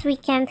house. We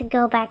can't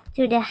go back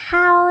to the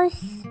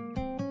house.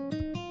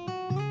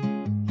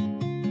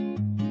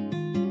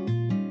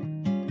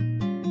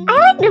 I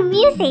like the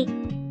music.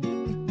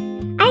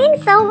 I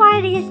think so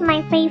far this is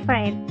my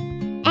favorite.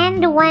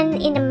 And the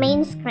one in the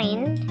main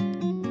screen.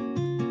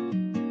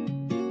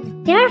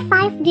 There are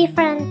 5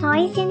 different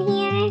toys in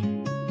here.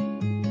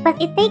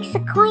 But it takes a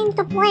coin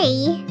to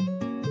play.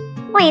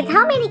 Wait,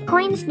 how many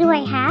coins do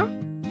I have?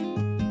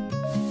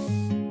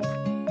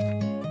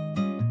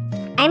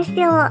 I'm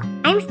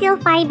still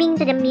vibing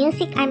to the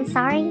music, I'm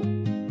sorry.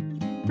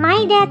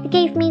 My dad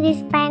gave me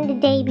this pen the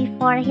day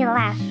before he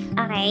left.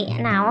 Okay,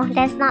 no,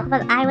 that's not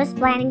what I was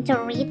planning to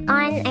read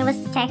on. I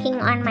was checking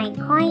on my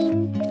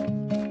coin.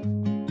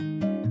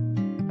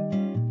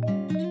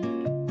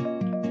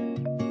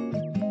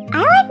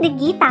 I like the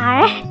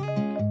guitar.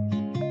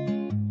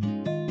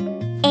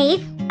 8,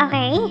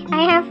 okay,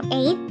 I have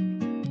 8.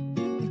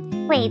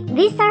 Wait,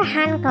 these are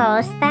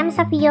hankos, stamps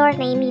of your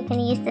name you can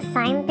use to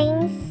sign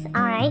things.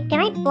 Alright, can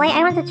I play?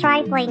 I want to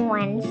try playing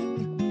once.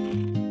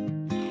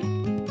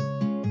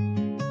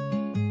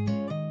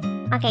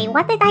 Okay,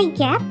 what did I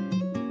get?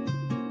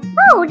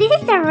 Oh, this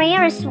is the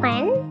rarest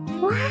one.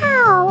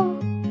 Wow.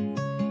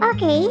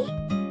 Okay.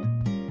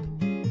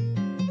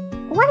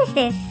 What is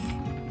this?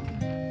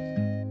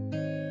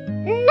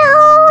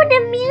 No, the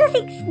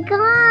music's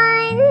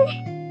gone.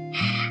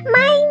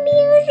 My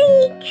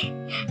music.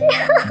 No.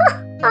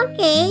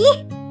 Okay.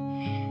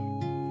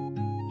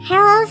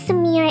 Hello,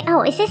 Sumire.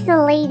 Oh, is this the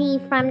lady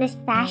from the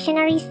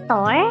stationery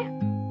store?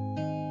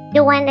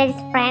 The one that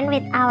is friend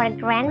with our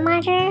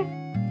grandmother?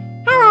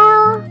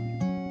 Hello.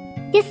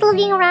 Just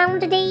looking around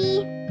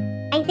today?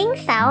 I think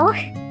so.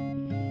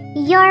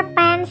 Your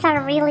pens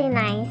are really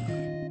nice.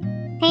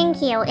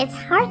 Thank you. It's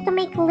hard to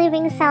make a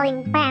living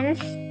selling pens,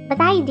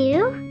 but I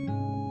do.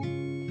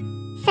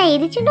 Say,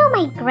 did you know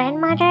my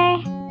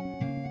grandmother?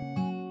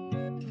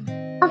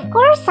 Of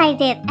course I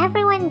did.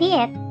 Everyone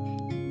did.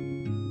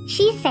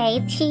 She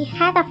said she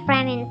had a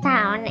friend in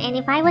town, and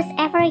if I was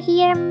ever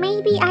here,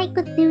 maybe I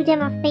could do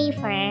them a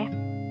favor.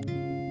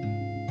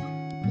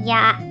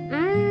 Yeah,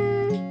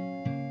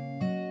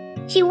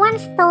 She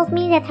once told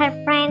me that her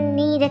friend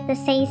needed to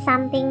say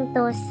something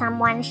to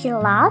someone she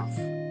loves.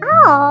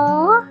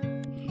 Oh!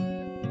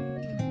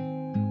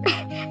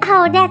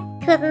 Oh, that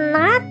could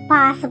not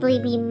possibly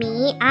be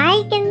me.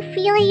 I can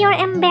feel your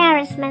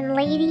embarrassment,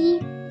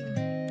 lady.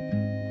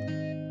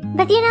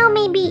 But you know,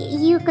 maybe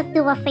you could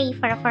do a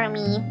favor for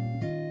me.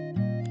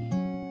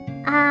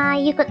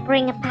 You could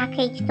bring a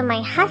package to my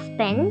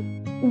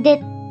husband,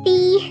 the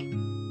tea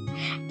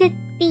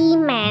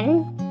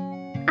man.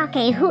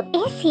 Okay, who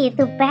is he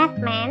to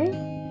Batman?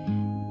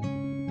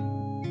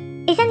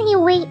 Isn't he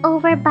way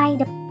over by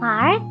the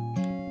park?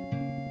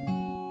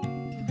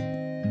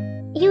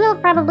 You will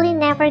probably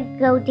never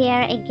go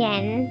there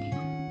again.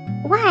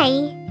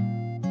 Why?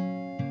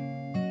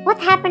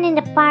 What happened in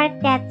the park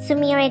that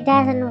Sumire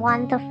doesn't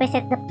want to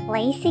visit the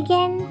place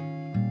again?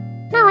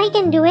 No, I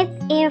can do it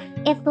if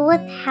it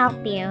would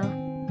help you.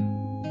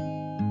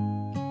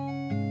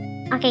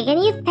 Okay, can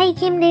you take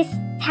him this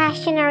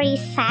stationery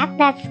set?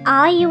 That's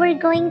all you were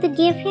going to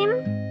give him?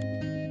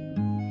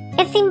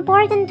 It's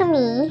important to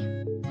me.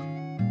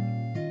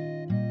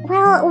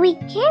 Well, we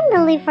can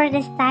deliver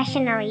the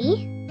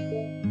stationery.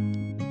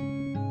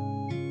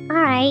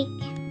 Alright.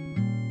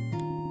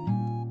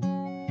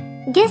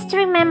 Just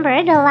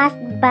remember, the last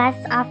bus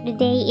of the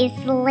day is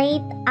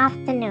late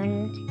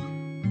afternoon.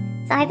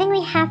 So I think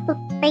we have to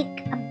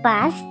take a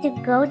bus to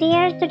go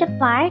there to the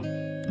park.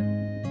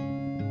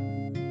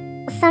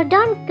 So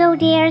don't go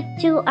there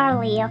too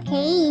early,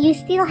 okay? You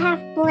still have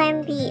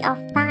plenty of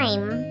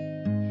time.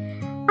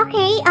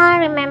 Okay, I'll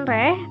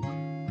remember.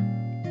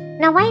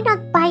 Now why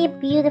not buy a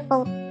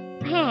beautiful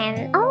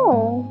pen?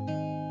 Oh!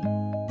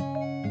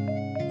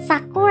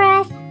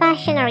 Sakura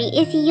Stationery.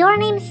 Is your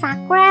name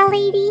Sakura,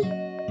 lady?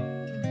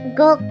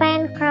 Gold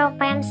pen, crow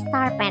pen,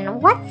 star pen.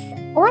 What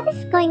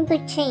is going to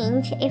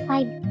change if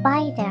I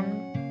buy them?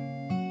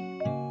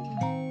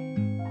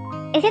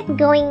 Is it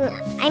going...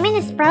 I mean,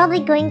 it's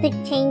probably going to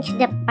change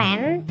the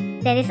pen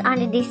that is on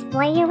the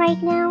display right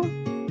now.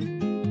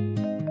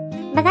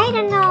 But I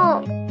don't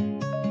know...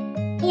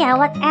 Yeah,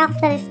 what else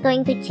that is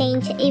going to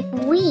change if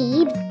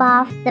we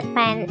buff the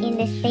pen in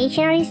the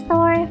stationery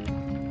store?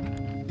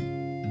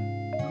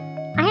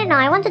 I don't know,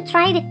 I want to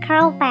try the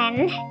crow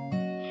pen.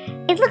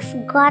 It looks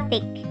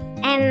gothic.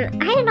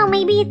 And I don't know,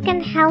 maybe it can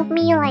help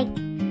me like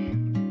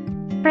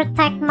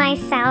protect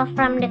myself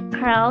from the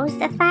crow's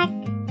attack.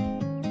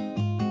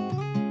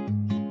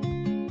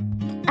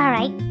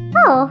 Alright.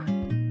 Oh!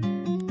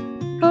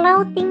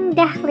 Clothing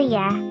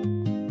Dahlia.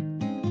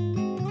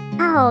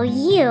 Oh,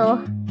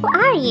 you. Who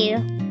are you?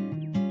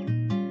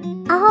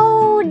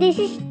 Oh, this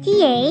is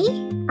TA?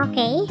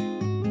 Okay.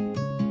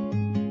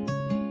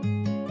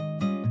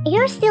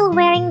 You're still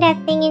wearing that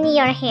thing in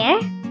your hair?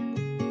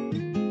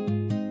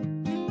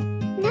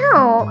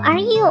 No, are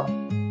you...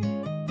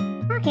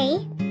 Okay.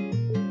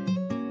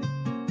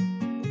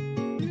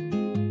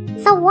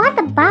 So what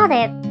about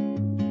it?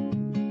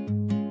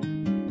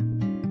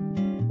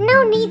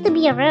 No need to to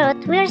be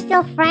rude. We're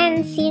still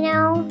friends, you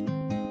know.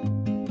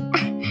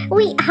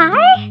 We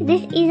are?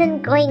 This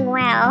isn't going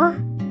well.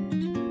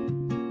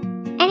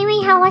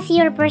 Anyway, how was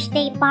your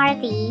birthday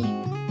party?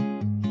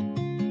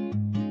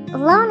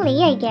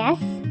 Lonely, I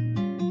guess.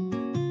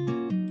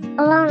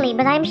 Lonely,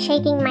 but I'm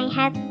shaking my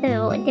head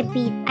to the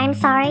beat. I'm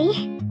sorry.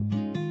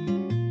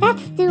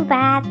 That's too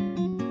bad.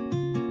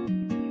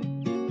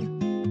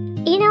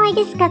 You know, I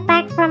just got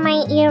back from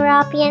my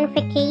European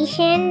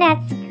vacation.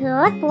 That's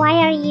good.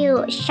 Why are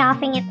you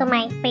shoving it to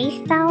my face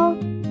though?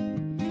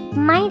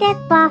 My dad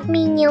bought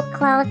me new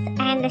clothes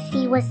and the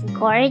sea was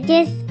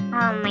gorgeous.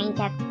 Oh my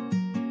god.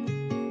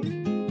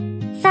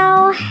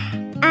 So,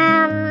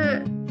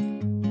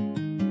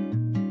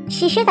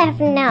 she should have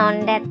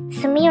known that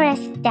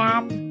Sumire's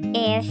dad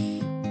is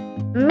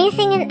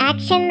missing in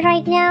action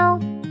right now.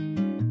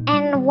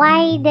 And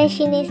why does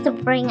she need to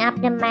bring up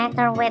the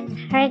matter with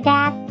her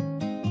dad?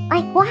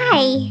 Like,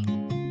 why?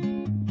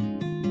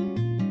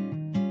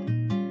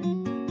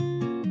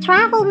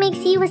 Travel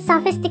makes you a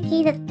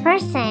sophisticated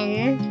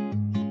person,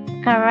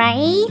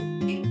 correct?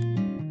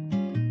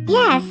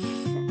 Yes.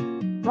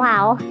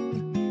 Wow.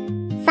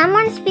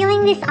 Someone's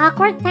feeling this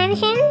awkward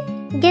tension?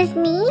 Just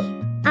me?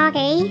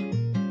 Okay.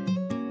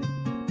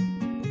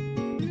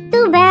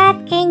 Too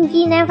bad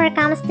Kenji never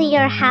comes to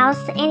your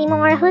house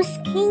anymore. Who's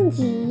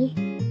Kenji?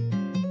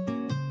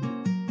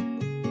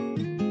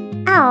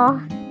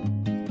 Oh.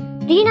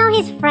 Do you know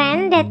his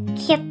friend, that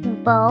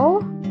cute Bo?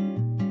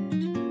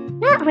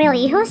 Not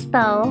really. Who's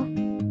Bo?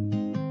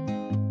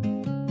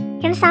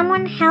 Can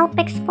someone help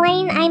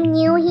explain? I'm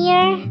new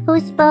here.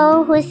 Who's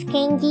Bo? Who's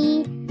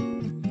Kenji?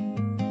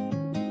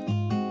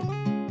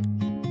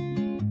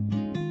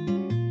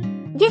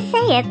 Just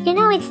say it. You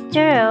know it's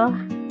true.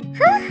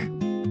 Huh?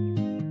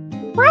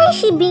 Why is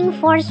she being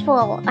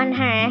forceful on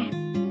her?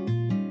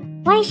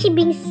 Why is she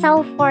being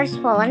so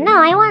forceful?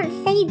 No, I won't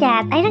say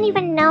that. I don't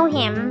even know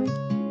him.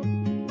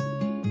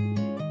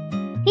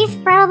 He's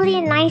probably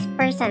a nice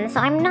person, so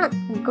I'm not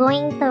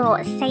going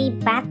to say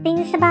bad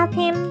things about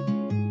him.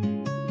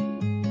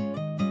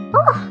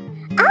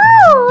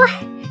 Oh!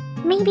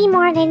 Maybe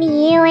more than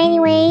you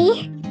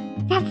anyway.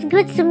 That's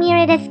good,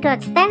 Sumire, that's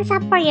good. Stand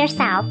up for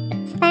yourself.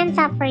 Stand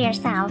up for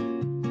yourself.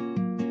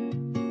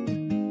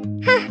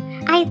 Huh,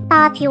 I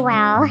thought you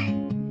well.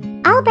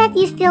 I'll bet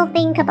you still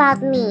think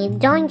about me,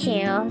 don't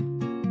you?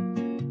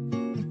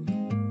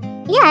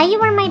 Yeah, you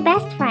were my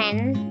best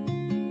friend.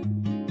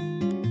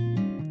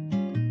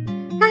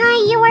 Haha,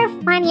 you were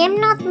funny. I'm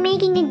not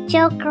making a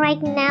joke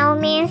right now,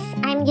 miss.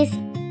 I'm just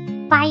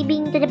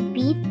vibing to the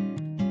beat.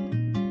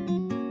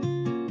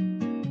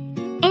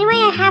 Anyway,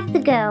 I have to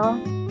go.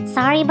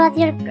 Sorry about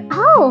your...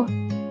 Oh,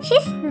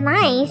 she's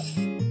nice.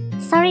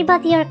 Sorry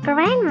about your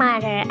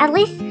grandmother. At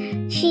least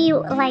she,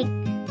 like,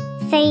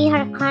 say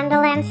her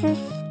condolences.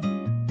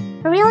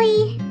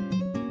 Really?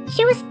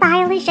 She was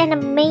stylish and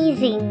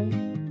amazing.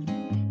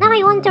 Now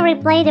I want to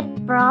replay the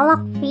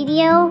prologue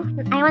video.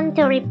 I want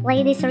to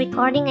replay this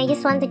recording. I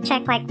just want to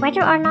check like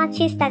whether or not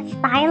she's that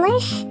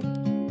stylish.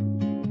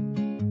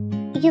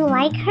 You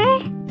like her?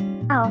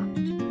 Oh.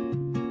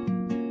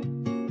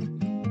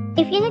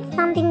 If you need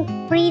something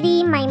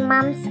pretty, my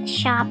mom's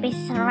shop is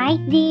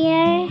right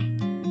there.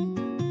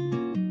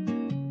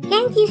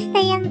 Can't you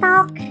stay and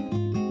talk?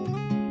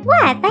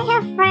 What? I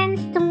have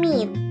friends to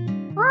meet.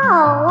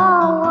 Whoa,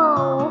 whoa,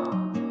 whoa.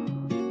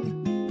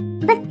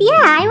 But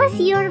yeah, I was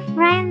your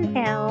friend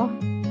though.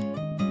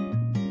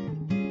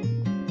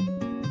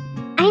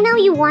 I know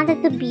you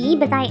wanted to be,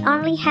 but I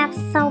only have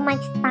so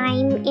much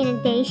time in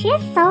a day.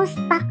 She's so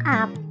stuck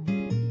up.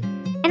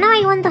 And now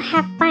I want to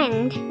have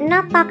fun,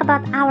 not talk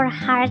about our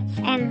hearts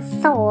and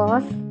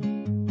souls.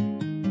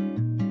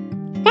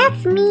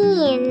 That's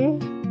mean.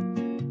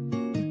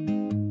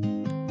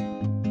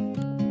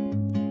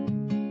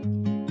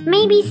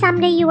 Maybe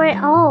someday you will.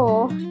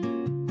 Oh.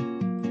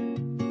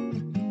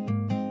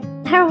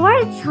 Her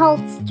words hold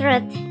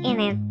truth in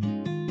it.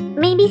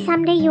 Maybe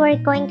someday you are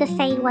going to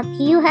say what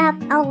you have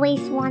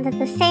always wanted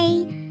to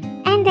say,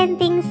 and then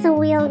things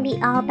will be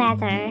all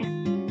better.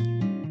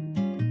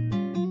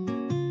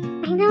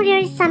 I know there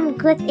is some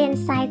good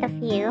inside of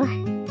you.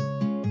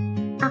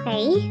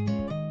 Okay.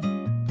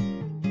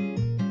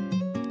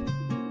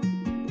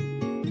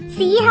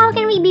 See, how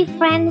can we be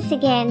friends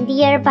again,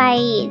 dear, by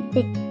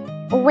the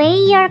way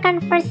your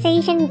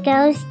conversation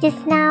goes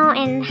just now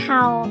and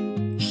how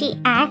she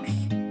acts?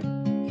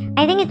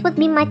 I think it would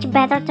be much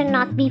better to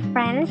not be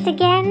friends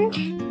again.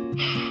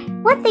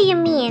 What do you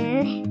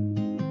mean?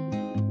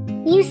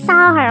 You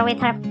saw her with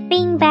her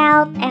pink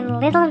belt and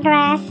little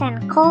dress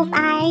and cold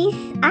eyes.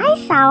 I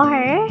saw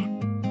her.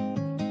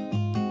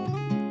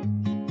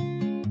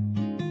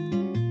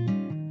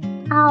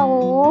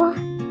 Oh.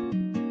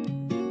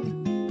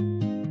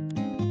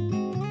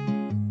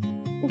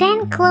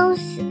 Then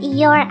close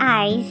your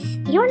eyes.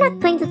 You're not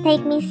going to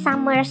take me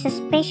somewhere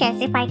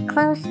suspicious if I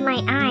close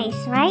my eyes,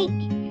 right?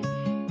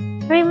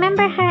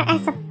 Remember her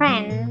as a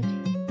friend.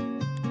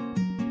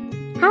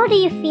 How do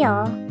you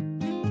feel?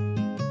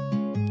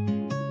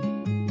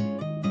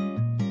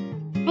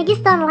 I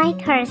just don't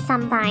like her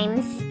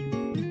sometimes.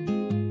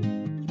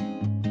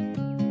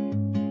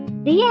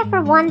 Do you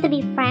ever want to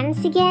be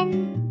friends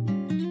again?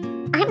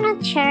 I'm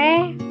not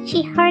sure.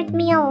 She hurt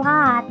me a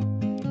lot.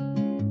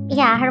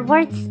 Yeah, her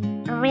words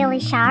are really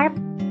sharp.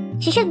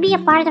 She should be a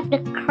part of the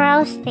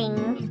crows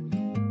thing.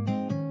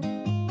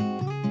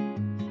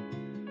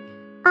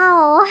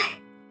 Oh,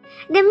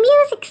 the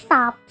music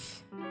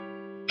stops.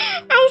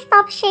 I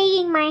stopped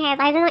shaking my head.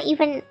 I don't know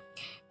even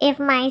if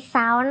my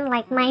sound,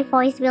 like my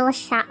voice will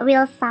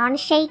sound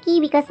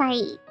shaky because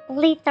I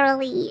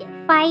literally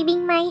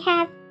vibing my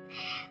head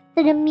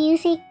to the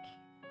music.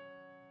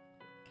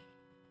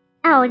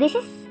 Oh, this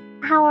is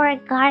our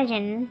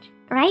garden,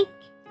 right?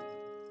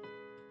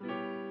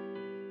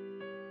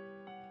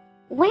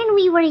 When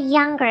we were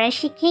younger,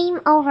 she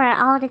came over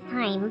all the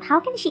time. How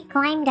can she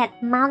climb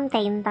that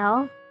mountain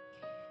though?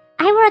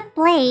 I wrote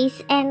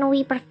plays and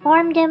we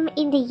performed them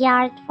in the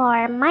yard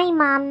for my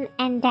mom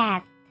and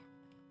dad.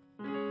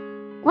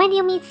 When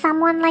you meet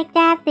someone like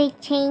that, they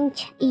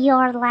change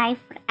your life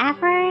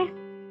forever.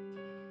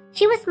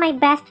 She was my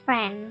best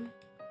friend.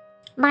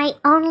 My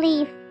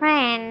only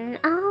friend.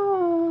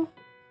 Oh.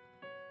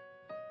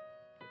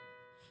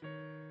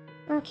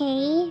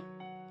 Okay.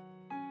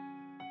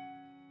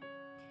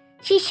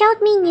 She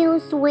showed me new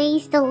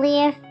ways to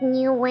live,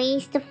 new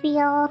ways to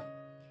feel.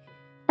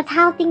 But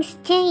how things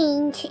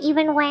change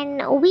even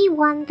when we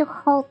want to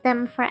hold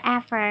them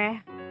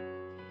forever.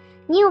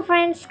 New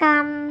friends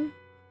come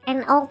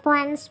and old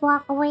ones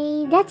walk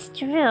away. That's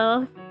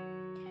true.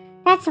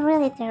 That's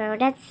really true.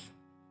 That's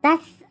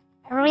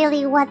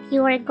really what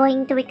you are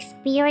going to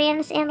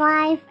experience in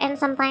life, and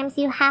sometimes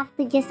you have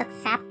to just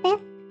accept it.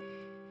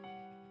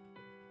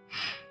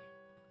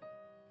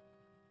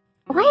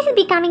 Why is it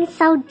becoming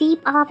so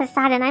deep all of a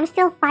sudden? I'm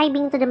still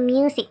vibing to the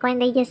music when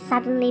they just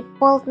suddenly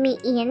pulled me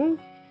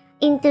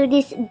into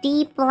this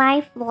deep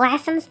life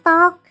lessons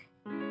talk.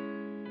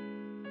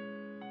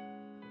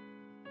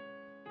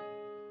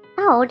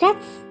 Oh,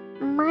 that's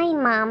my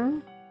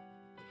mom.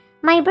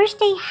 My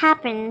birthday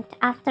happened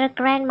after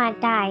Grandma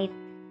died.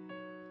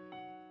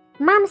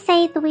 Mom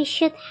said we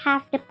should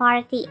have the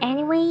party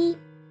anyway.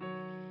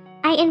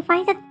 I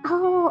invited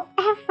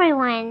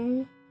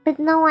everyone, but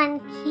no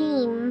one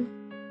came.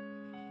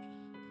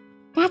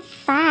 That's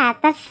sad.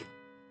 Huh?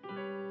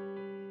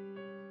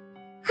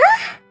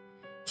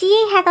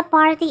 Tia had a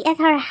party at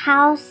her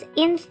house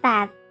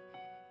instead,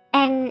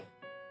 and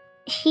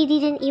she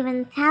didn't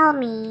even tell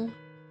me.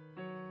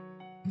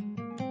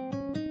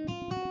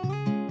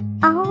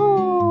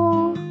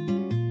 Oh,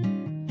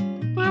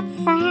 that's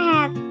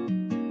sad.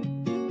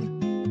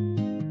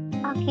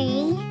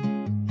 Okay,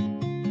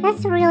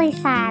 that's really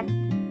sad.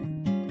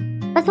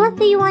 But what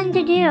do you want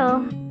to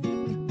do?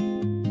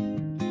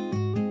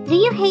 Do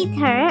you hate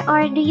her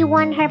or do you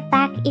want her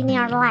back in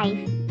your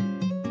life?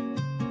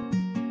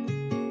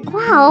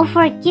 Wow,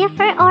 forgive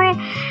her or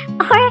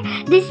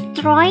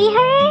destroy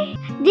her?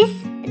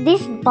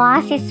 This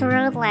boss is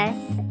ruthless.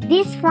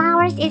 These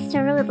flowers is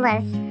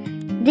ruthless.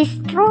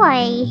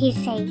 Destroy, he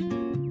said.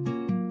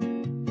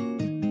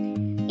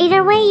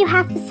 Either way, you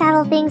have to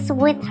settle things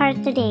with her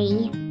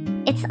today.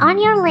 It's on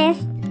your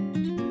list.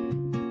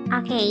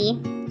 Okay.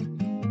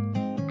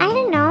 I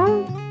don't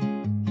know.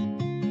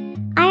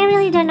 I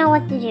really don't know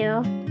what to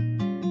do.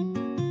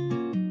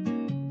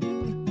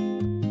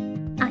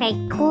 Okay,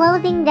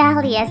 clothing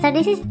Dahlia. So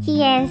this is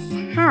Tia's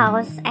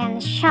house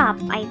and shop,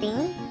 I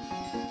think.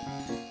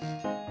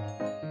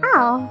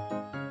 Oh.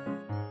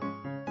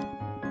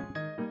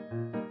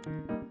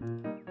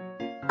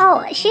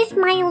 Oh, she's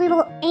my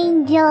little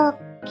angel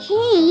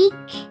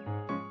cake.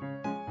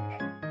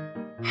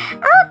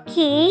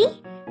 Okay.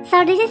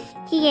 So this is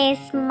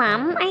Tia's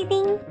mom, I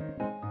think.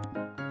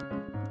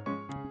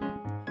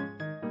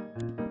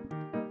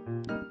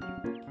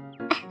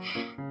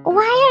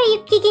 Why are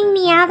you kicking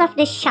me out of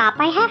the shop?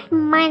 I have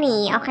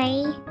money,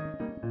 okay?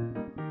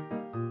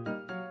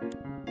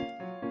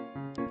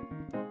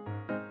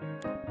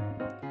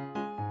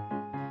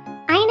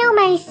 I know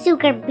my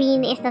sugar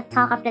bean is the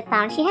talk of the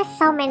town. She has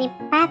so many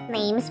pet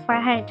names for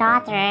her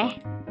daughter.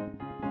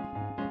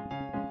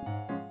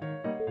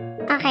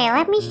 Okay,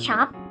 let me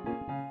shop.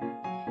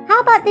 How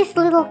about this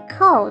little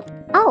coat?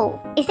 Oh,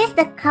 is this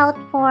the coat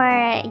for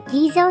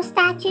Gizo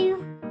statue?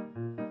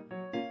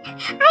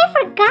 I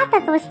forgot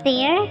that was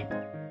there.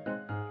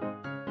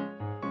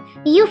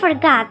 You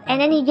forgot, and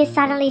then you just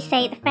suddenly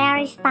said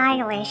very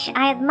stylish.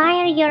 I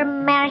admire your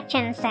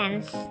merchant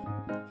sense.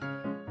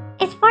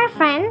 It's for a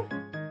friend.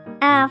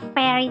 A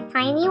very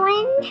tiny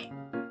one.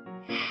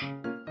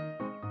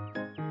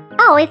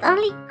 Oh, it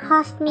only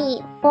cost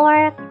me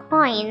 4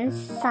 coins,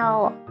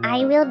 so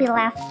I will be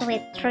left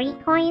with 3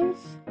 coins.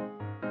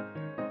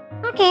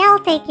 Okay, I'll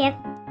take it.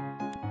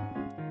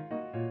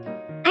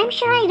 I'm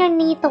sure I don't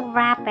need to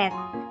wrap it.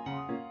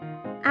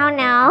 Oh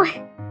no.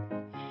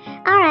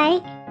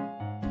 Alright.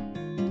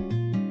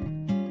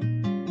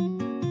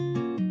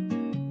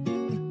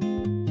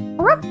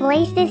 What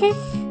place this is?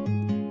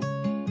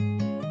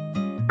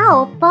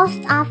 Oh,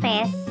 post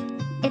office.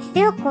 It's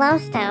still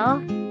closed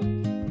though.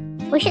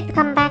 We should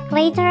come back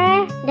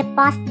later. The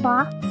post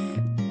box.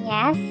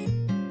 Yes.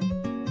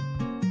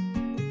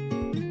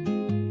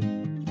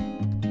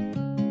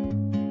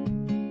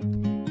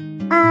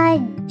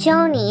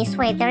 Johnny's.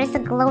 Wait, there is a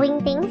glowing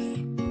things.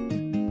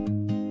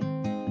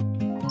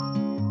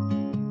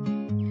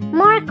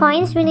 More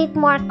coins. We need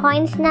more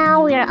coins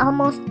now. We are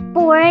almost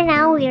poor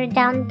now. We are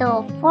down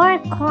to 4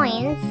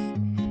 coins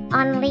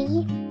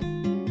only.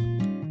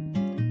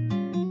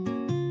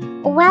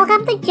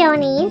 Welcome to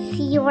Johnny's.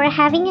 You are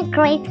having a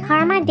great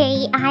karma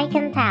day, I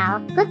can tell.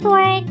 Good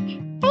work.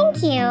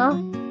 Thank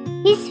you.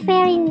 He's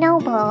very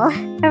noble.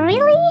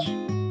 Really?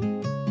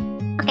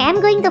 Okay,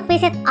 I'm going to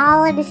visit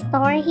all of the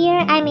store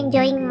here. I'm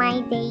enjoying my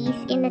days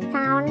in the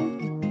town.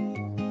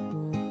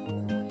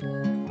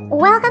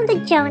 Welcome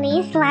to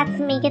Johnny's. Let's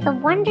make it a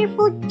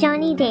wonderful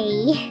Johnny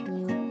day.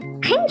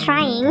 I'm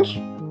trying.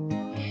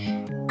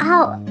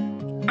 Oh,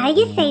 I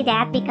just say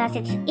that because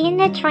it's in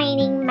the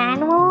training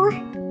manual.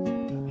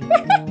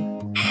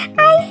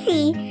 I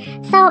see.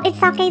 So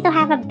it's okay to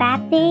have a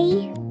bad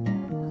day?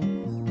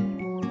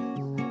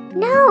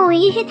 No,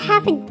 you should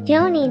have a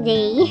Johnny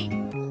day.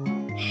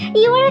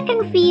 You are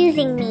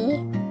confusing me.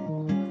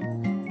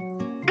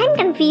 I'm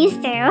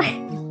confused too.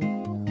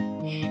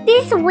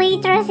 This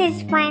waitress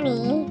is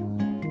funny.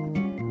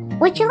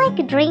 Would you like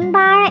a drink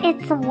bar?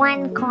 It's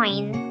 1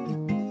 coin.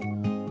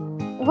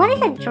 What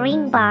is a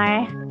drink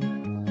bar?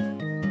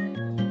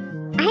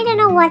 I don't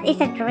know what is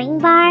a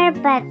drink bar,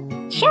 but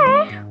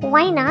sure,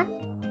 why not?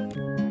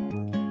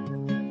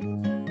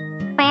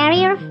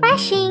 Very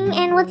refreshing.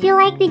 And would you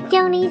like the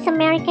Johnny's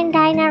American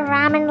Diner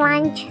Ramen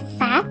Lunch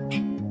set?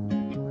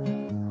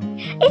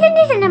 Isn't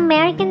this an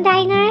American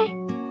diner?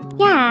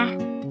 Yeah.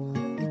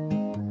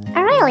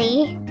 Oh,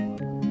 really?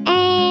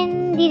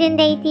 And didn't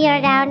they tear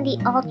down the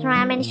old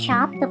ramen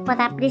shop to put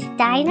up this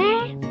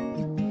diner?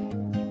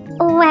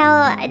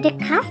 Well, the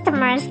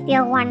customers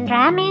still want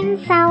ramen,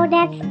 so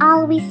that's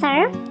all we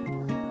serve.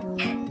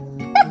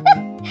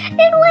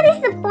 Then what is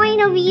the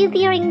point of you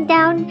tearing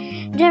down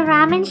the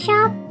ramen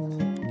shop?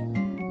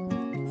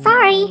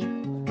 Sorry.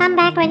 Come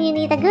back when you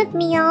need a good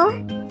meal.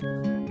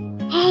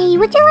 Hey,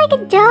 would you like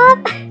a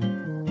job?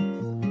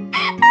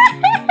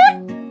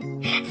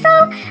 So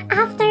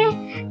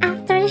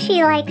after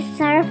she like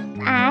served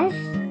us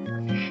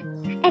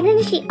and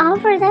then she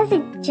offered us a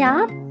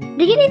job?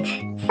 Do you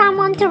need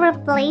someone to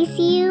replace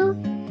you?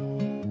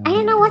 I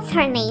don't know what's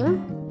her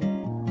name.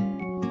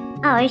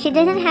 Oh, she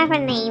doesn't have a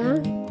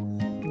name.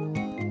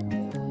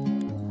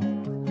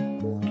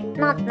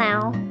 Not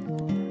now.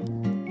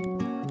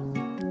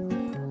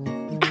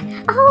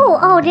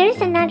 Oh,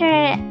 there's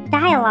another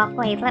dialogue.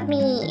 Wait, let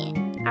me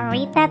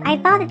read that. I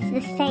thought it's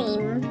the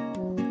same.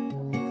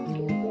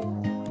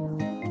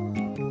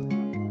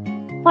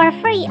 For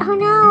free. Oh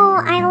no,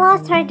 I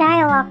lost her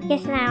dialogue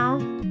just now.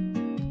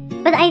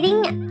 But I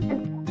think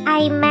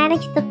I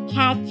managed to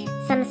catch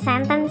some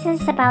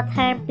sentences about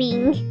her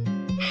being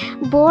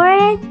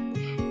bored,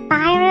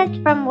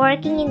 tired from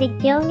working in the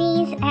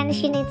Johnny's, and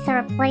she needs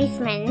a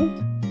replacement.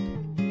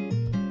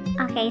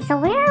 Okay, so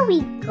where are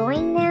we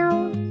going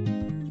now?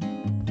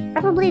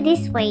 Probably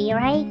this way,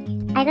 right?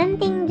 I don't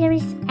think there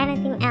is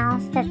anything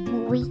else that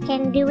we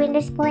can do in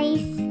this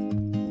place.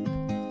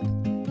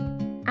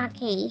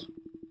 Okay.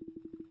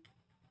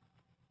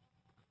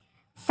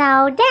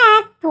 So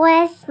that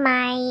was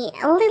my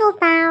little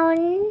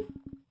town.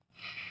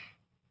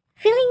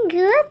 Feeling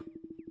good?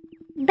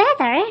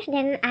 Better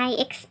than I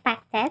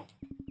expected.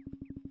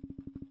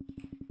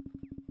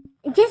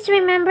 Just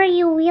remember,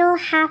 you will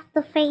have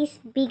to face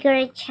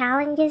bigger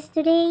challenges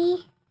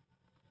today.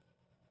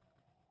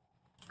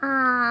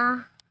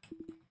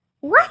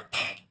 What?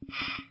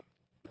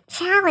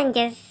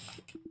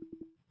 Challenges?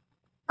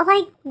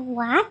 Like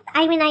what?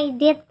 I mean, I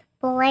did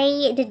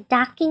play the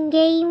ducking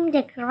game,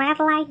 the red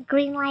light,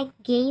 green light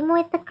game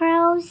with the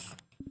crows.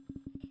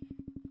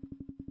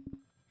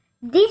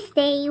 This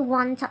day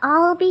won't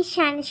all be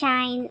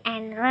sunshine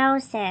and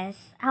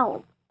roses.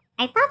 Oh,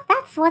 I thought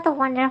that's what a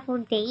wonderful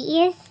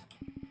day is.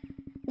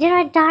 There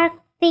are dark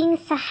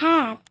things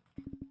ahead.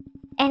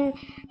 And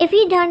if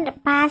you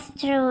don't pass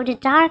through the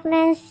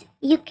darkness,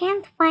 you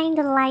can't find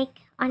the light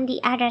on the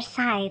other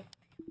side.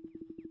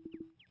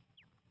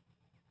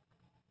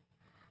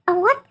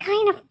 What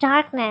kind of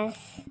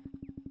darkness?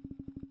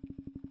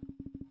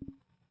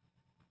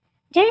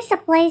 There is a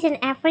place in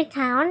every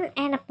town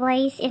and a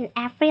place in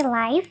every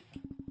life.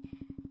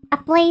 A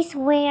place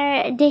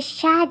where the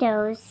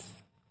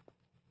shadows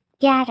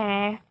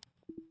gather.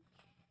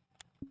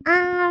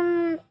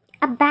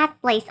 A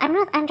bad place. I'm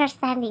not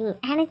understanding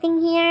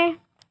anything here.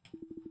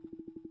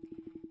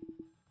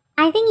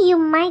 I think you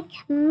might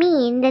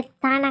mean the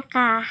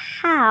Tanaka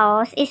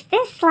house. Is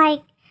this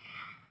like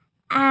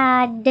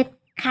the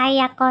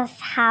Kayako's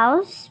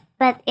house,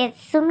 but it's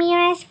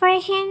Sumire's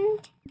version?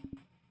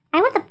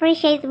 I would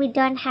appreciate we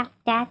don't have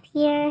that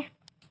here.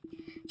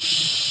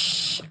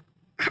 Shh!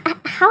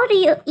 How do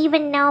you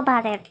even know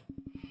about it?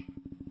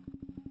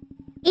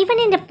 Even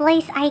in the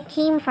place I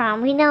came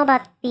from, we know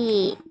about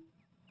the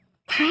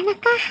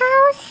Tanaka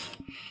house?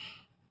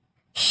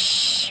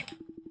 Shh!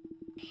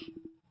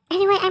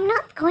 Anyway, I'm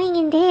not going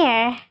in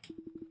there.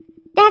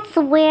 That's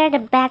where the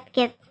bad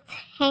kids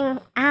hang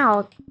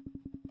out.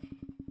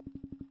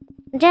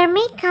 There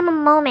may come a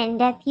moment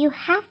that you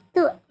have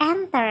to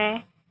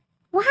enter.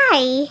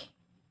 Why?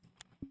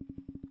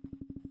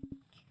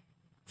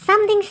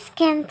 Some things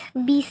can't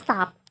be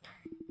stopped.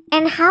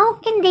 And how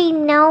can they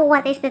know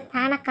what is the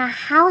Tanaka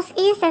house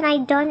is and I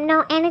don't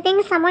know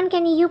anything? Someone,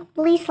 can you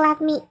please let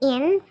me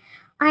in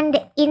on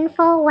the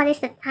info? What is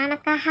the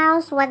Tanaka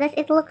house? What does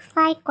it look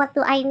like? What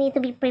do I need to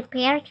be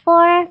prepared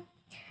for?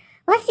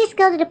 Let's just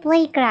go to the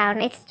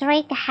playground. It's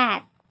straight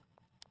ahead.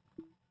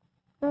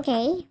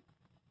 Okay.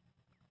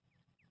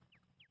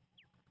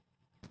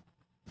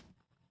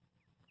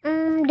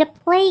 The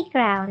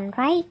playground,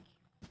 right?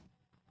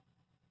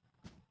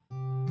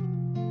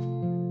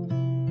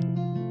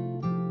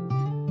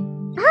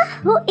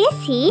 Who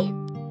is he?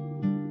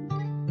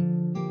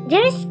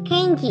 There's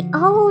Kenji.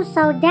 Oh,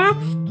 so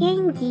that's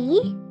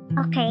Kenji.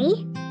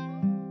 Okay.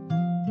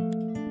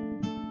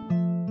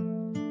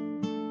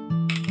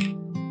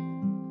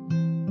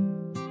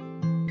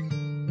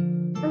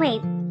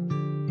 Wait.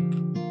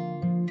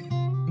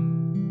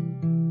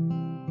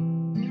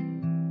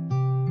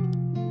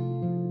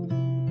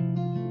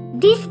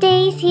 These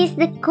days, he's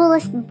the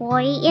coolest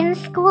boy in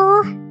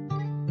school.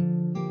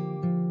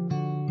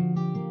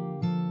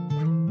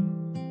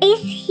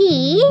 Is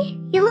he?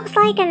 He looks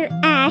like an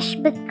ash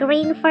but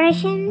green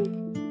version.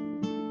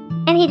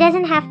 And he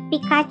doesn't have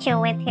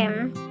Pikachu with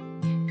him.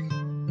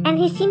 And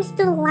he seems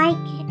to like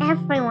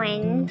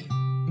everyone.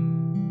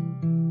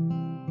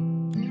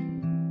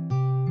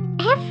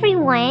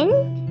 Everyone?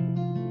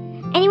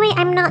 Anyway,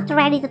 I'm not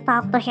ready to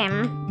talk to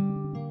him.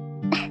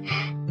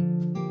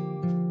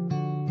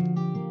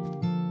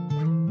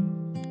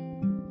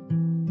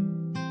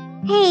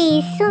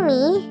 Hey,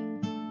 Sumi.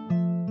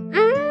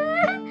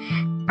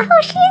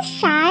 Oh, she's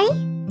shy.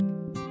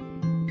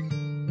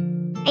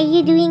 Are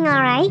you doing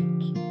alright?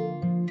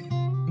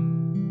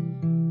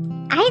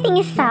 I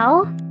think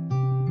so.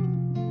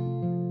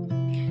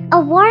 A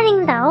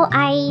warning though,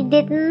 I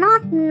did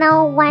not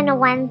know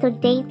 101 to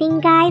dating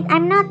guide.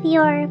 I'm not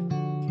your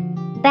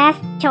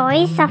best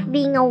choice of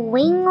being a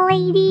wing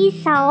lady,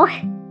 so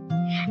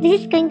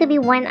this is going to be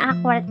one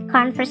awkward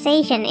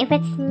conversation. If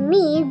it's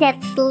me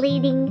that's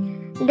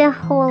leading the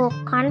whole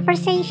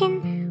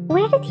conversation,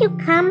 where did you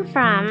come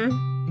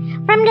from?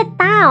 From the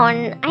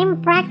town.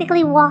 I'm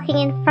practically walking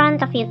in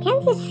front of you.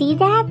 Can't you see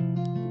that?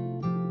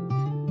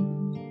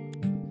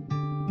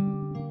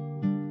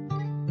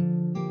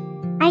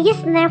 I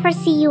just never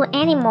see you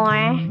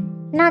anymore.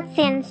 Not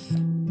since...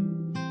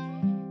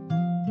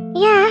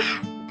 Yeah,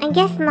 I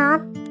guess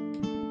not.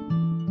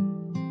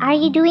 Are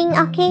you doing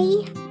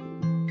okay?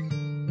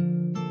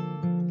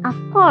 Of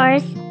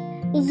course.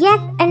 Yet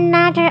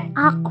another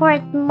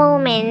awkward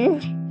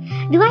moment.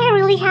 Do I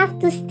really have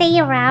to stay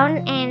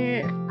around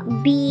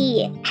and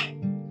be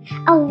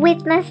a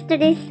witness to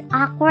this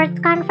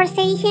awkward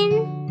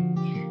conversation?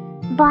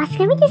 Boss,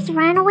 can we just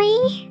run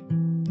away?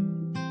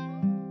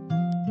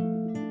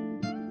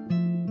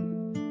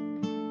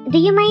 Do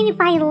you mind if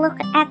I look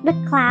at the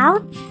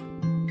clouds?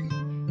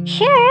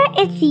 Sure,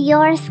 it's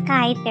your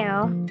sky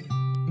too.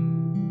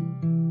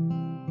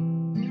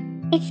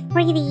 It's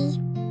pretty.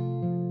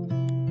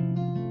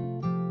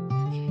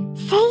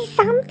 Say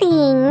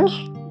something.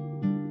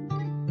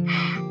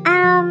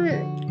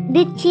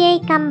 Did Chie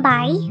come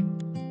by?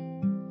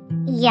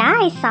 Yeah,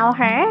 I saw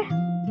her.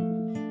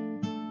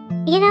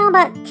 You know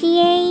about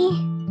Chie?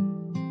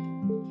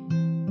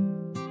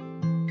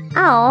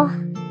 Oh,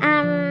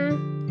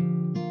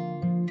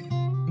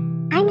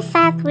 I'm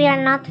sad we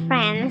are not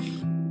friends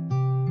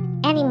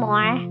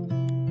anymore.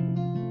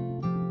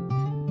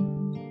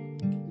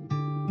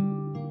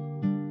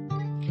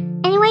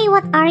 Anyway,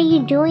 what are you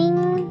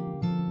doing?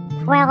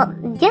 Well,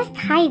 just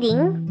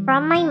hiding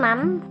from my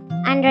mom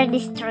under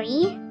this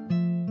tree.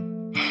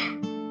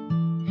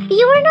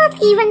 You were not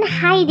even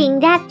hiding.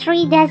 That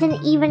tree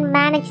doesn't even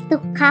manage to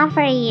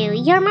cover you.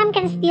 Your mom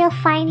can still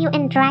find you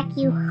and drag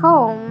you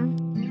home.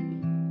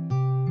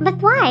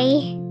 But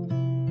why?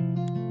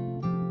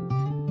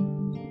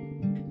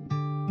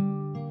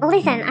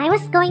 Listen, I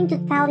was going to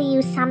tell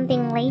you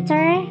something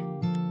later.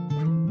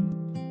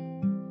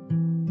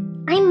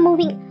 I'm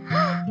moving...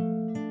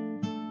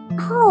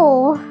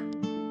 Oh...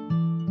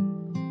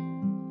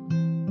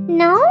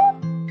 No?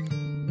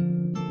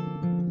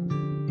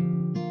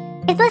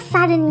 It was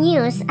sudden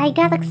news. I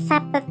got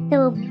accepted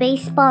to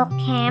baseball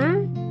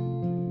camp.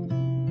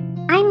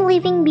 I'm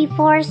leaving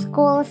before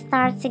school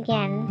starts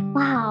again.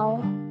 Wow.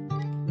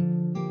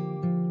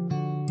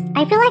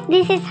 I feel like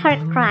this is her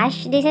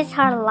crush. This is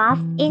her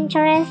love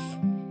interest.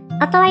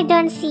 Although I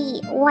don't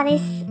see what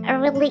is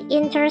really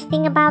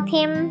interesting about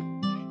him.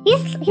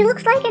 He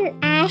looks like an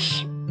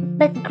ash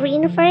but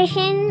green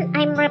version.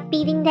 I'm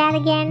repeating that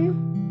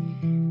again.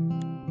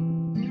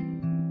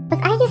 But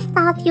I just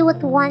thought you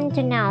would want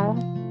to know.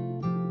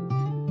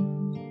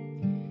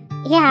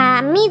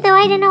 Yeah, me though,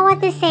 I don't know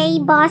what to say.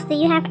 Boss, do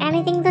you have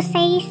anything to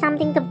say?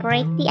 Something to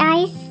break the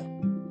ice?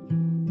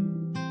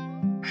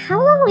 How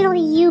long will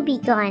you be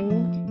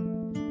gone?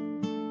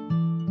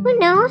 Who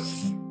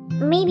knows?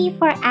 Maybe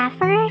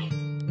forever?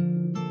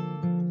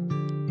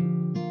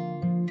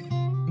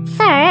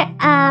 Sir,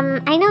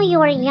 I know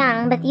you are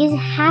young, but you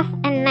have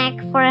an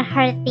for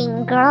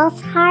hurting girls'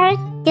 heart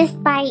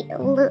just by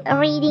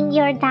reading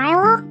your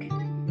dialogue?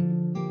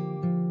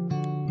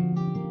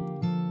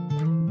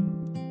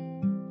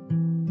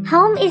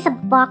 Home is a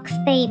box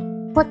they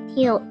put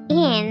you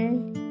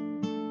in.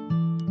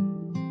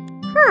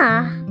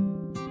 Huh.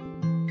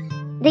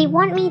 They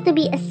want me to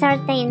be a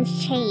certain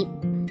shape.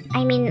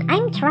 I mean,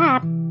 I'm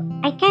trapped.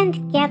 I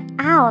can't get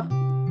out.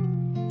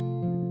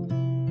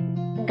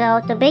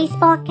 Go to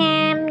baseball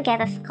camp, get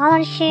a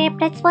scholarship.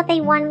 That's what they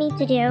want me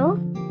to do.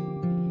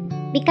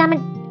 Become a...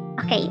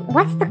 Okay,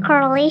 what's the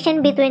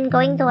correlation between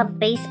going to a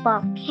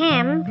baseball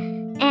camp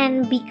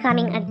and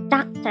becoming a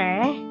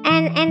doctor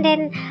and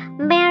then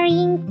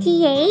marrying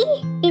TA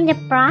in the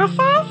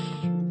process?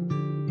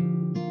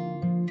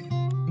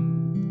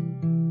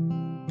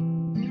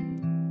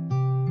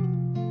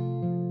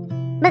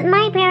 But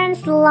my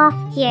parents love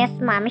Tia's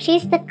mom.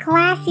 She's the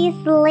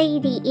classiest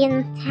lady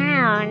in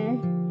town.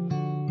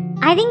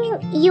 I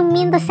think you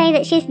mean to say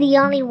that she's the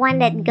only one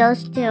that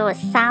goes to a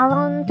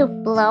salon to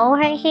blow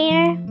her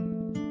hair?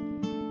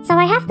 So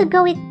I have to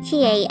go with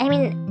TA. I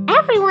mean,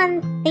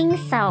 everyone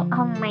thinks so.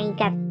 Oh my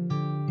god.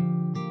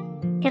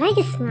 Can I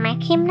just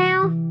smack him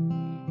now?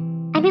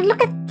 I mean,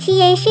 look at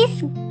TA.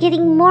 She's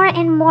getting more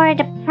and more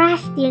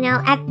depressed, you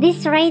know. At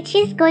this rate,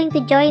 she's going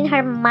to join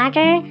her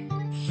mother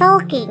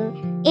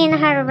sulking in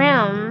her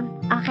room,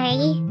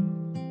 okay?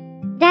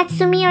 That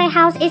Sumire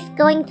house is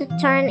going to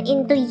turn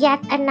into yet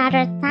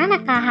another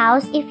Tanaka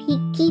house if he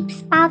keeps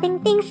spouting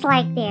things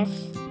like this.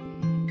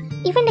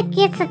 Even the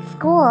kids at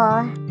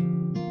school,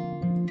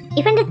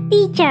 even the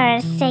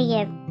teachers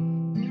say it.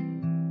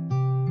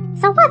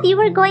 So what, you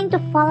were going to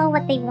follow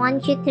what they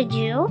want you to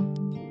do?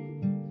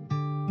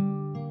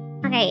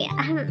 Okay,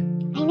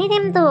 I need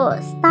him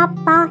to stop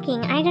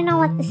talking. I don't know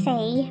what to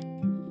say.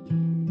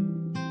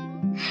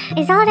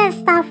 Is all that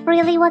stuff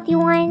really what you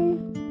want?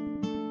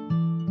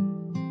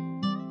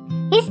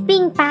 He's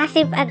being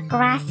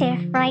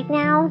passive-aggressive right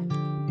now.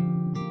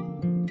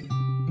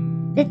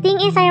 The thing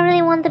is, I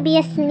really want to be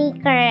a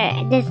sneaker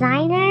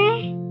designer.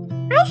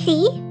 I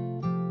see.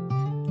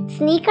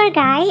 Sneaker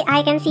guy,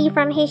 I can see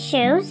from his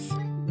shoes.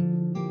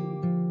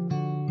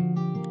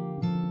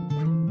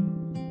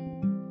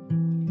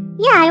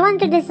 Yeah, I want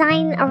to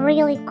design a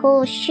really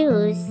cool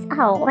shoes.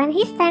 Oh, when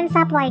he stands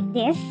up like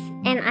this,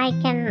 and I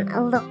can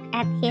look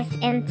at his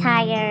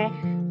entire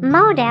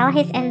model,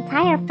 his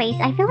entire face,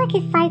 I feel like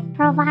his side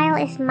profile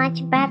is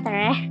much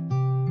better.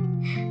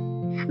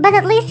 But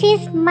at least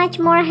he's much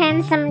more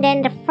handsome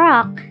than the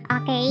frog,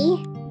 okay?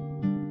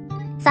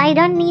 So I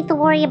don't need to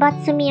worry about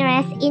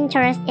Sumire's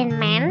interest in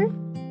men.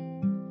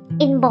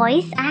 In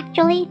boys,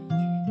 actually.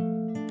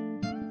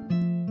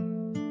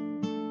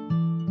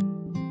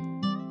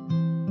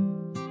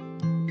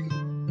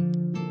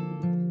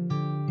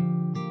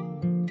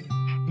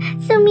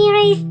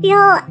 Sumire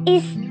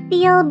is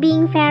still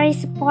being very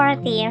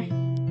supportive.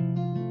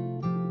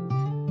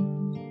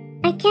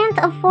 I can't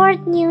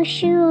afford new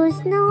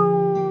shoes,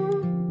 no.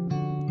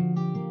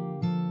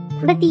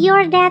 But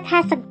your dad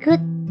has a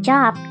good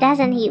job,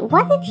 doesn't he?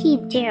 What did he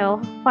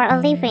do for a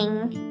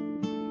living?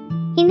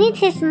 He needs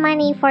his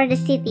money for the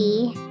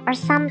city or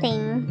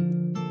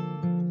something.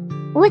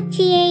 Would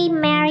TA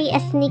marry a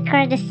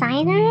sneaker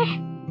designer?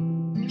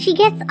 She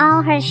gets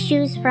all her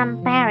shoes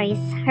from Paris.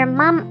 Her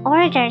mom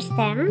orders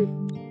them.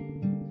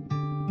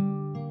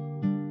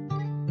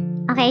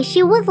 Okay,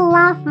 she would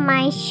love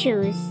my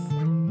shoes.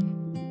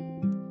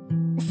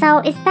 So,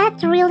 is that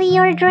really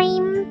your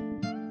dream?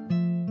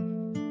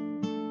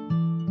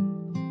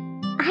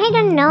 I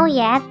don't know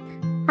yet.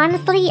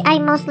 Honestly, I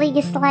mostly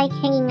just like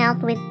hanging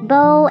out with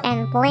Bo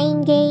and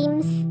playing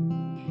games.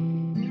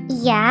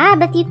 Yeah,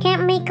 but you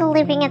can't make a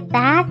living at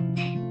that.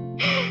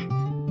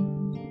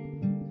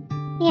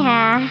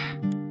 Yeah.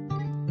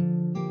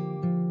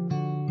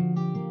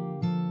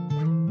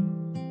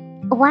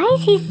 Why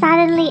is he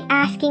suddenly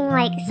asking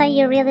like, so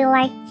you really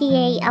like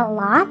TA a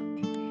lot?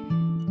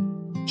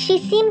 She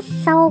seems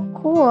so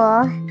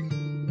cool.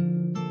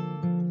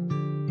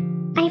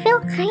 I feel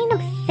kind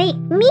of sick.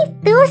 Me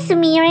too,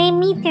 Sumire,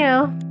 me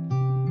too.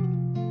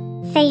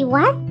 Say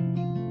what?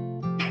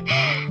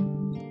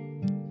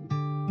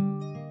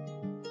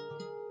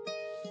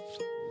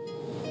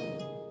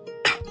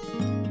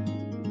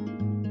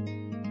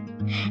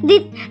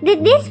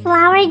 Did this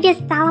flower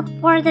just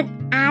teleported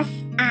us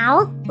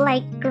out?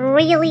 Like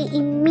really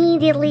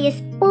immediately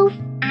spoof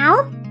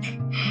out?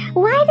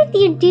 Why did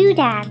you do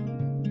that?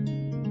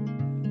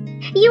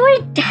 You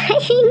were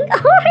dying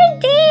over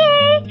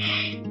there!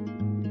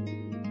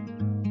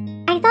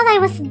 I thought I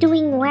was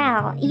doing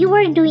well. You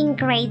were doing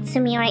great,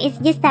 Sumire. It's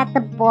just that the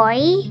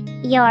boy,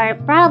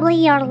 probably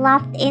your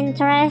love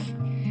interest,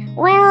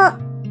 well,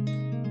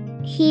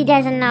 he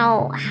doesn't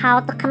know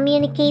how to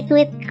communicate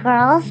with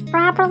girls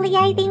properly,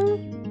 I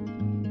think.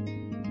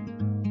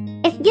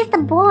 It's just a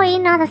boy,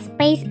 not a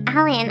space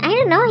alien. I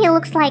don't know, he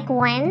looks like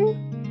one.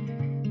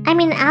 I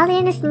mean,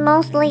 alien is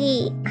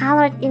mostly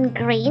colored in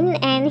green,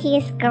 and he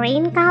is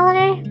green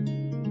color.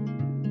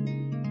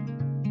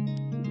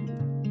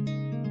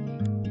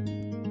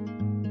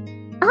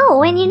 Oh,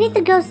 when you need to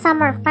go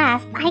somewhere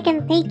fast, I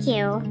can take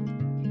you.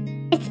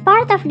 It's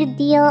part of the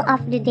deal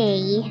of the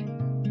day.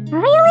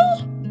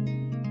 Really?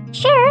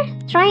 Sure,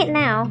 try it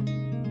now.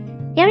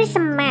 There is a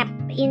map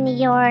in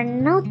your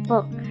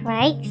notebook,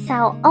 right?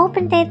 So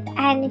open it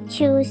and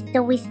choose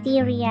the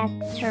wisteria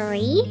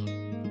tree.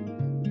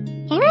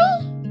 Can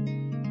I?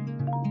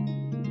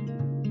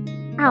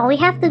 Oh, we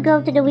have to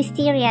go to the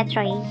wisteria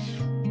tree.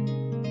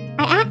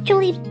 I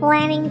actually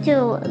planning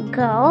to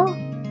go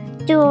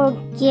to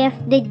give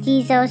the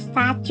Jesus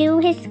statue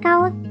his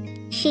coat.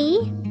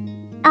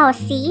 Oh,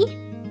 see?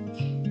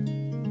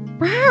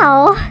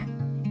 Wow!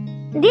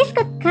 This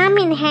could come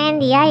in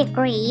handy, I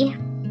agree.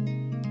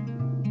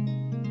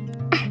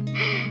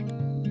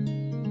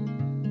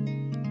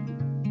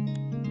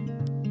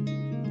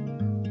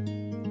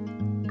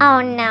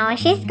 Oh no,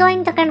 she's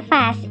going to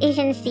confess,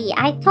 isn't she?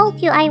 I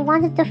told you I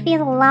wanted to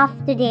feel love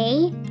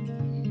today.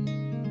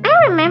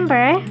 I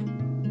remember.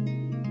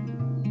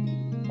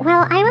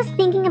 Well, I was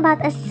thinking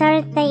about a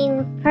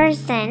certain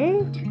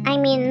person. I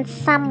mean,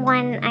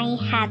 someone I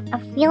had a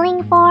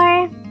feeling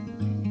for.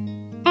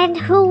 And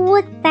who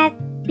would that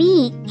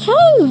be?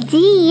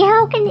 Candy!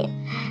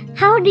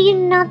 How do you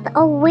not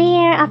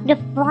aware of the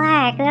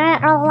flag? There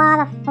are a lot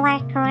of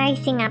flag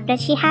rising up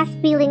that she has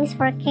feelings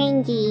for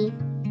Candy.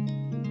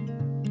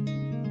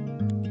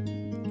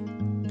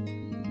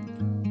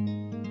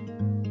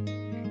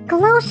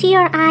 Close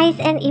your eyes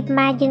and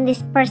imagine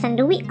this person.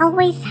 Do we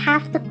always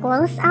have to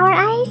close our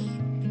eyes?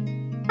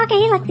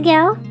 Okay, let's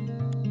go.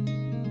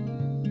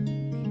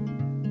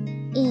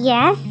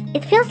 Yes,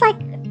 it feels like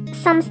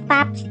some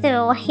steps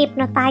to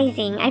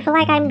hypnotizing. I feel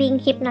like I'm being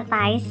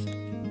hypnotized.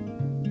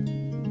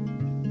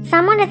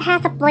 Someone that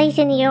has a place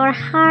in your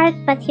heart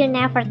but you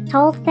never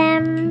told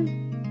them.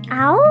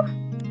 Oh?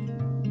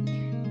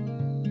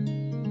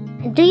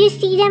 Do you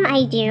see them?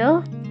 I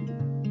do.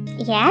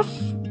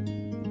 Yes.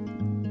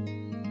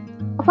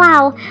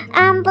 Wow,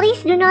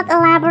 please do not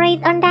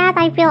elaborate on that.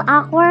 I feel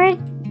awkward.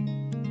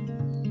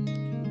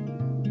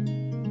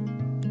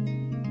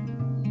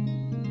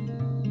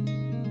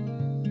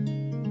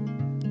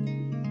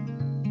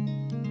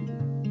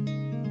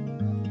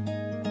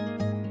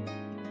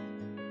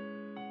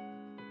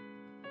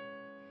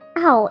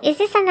 Oh, is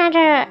this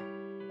another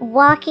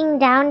walking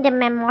down the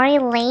memory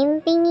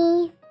lane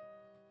thingy?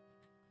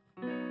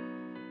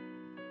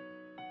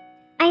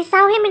 I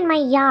saw him in my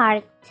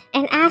yard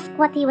and asked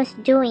what he was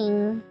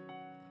doing.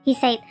 He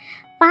said,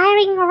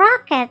 firing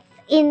rockets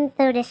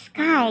into the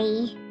sky.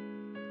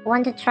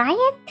 Want to try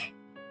it?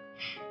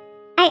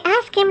 I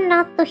asked him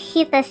not to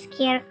hit a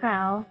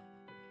scarecrow.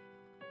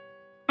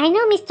 I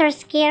know Mr.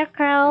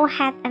 Scarecrow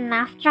had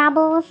enough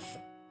troubles.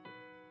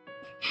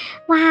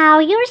 Wow,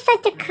 you're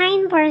such a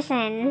kind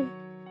person.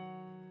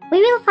 We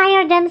will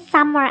fire them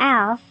somewhere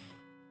else.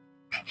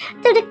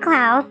 To the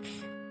clouds.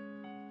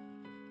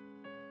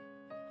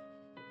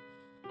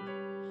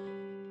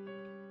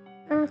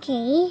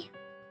 Okay.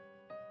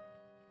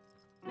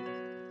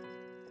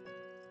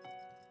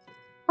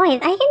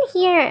 Wait, I can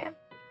hear...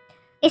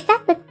 Is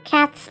that the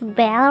cat's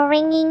bell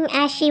ringing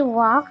as she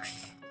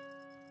walks?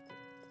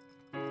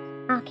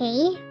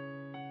 Okay.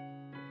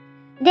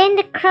 Then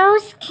the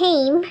crows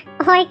came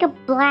like a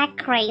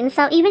black rain.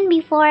 So even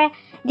before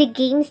the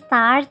game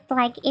starts,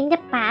 like in the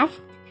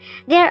past,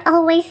 they're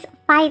always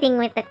fighting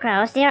with the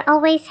crows. They're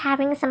always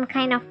having some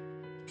kind of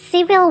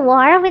civil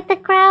war with the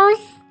crows.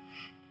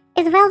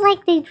 It felt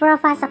like they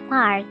drove us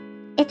apart.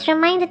 It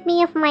reminded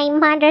me of my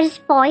mother's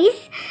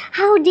voice.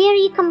 How dare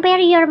you compare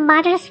your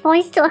mother's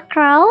voice to a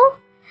crow?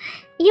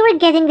 You were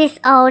getting this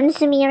own,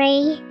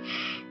 Sumire.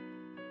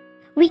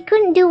 We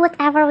couldn't do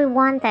whatever we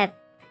wanted.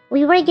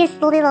 We were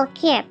just little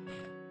kids.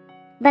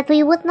 But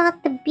we would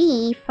not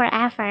be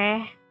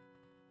forever.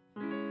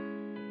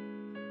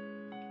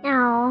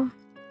 Oh.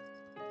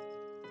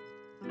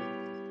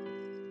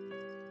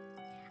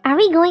 Are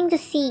we going to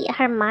see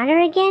her mother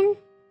again?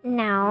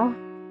 No.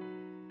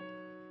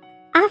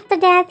 After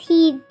that,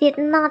 he did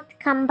not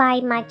come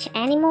by much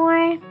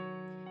anymore.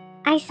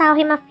 I saw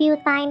him a few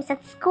times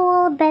at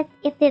school, but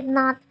it did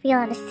not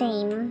feel the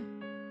same.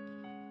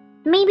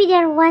 Maybe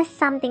there was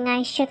something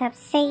I should have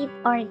said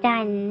or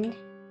done,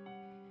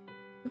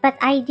 but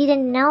I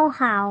didn't know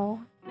how.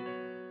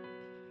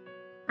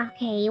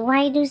 Okay,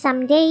 why do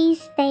some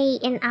days stay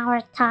in our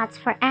thoughts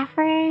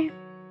forever?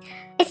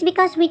 It's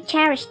because we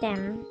cherish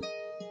them.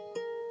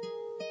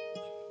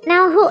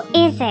 Now, who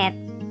is it?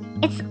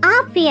 It's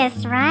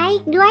obvious,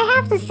 right? Do I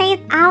have to say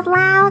it out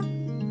loud?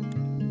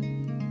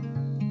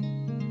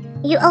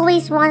 You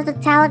always want to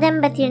tell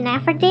them, but you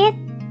never did?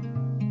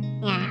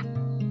 Yeah.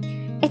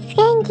 It's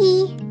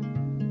Genki.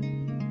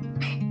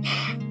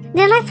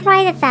 Then let's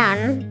write it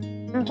down.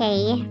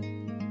 Okay.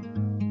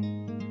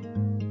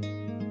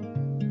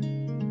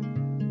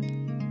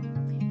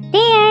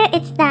 There,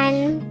 it's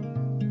done.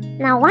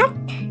 Now what?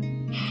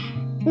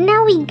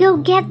 Now we go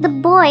get the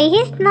boy.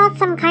 He's not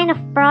some kind of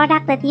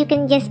product that you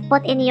can just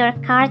put in your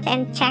cart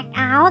and check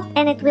out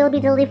and it will be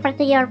delivered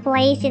to your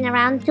place in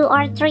around 2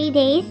 or 3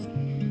 days.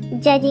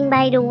 Judging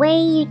by the way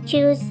you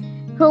choose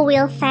who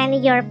will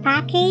send your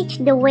package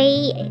the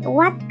way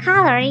what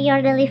color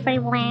your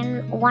delivery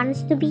man wants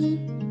to be.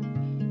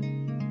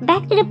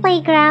 Back to the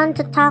playground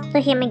to talk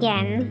to him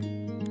again.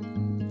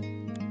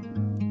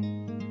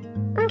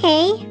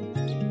 Okay.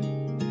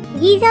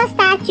 Jesus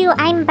statue,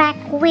 I'm back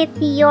with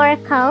your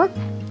coat.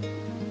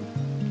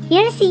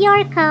 Here's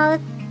your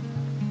coat.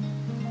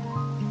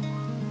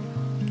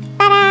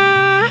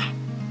 Ta-da!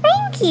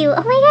 Thank you!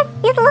 Oh my god,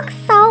 it looks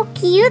so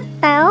cute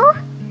though.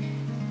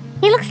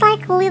 He looks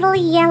like a little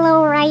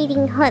yellow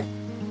riding hood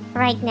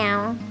right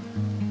now.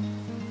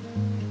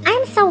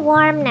 I'm so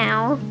warm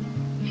now.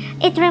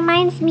 It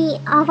reminds me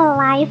of a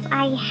life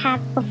I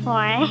had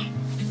before.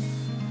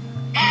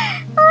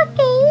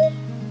 Okay.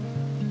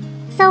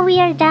 So we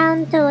are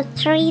down to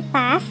 3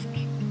 tasks,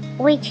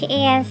 which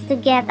is to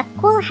get a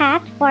cool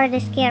hat for the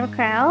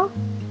scarecrow,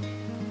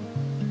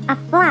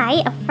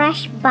 apply a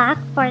fresh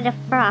bug for the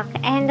frog,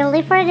 and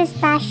deliver the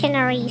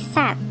stationery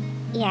set.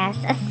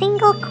 Yes, a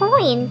single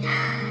coin.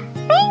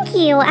 Thank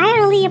you, I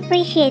really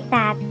appreciate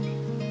that.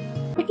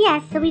 But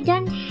yes, we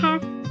don't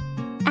have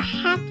a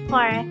hat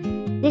for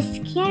the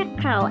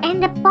scarecrow,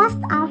 and the post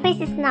office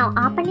is now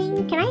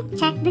opening. Can I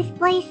check this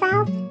place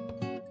out?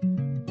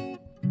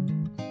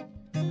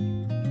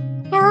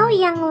 Hello,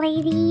 young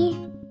lady.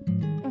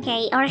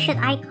 Okay, or should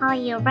I call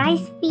you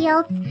Rice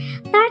Fields,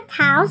 3rd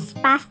house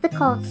past the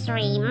cold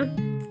stream.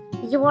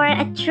 You are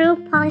a true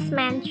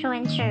policeman through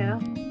and through.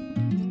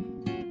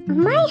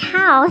 My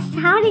house?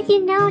 How did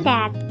you know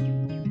that?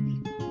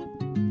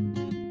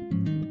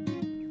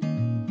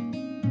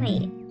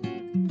 Wait.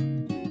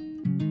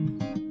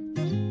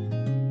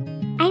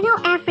 I know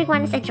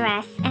everyone's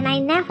address, and I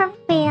never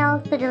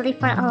fail to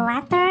deliver a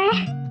letter.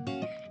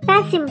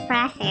 That's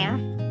impressive.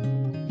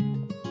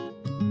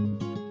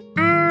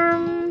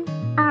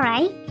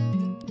 Alright.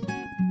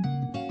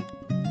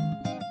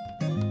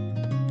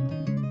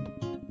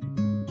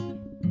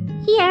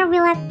 Here we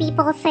let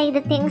people say the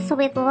things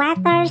with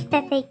letters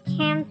that they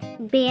can't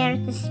bear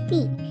to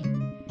speak.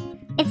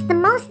 It's the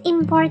most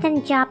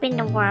important job in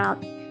the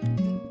world.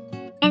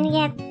 And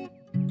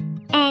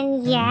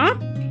yet,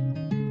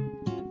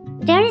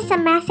 there is a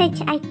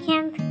message I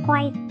can't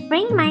quite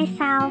bring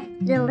myself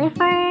to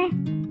deliver.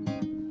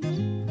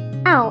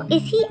 Oh,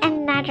 is he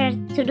another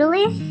to-do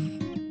list?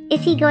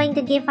 Is he going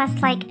to give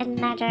us like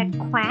another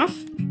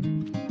quest?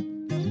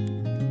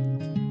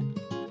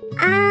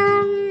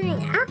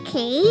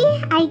 Okay,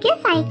 I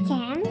guess I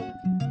can.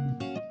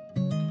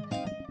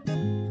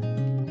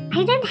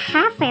 I don't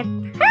have it.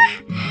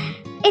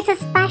 It's a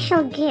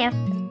special gift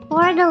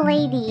for the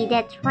lady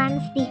that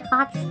runs the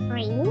hot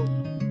spring.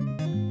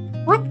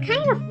 What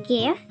kind of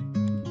gift?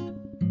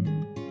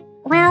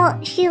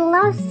 Well, she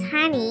loves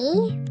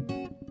honey,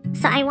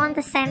 so I want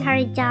to send her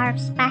a jar of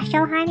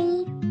special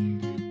honey.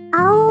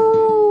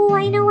 Oh,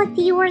 I know what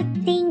you were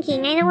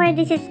thinking. I know where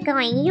this is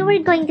going. You were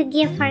going to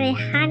give her a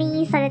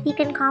honey so that you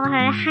can call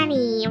her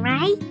honey,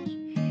 right?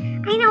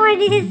 I know where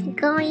this is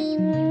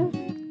going.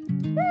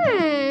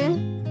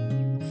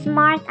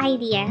 Smart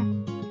idea.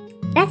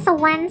 That's the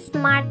one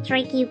smart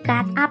trick you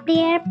got up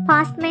there,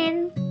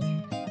 postman.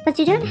 But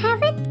you don't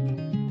have it?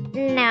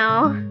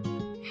 No.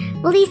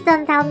 Please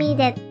don't tell me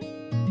that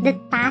the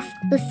task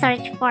to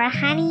search for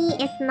honey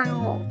is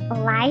now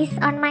lies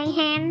on my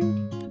hand.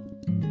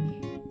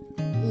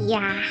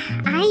 Yeah,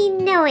 I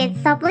know it.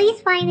 So please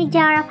find a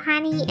jar of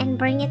honey and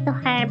bring it to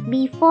her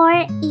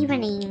before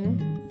evening.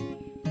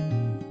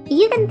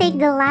 You can take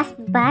the last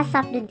bus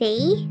of the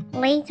day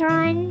later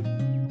on.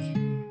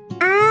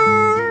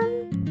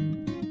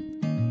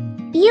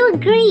 You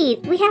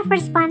agreed. We have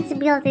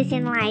responsibilities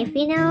in life,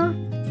 you know.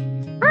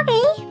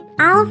 Okay,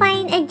 I'll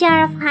find a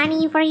jar of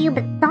honey for you,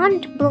 but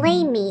don't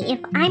blame me if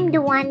I'm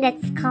the one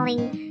that's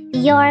calling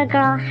your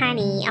girl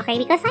honey, okay?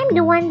 Because I'm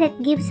the one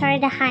that gives her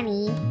the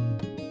honey.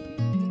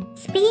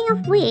 Speaking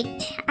of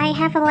which, I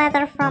have a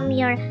letter from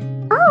your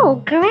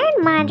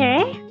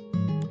grandmother.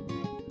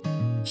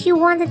 She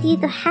wanted you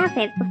to have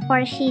it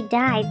before she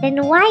died.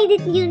 Then why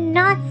did you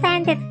not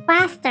send it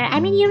faster? I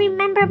mean, you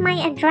remember my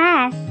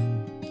address.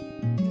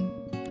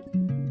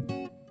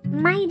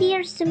 My dear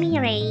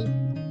Sumire,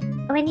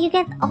 when you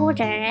get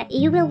older,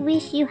 you will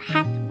wish you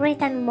had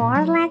written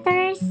more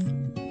letters.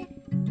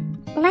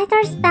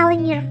 Letters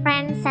telling your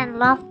friends and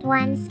loved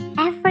ones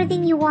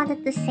everything you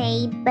wanted to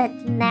say but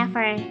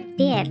never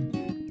did.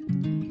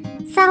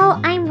 So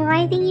I'm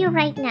writing you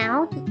right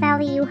now to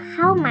tell you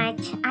how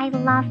much I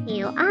love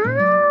you.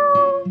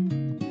 Oh,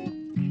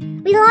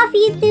 we love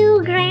you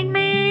too,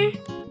 Grandma.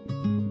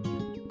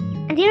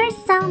 There are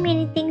so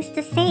many things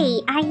to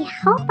say. I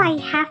hope I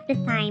have the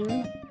time.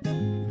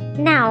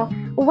 Now,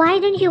 why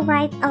don't you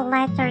write a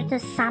letter to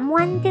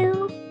someone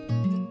too?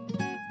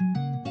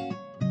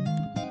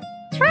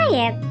 Try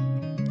it.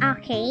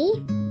 Okay.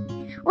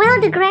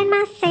 Well, the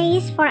grandma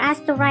says for us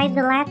to write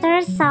the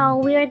letter, so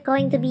we're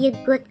going to be a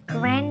good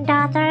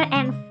granddaughter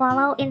and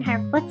follow in her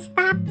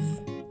footsteps.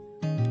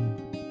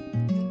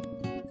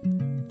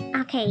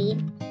 Okay.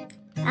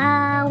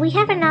 We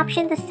have an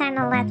option to send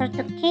a letter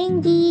to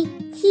Kenji,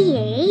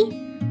 Kie,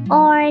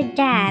 or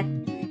Dad.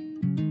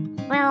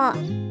 Well,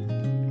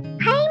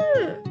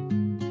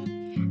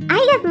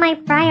 my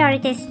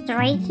priorities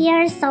straight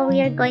here, so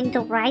we're going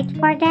to write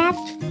for that.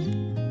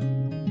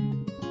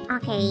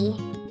 Okay.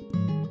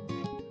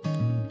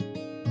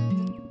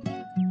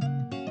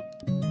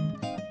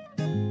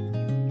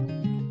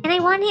 And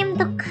I want him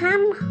to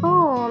come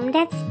home.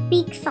 That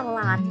speaks a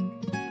lot.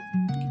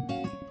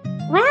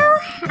 Well,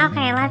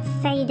 okay, let's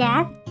say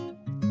that.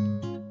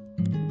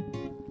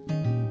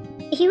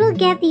 He will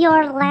get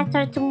your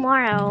letter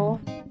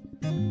tomorrow.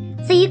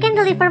 So you can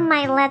deliver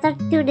my letter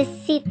to the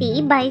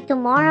city by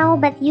tomorrow,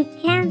 but you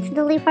can't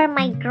deliver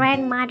my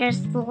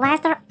grandmother's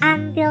letter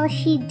until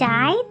she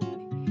died?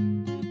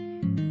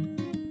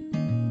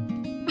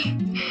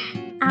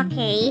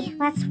 Okay,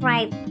 let's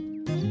write.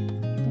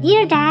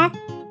 Dear Dad,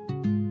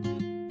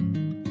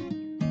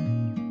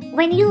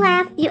 when you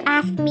left, you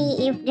asked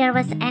me if there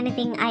was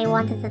anything I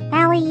wanted to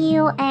tell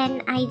you,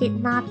 and I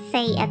did not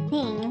say a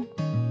thing.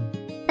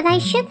 But I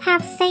should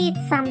have said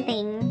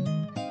something.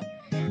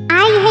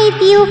 I hate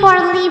you for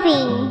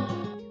leaving.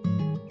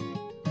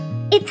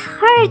 It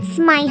hurts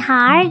my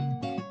heart.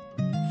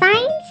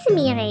 Signed,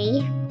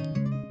 Sumire.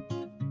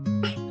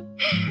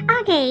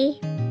 Okay,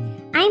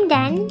 I'm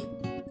done.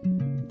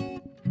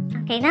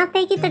 Okay, now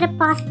take it to the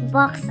post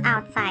box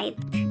outside.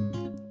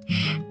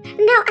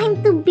 No,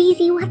 I'm too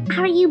busy. What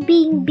are you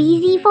being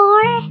busy for?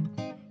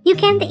 You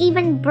can't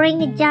even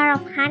bring a jar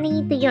of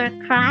honey to your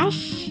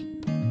crush?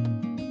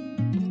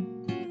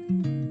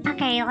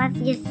 Okay, let's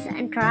just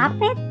drop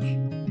it.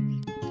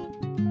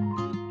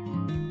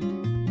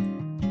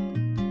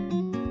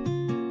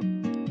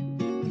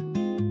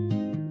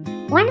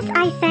 Once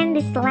I send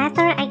this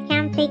letter, I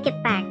can't take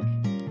it back.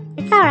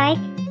 It's alright.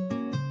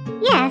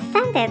 Yeah,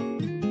 send it.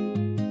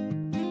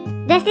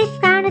 Does this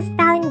count as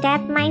telling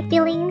Dad my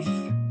feelings?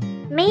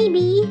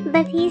 Maybe,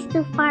 but he's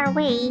too far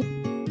away.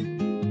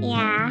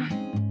 Yeah.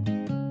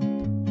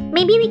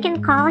 Maybe we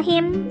can call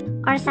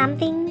him or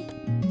something.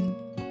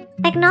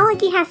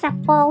 Technology has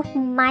evolved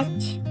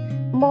much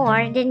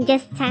more than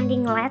just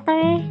sending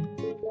letter.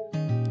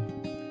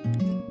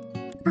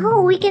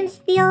 Oh, we can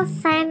still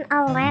send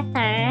a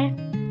letter.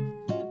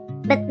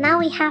 But now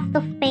we have to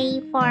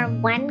pay for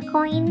 1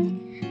 coin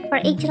for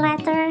each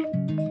letter.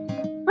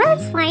 Well,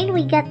 it's fine.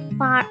 We get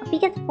 4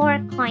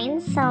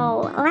 coins,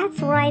 so let's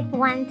write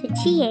 1 to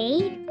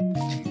GA.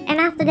 And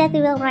after that,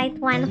 we will write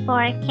 1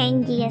 for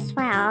Kenji as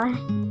well.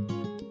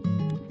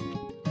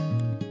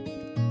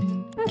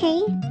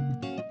 Okay.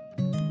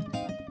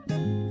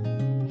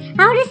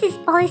 How does this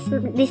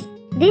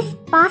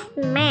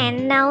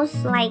postman knows,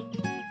 like,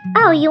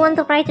 oh, you want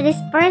to write to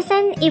this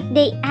person? If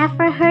they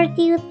ever hurt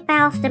you,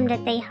 tells them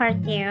that they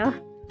hurt you.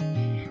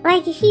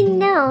 Like, he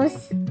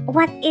knows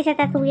what is it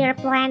that we are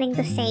planning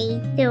to say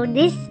to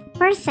this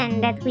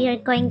person that we are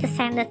going to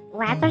send a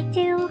letter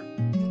to.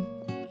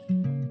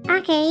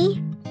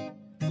 Okay.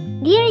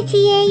 Dear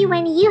GA,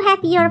 when you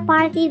had your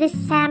party the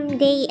same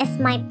day as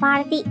my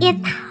party,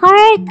 it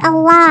hurt a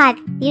lot,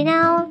 you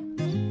know?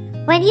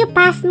 When you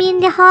passed me in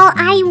the hall,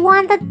 I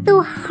wanted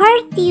to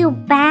hurt you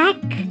back.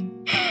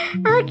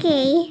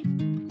 Okay.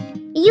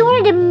 You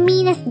were the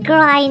meanest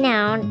girl I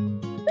know.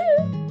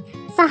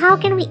 So how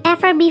can we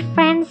ever be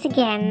friends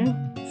again,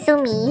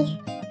 Sumi?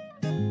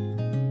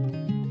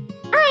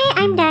 Alright,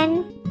 I'm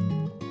done.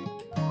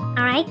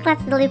 Alright,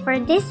 let's deliver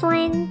this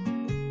one.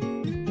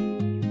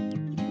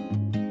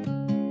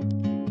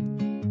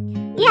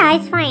 Yeah,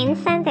 it's fine.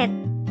 Send it.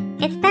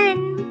 It's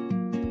done.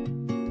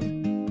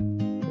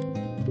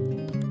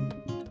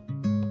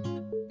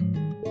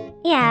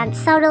 Yeah,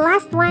 so the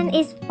last one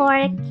is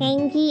for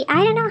Kenji.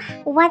 I don't know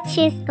what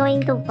she's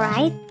going to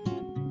write.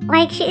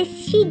 Like, is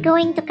she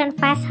going to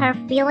confess her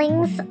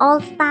feelings,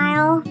 old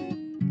style,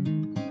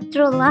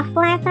 through love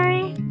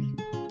letter?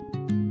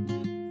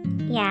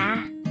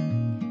 Yeah.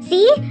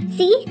 See?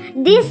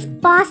 This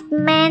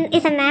postman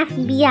is an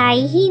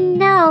FBI. He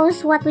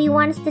knows what we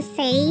want to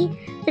say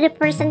to the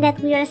person that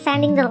we are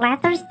sending the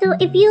letters to.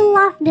 If you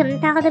love them,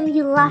 tell them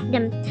you love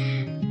them.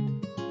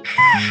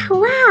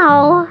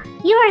 Wow!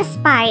 You're a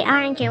spy,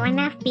 aren't you? An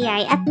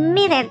FBI.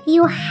 Admit it,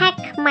 you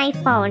hacked my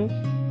phone.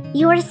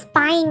 You were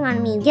spying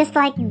on me, just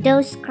like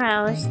those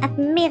crows.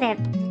 Admit it.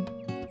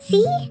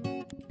 See?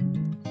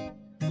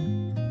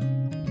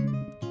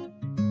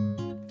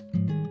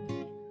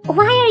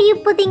 Why are you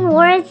putting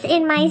words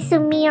in my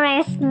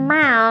Sumire's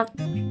mouth?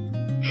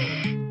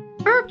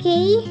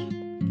 Okay.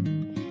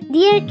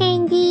 Dear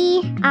Kenji,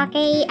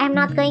 okay, I'm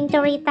not going to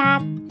read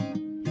that.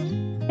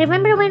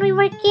 Remember when we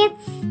were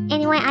kids?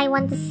 Anyway, I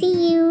want to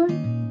see you.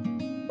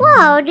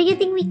 Whoa, do you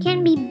think we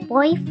can be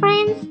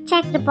boyfriends?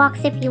 Check the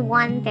box if you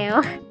want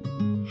to.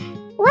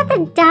 What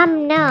a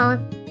dumb note.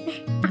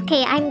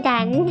 Okay, I'm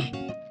done.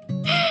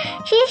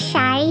 She's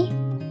shy.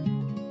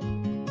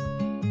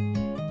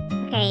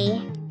 Okay.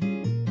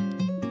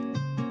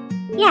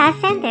 Yeah,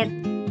 send it.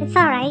 It's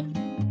alright.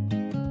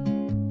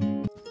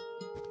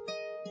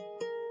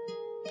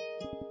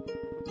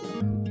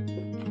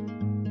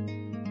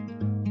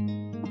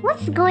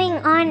 What's going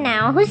on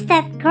now? Who's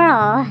that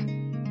girl?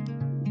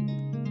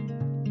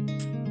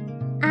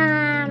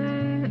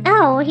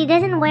 Oh, he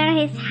doesn't wear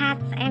his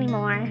hats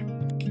anymore.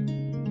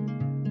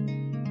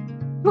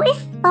 Who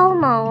is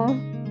Tomo?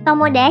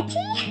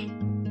 Tomodachi?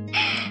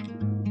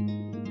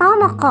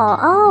 Tomoko.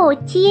 Oh,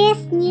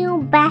 Chie's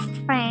new best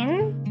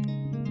friend.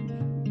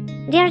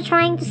 They're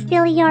trying to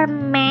steal your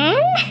man?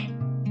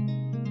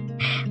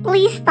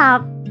 Please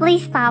stop.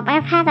 Please stop.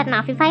 I've had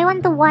enough. If I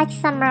want to watch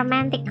some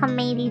romantic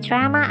comedy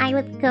drama, I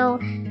would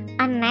go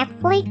on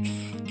Netflix.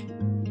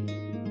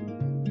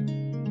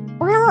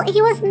 Well,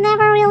 he was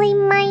never really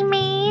my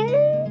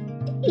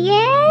man.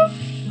 Yes?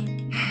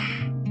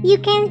 You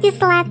can't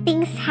just let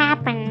things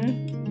happen.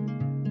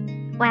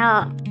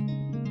 Well,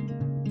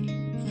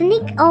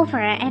 sneak over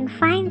and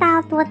find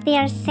out what they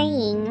are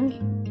saying.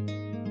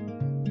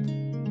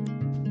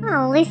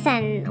 Oh,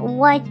 listen.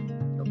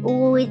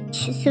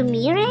 Which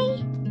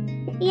Sumire?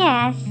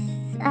 Yes.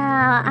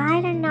 I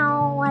don't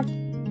know what.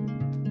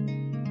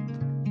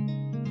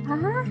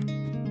 Huh?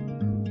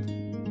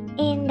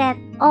 In that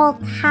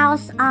old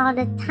house all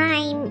the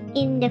time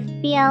in the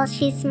field,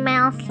 she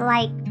smells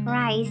like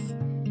rice.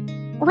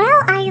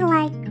 Well, I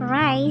like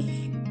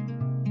rice.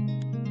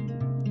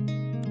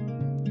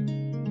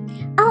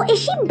 Oh, is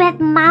she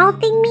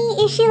bad-mouthing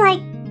me? Is she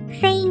like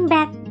saying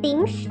bad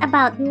things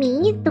about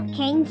me to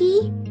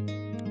Kenji?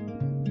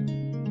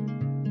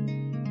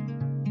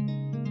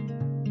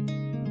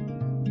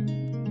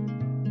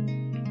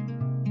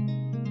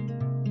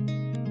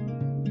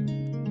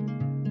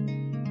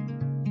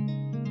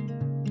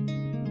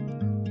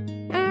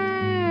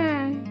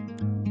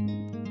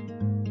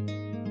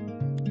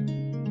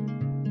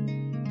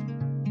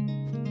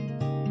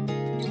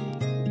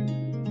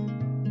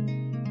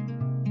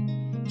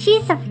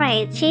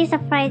 She's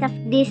afraid of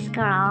this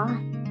girl.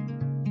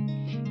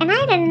 And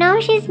I don't know,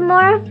 she's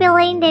more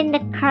villain than the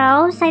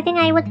crows. I think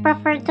I would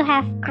prefer to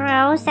have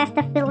crows as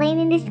the villain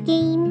in this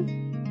game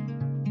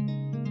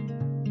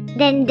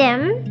than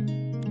them.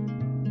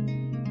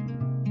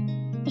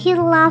 He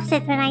loves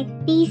it when I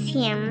tease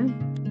him.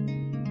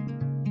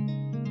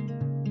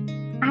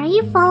 Are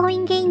you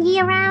following Genji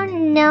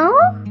around? No?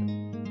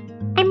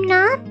 I'm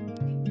not?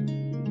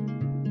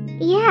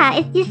 Yeah,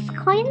 it's just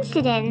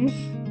coincidence.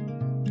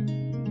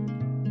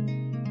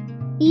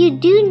 You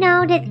do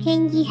know that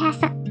Kenji has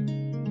a...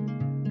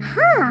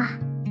 Huh?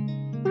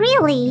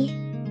 Really?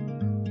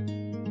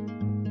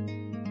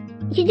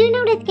 You do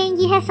know that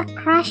Kenji has a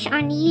crush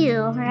on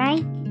you,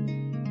 right?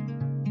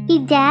 He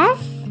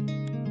does?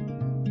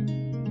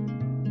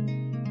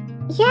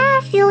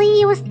 Yeah, silly,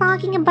 he was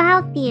talking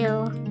about you.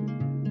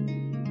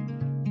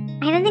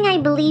 I don't think I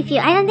believe you.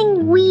 I don't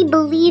think we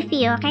believe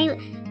you, okay?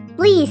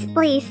 Please,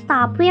 please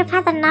stop. We have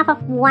had enough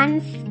of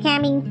one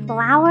scamming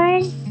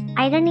flowers.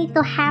 I don't need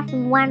to have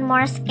one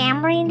more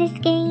scammer in this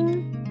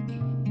game.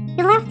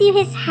 He left you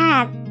his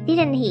hat,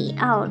 didn't he?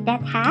 Oh,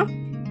 that hat?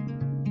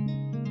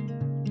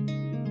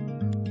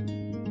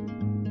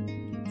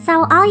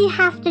 So all you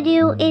have to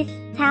do is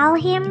tell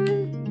him?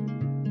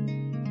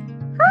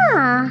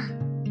 Huh.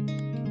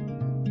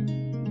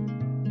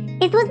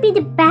 It would be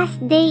the best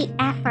day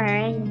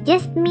ever.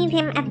 Just meet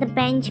him at the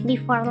bench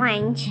before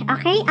lunch.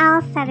 Okay,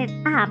 I'll set it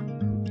up.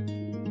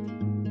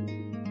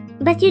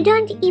 But you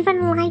don't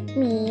even like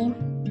me.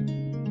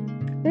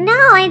 No,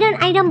 I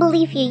don't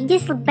believe you. You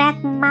just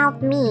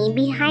badmouth me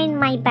behind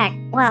my back.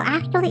 Well,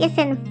 actually it's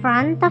in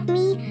front of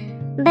me.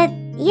 But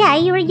yeah,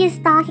 you were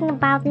just talking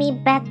about me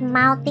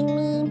badmouthing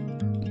me.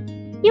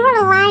 You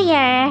are a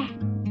liar.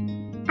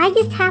 I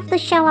just have to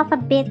show off a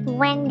bit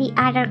when the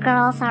other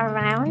girls are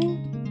around.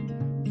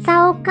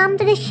 So come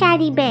to the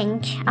shady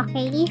bench,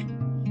 okay?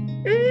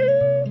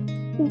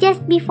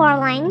 Just before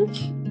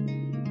lunch.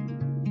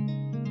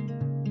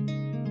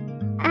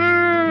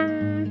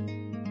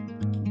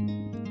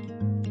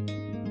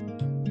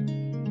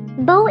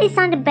 Bo is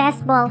on the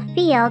baseball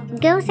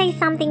field. Go say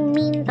something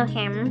mean to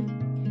him.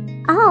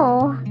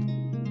 Oh.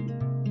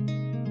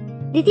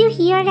 Did you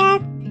hear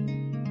that?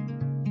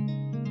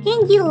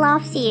 Kenji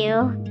loves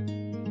you.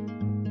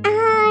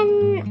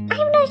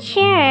 I'm not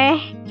sure.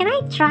 Can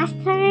I trust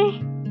her?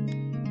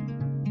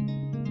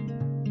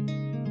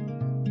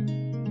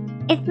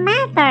 It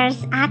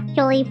matters,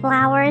 actually,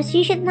 Flowers.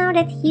 You should know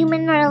that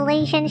human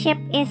relationship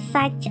is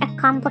such a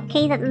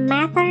complicated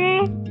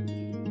matter.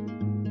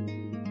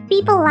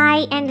 People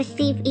lie and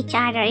deceive each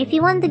other. If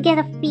you want to get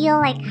a feel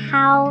like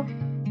how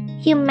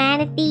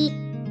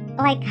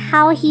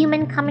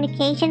human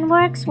communication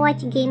works,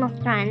 watch Game of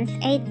Thrones,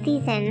 8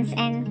 seasons,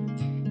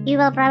 and you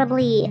will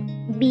probably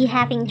be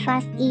having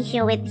trust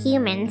issue with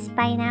humans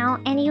by now,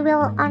 and you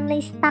will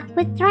only stuck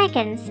with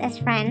dragons as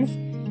friends.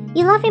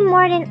 You love him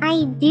more than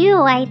I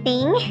do, I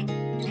think.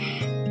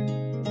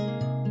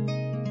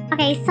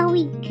 Okay, so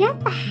we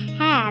got the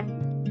hat,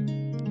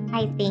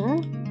 I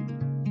think.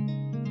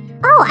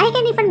 Oh, I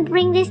can even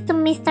bring this to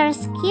Mr.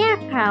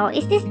 Scarecrow.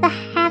 Is this the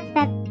hat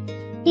that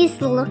he's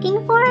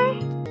looking for?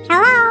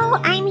 Hello,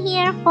 I'm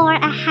here for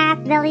a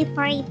hat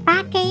delivery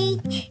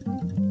package.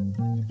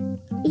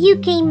 You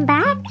came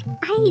back?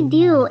 I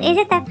do. Is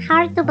it that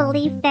hard to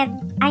believe that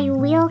I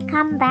will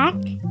come back?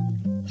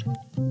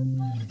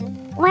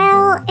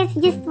 Well, Well, it's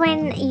just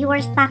when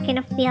you're stuck in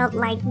a field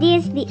like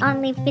this, the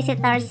only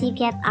visitors you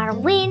get are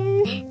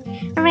wind,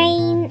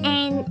 rain,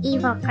 and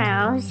evil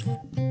crows.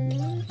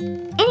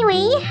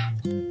 Anyway,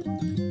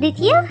 did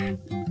you?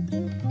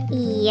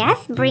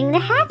 Yes, bring the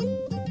hat?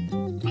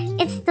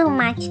 It's too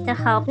much to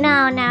hope.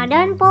 No,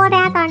 don't pull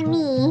that on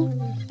me.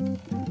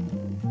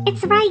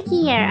 It's right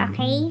here,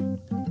 okay?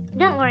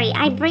 Don't worry,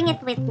 I bring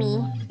it with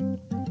me.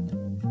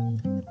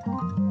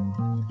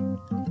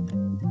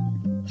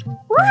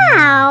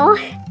 Wow!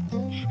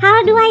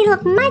 How do I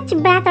look much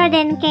better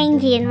than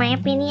Kenji in my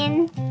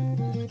opinion?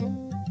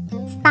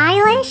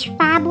 Stylish,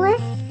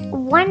 fabulous,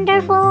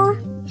 wonderful.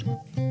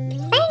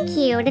 Thank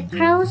you, the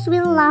crows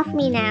will love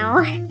me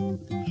now.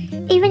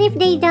 Even if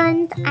they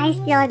don't, I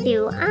still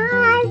do.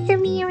 Ah,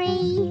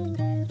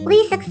 Sumire.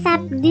 Please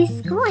accept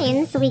these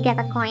coins. We get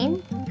a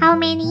coin. How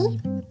many?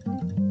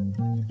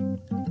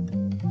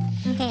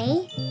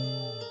 Okay.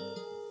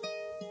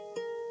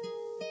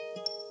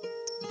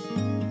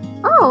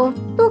 Oh,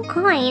 2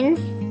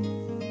 coins.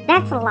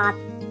 That's a lot.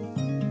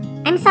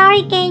 I'm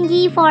sorry,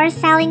 Kenji, for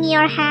selling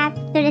your hat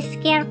to the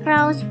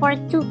scarecrows for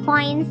 2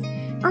 coins.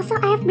 Also,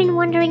 I've been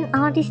wondering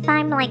all this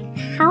time, like,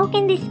 how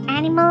can these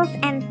animals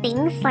and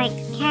things like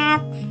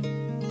cats...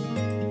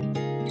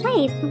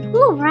 Wait,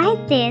 who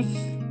wrote this?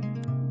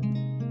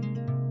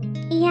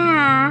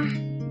 Yeah.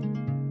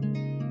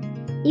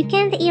 You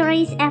can't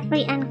erase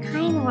every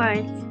unkind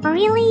words.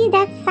 Really?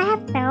 That's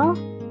sad though.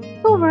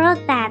 Who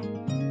wrote that?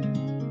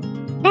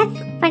 That's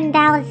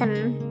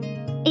vandalism.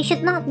 It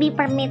should not be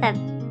permitted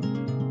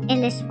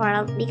in this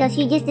world because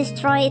you just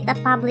destroyed a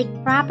public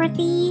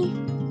property.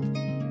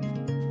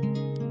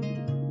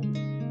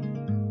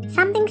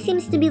 Something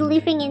seems to be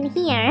living in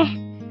here,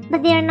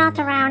 but they're not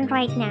around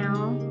right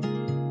now.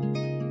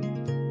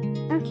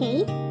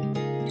 Okay.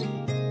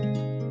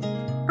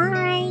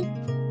 Alright.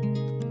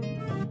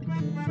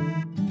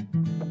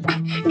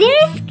 There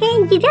is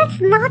Kenji. That's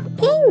not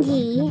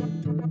Kenji.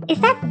 Is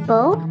that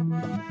Bo?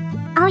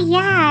 Oh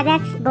yeah,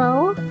 that's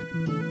Bo.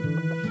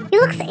 He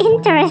looks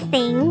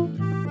interesting.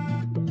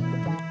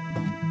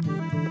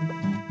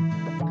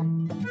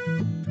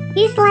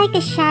 He's like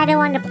a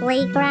shadow on the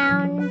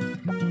playground.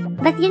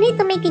 But you need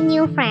to make a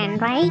new friend,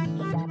 right?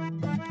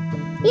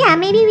 Yeah,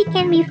 maybe we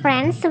can be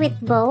friends with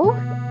Bo.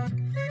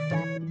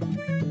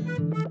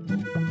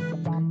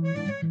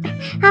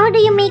 How do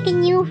you make a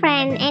new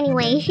friend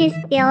anyway? She's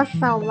still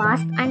so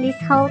lost on this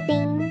whole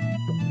thing.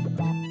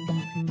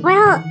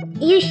 Well,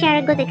 you share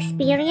a good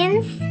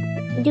experience,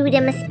 do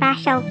them a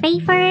special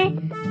favor,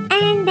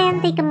 and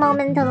then take a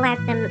moment to let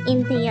them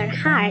into your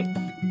heart.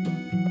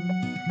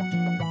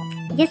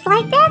 Just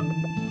like that?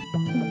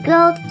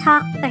 Go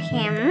talk to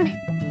him.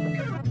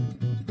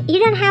 You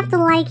don't have to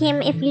like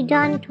him if you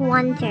don't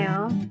want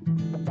to.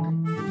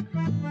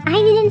 I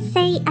didn't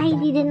say I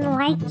didn't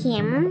like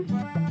him.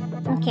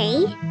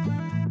 Okay.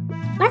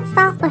 Let's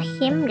talk to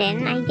him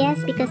then, I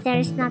guess, because there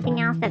is nothing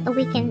else that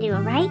we can do,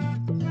 right?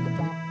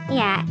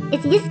 Yeah,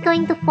 it's just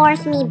going to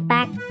force me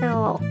back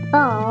to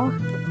Bo.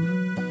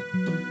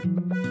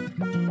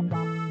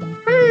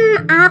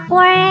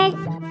 Awkward.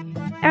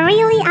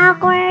 Really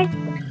awkward.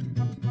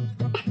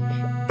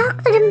 Talk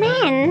to the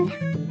man.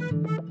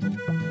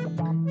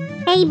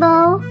 Hey,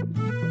 Bo.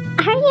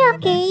 Are you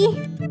okay?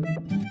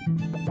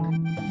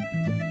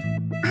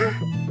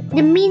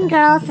 The mean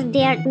girls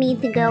dared me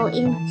to go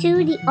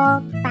into the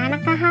old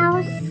Tanaka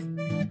house.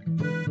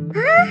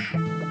 Huh?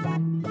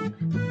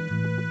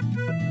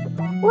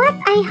 What?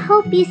 I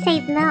hope you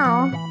said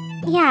no.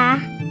 Yeah.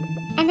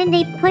 And then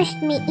they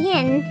pushed me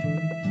in.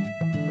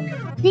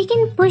 They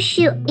can push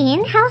you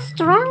in? How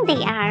strong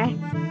they are.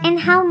 And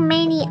how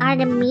many are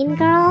the mean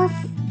girls?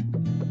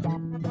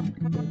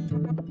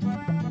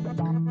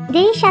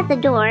 They shut the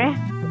door.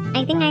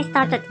 I think I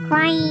started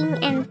crying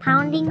and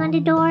pounding on the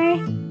door.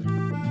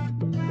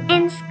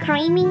 And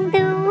screaming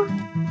too.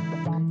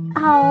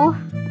 Oh.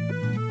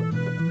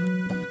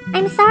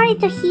 I'm sorry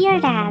to hear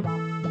that.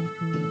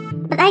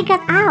 But I got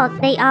out.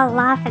 They all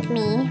laughed at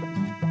me.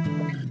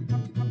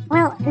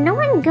 Well, no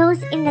one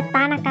goes in the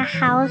Tanaka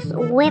house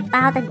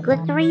without a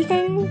good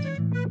reason.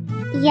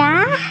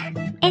 Yeah?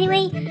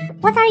 Anyway,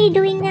 what are you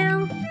doing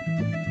now?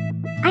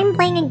 I'm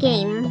playing a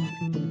game.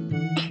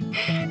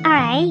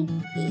 Alright.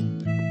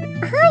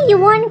 Huh, you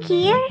won't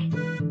care?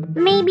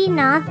 Maybe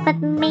not, but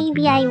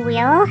maybe I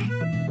will.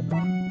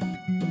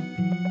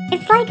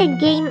 It's like a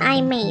game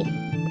I made.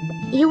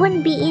 You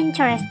wouldn't be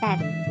interested.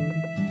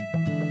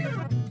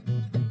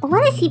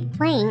 What is he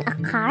playing? A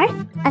card?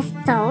 A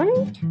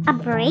stone? A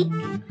brick?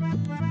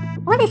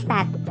 What is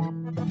that?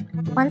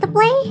 Want to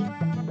play?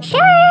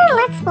 Sure,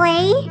 let's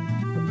play!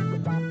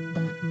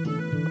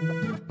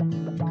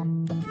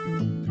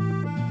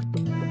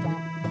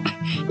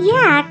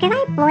 Yeah, can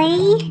I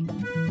play?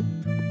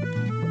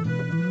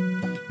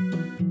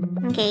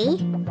 Okay.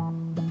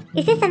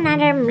 Is this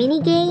another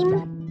mini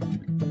game?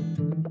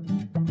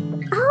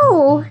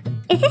 Oh!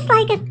 Is this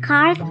like a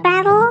card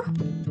battle?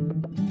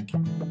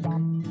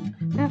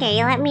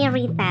 Okay, let me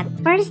read that.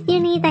 First, you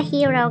need a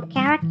hero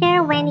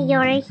character. When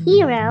you're a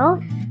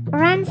hero,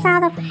 runs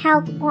out of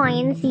health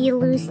points, you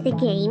lose the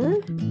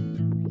game.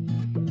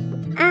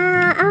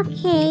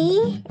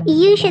 Okay.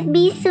 You should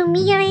be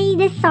Sumire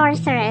the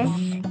sorceress.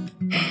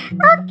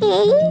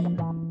 Okay.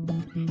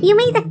 You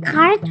made a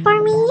card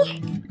for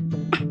me?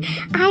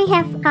 I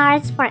have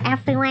cards for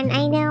everyone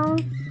I know.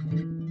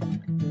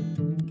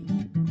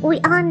 We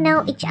all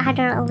know each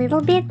other a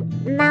little bit.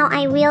 Now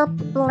I will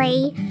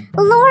play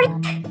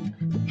Lord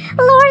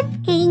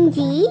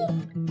Kenji.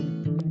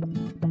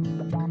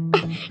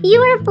 You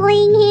are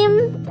playing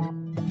him?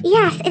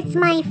 Yes, it's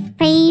my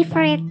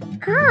favorite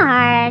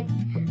card.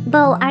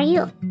 Bo, are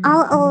you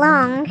all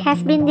along?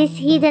 Has been this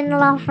hidden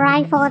love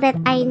rifle that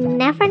I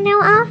never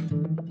know of?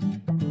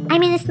 I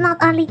mean, it's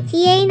not only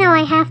TA, now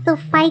I have to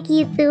fight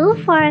you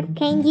too for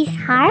Kenji's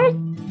heart?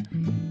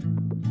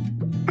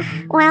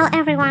 Well,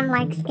 everyone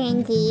likes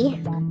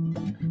Kenji.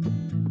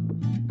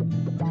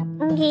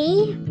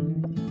 Okay.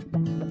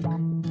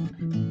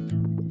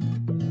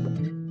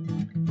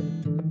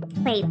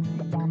 Wait.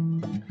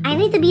 I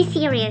need to be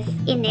serious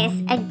in this.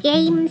 A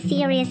game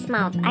serious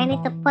mode. I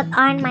need to put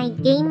on my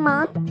game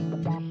mode.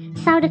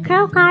 So the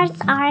crow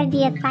cards are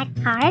the attack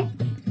cards.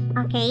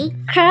 Okay.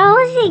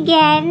 Crows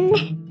again.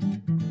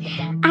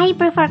 I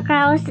prefer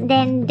crows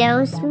than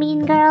those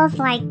mean girls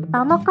like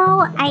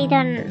Tomoko. I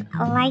don't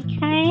like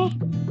her.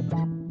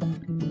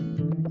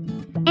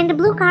 And the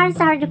blue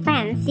cards are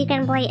defense. You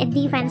can play a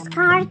defense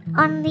card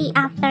only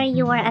after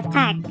you are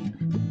attacked.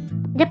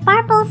 The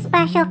purple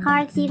special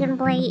cards you can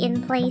play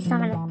in place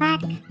of an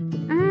attack.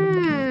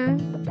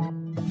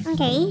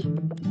 Okay.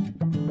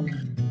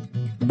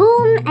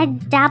 Boom, a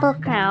double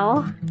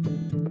crow.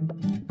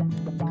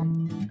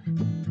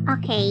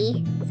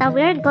 Okay, so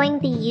we're going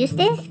to use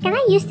this. Can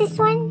I use this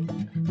one?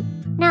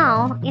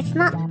 No, it's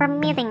not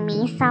permitting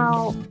me,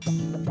 so...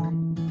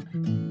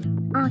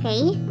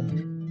 Okay.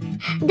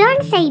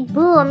 Don't say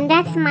boom,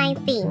 that's my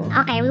thing.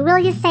 Okay, we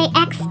will just say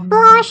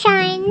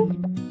explosion.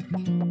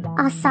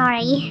 Oh,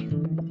 sorry.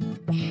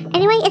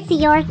 Anyway, it's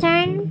your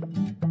turn.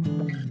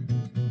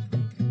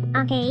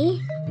 Okay.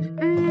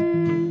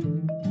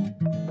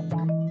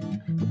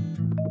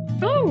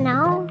 I don't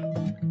know.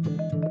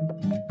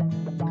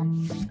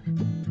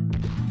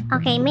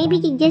 Okay, maybe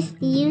just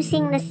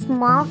using the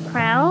small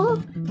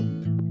crow?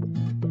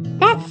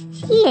 That's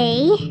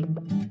TA.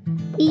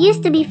 You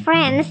used to be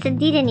friends,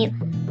 didn't you?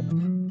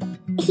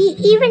 He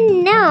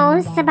even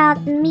knows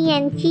about me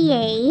and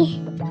TA.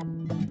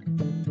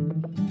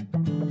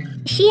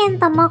 She and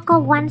Tomoko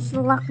once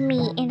locked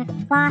me in a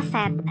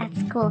closet at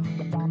school.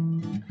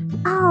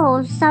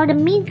 Oh, so the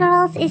mean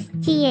girls is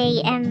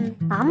TA and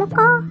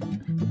Tomoko?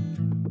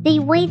 They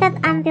waited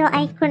until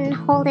I couldn't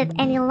hold it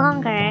any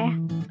longer.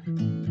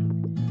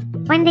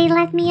 When they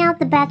let me out,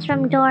 the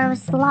bathroom door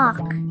was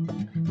locked.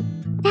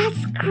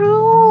 That's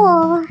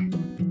cruel.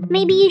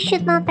 Maybe you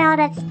should not tell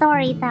that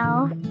story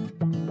though.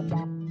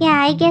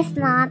 Yeah, I guess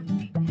not.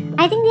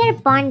 I think they're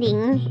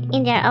bonding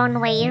in their own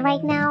way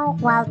right now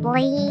while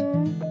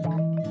playing.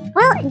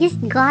 Well,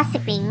 just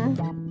gossiping.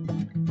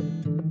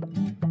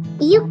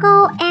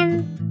 Yuko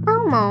and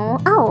Tomo.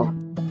 Oh,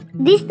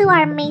 these two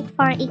are made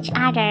for each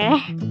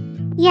other.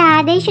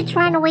 Yeah, they should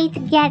run away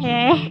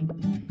together.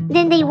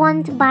 Then they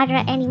won't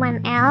bother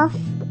anyone else.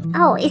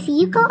 Oh, is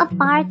Yuko a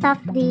part of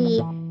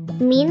the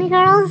mean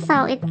girls?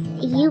 So it's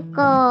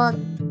Yuko,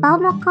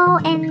 Tomoko,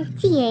 and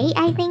TA,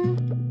 I think.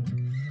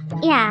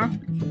 Yeah.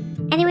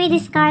 Anyway,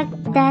 this card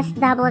does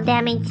double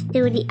damage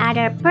to the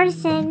other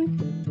person,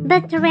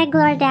 but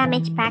regular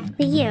damage back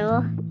to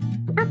you.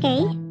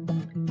 Okay.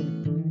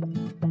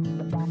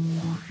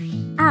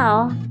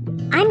 Oh,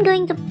 I'm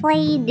going to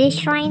play this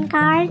shrine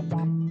card.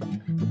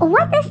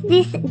 What does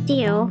this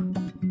do?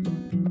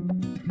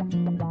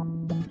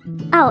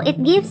 Oh,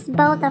 it gives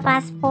both of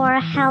us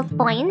 4 health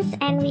points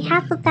and we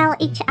have to tell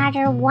each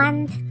other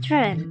one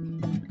truth.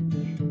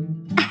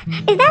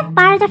 Is that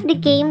part of the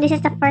game? This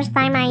is the first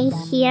time I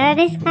hear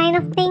this kind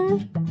of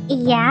thing?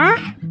 Yeah?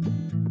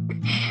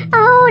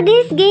 Oh,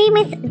 this game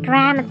is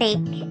dramatic.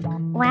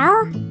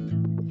 Well...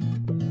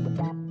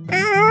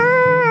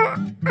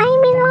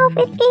 I'm in love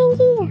with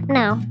Kenji.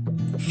 No.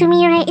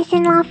 Sumire is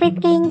in love with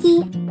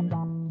Kenji.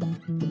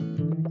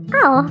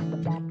 Oh,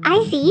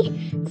 I see.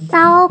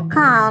 So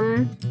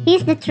calm.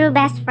 He's the true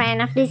best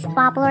friend of this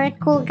popular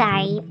cool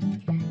guy.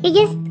 He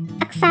just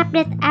accepts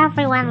that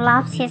everyone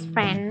loves his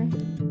friend.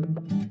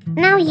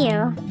 Now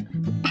you.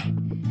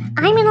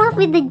 I'm in love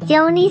with the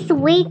Joni's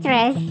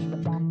waitress.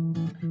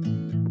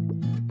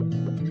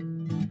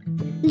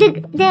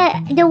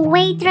 The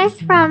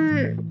waitress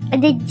from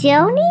the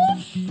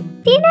Joni's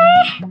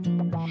dinner?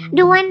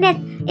 The one that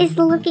is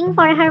looking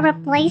for her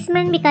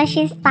replacement because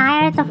she's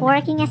tired of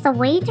working as a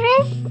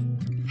waitress?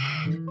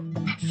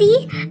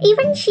 See,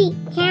 even she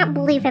can't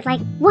believe it.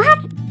 Like, what?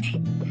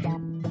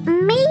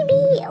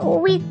 Maybe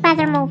we'd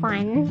better move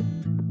on.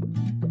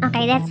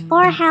 Okay, that's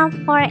 4 health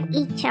for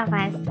each of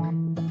us.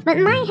 But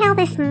my health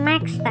is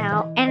maxed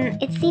out,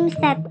 and it seems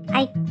that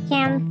I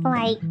can't,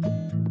 like,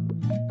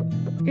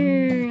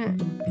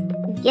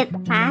 get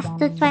past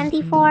to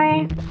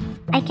 24.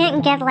 I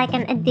can't get, like,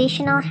 an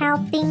additional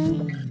health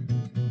thing.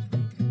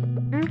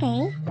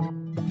 Okay.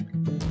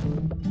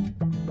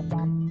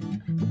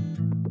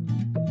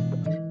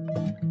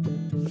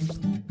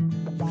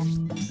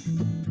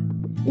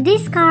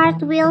 This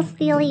card will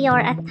steal your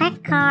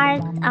attack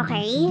card.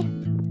 Okay.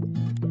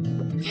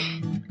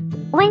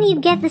 When you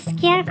get the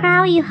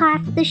scarecrow, you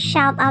have to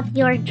shout out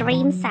your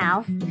dream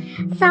self.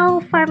 So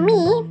for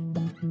me,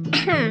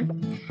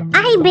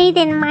 I bathe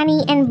in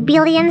money and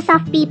billions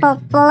of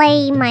people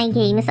play my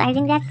games. I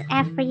think that's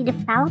every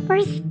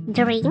developer's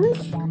dreams.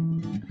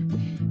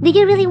 Do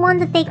you really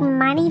want to take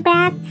money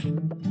bets?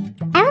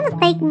 I want to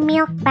take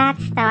milk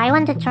bets though. I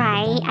want to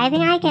try. I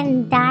think I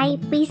can die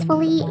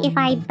peacefully if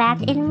I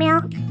bet in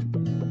milk.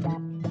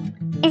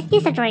 Is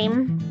this a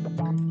dream?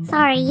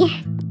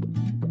 Sorry.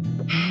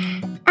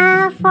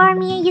 For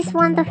me, I just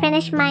want to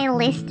finish my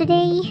list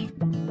today.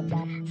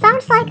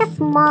 Sounds like a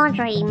small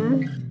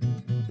dream.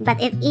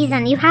 But it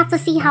isn't. You have to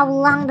see how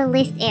long the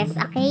list is,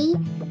 okay?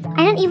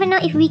 I don't even know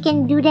if we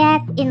can do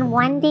that in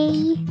one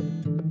day.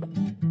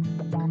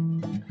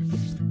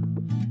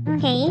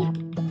 Okay.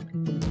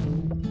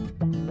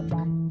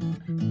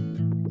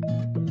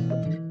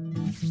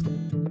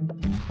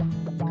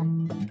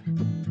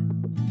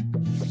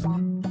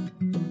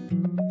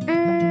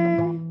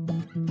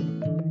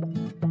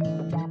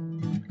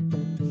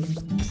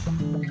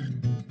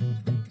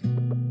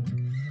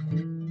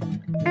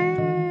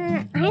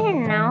 I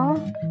don't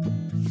know.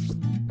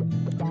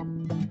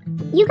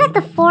 You got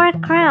the 4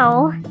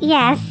 crow.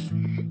 Yes,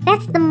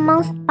 that's the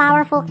most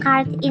powerful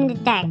card in the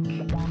deck.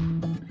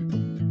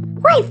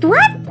 Wait,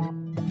 what?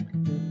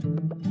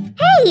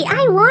 Hey,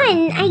 I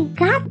won! I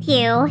got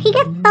you! He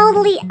got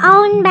totally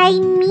owned by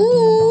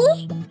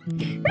me!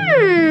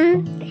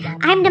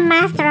 I'm the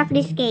master of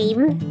this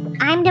game.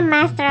 I'm the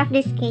master of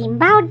this game.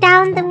 Bow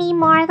down to me,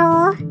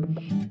 mortal.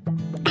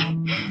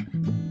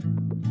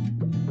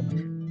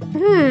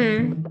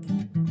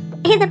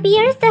 It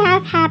appears to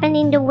have happened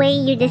in the way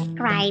you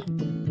described.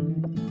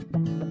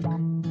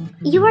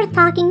 You were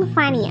talking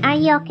funny. Are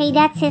you okay?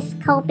 That's his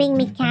coping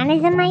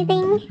mechanism, I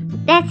think.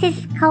 That's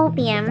his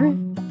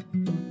copium.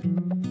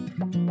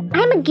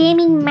 I'm a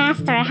gaming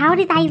master. How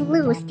did I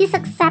lose? Just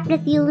accept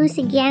that you lose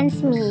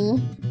against me.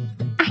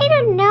 I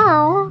don't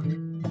know.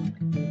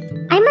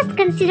 I must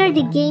consider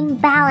the game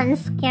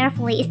balance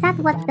carefully. Is that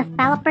what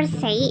developers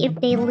say if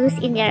they lose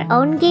in their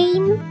own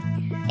game?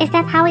 Is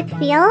that how it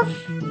feels?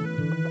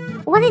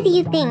 What did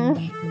you think?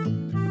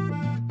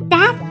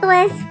 That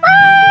was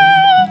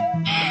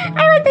fun!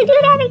 I want to do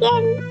that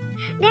again.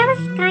 That was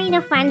kind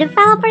of fun.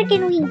 Developer,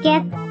 can we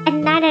get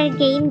another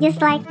game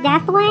just like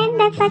that one?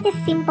 That's such a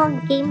simple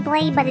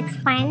gameplay, but it's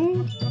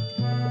fun.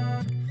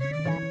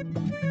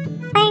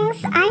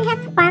 Thanks, I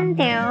had fun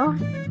too.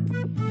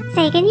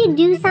 Say, can you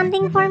do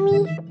something for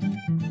me?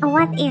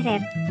 What is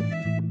it?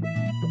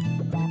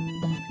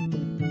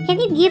 Can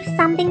you give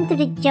something to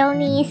the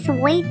Joni's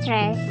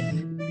waitress?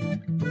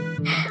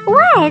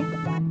 What?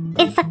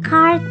 It's a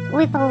card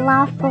with a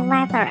love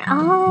letter.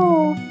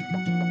 Oh.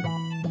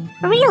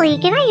 Really?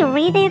 Can I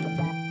read it?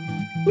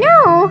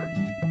 No!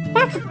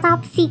 That's a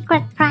top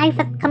secret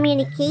private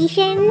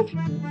communication.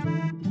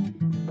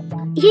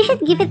 You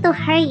should give it to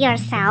her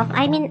yourself.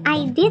 I mean,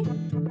 I did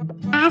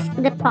ask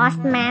the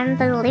postman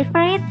to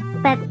deliver it,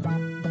 but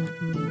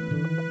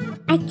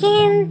I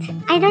can't.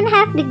 I don't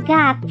have the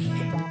guts.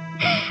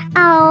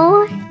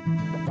 Oh.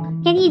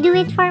 Can you do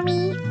it for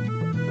me?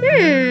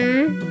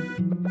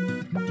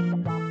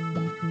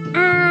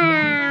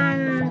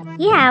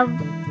 Yeah,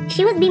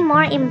 she would be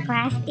more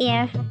impressed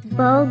if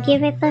Bo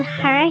gave it to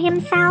her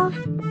himself.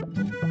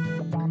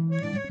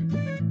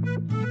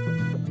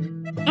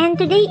 And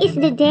today is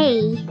the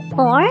day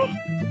for?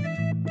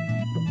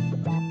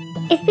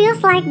 It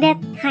feels like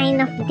that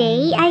kind of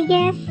day, I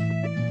guess.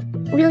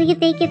 Will you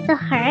take it to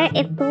her?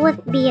 It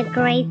would be a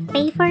great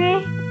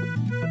favor.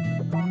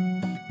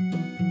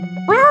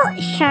 Well,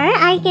 sure,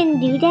 I can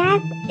do that.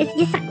 It's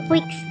just a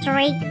quick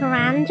straight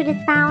run to the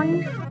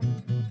town.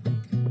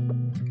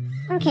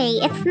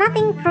 Okay, it's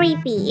nothing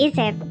creepy, is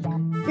it?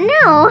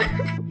 No!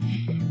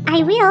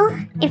 I will,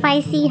 if I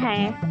see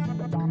her.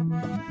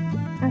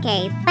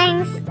 Okay,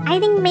 thanks. I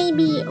think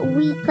maybe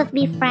we could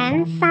be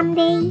friends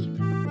someday.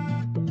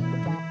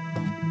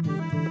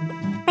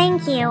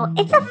 Thank you.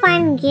 It's a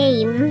fun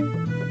game.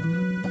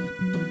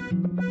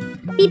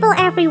 People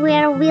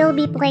everywhere will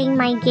be playing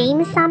my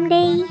game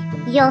someday.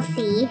 You'll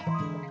see.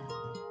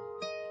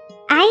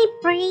 I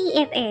pray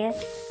it is.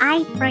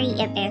 I pray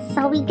it is.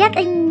 So we get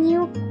a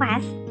new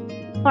quest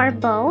for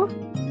Bo.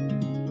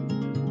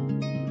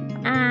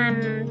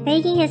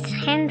 Taking his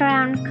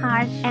hand-drawn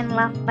card and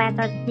love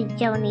letter to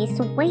Joni's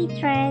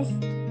waitress.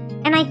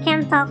 And I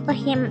can't talk to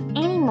him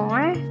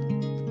anymore.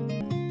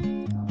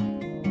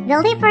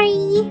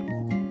 Delivery!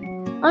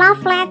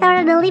 Love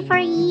letter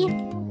delivery!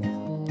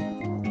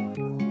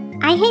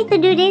 I hate to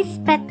do this,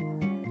 but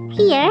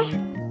here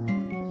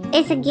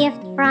is a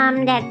gift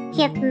from that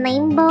kid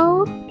named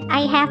Bo.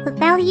 I have to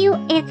tell you,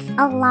 it's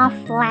a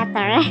love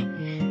letter.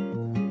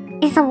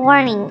 It's a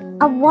warning,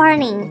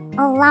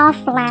 a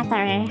love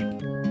letter.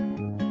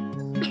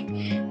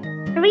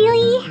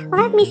 Really?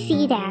 Let me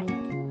see that.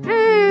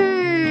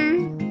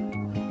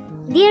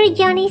 Dear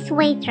Johnny's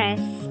waitress,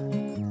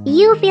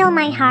 you fill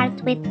my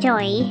heart with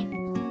joy.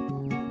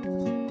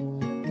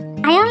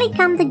 I only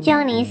come to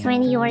Johnny's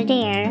when you are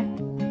there.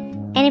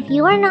 And if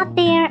you are not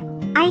there,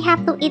 I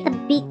have to eat a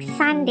big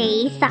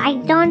sundae so I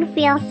don't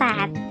feel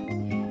sad.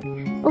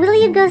 Will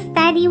you go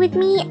study with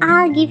me?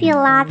 I'll give you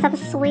lots of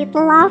sweet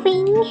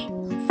loving.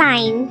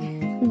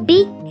 Sign,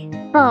 Big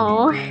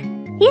Bo.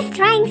 He's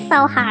trying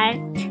so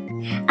hard.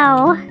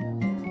 Oh.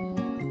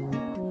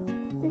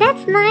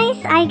 That's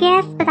nice, I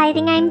guess, but I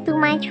think I'm too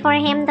much for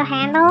him to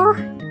handle.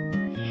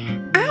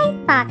 I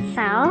thought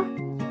so.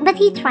 But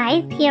he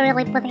tried. He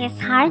really put his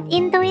heart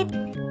into it.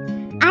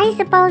 I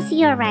suppose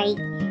you're right.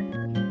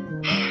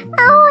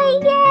 Oh my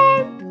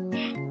god!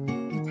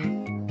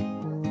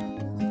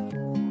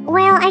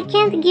 Well, I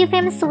can't give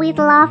him sweet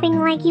loving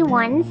like he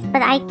wants,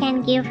 but I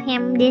can give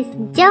him this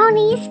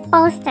Johnny's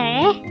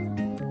poster.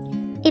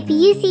 If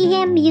you see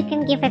him, you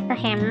can give it to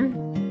him.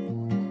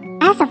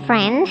 As a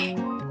friend.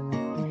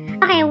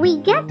 Okay, we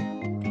got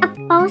a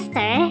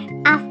poster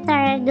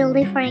after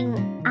delivering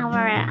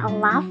our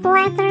love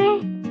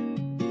letter.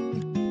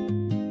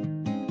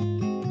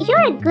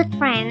 You're a good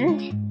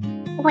friend.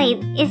 Wait,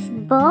 is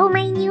Bo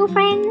my new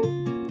friend?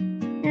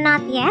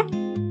 Not yet,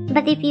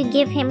 but if you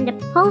give him the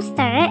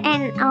poster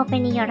and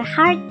open your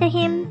heart to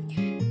him,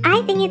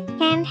 I think it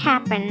can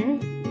happen.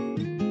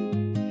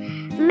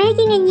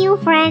 Making a new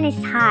friend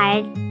is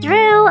hard.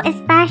 True,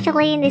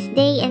 especially in this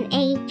day and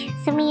age,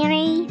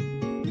 Sumire.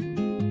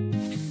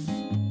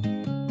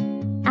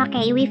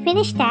 Okay, we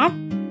finished that.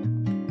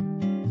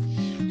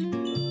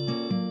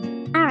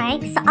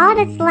 Alright, so all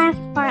that's left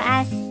for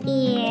us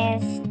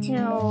is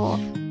to...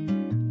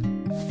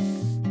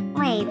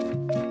 Wait.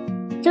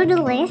 To-do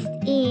list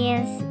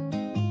is...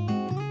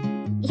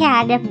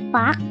 Yeah, the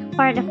buck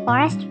for the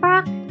forest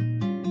frog.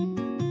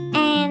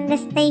 And the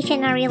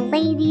stationery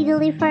lady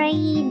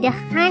delivery. The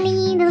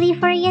honey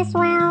delivery as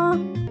well.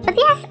 But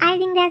yes, I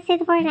think that's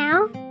it for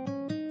now.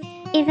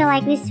 If you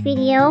like this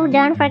video,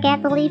 don't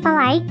forget to leave a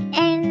like.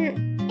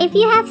 And if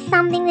you have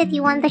something that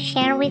you want to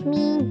share with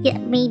me,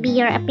 maybe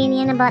your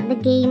opinion about the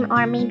game,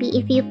 or maybe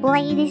if you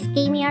play this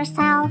game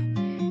yourself,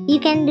 you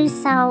can do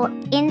so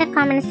in the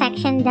comment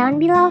section down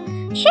below.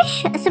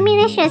 Shush!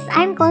 Sumire, shush!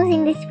 I'm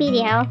closing this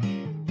video.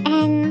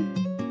 And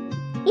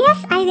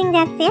yes, I think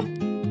that's it.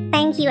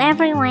 Thank you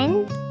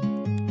everyone.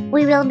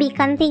 We will be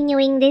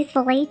continuing this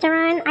later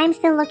on. I'm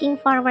still looking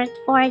forward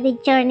for the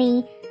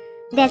journey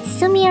that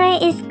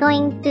Sumire is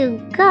going to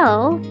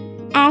go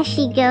as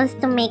she goes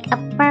to make a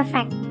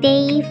perfect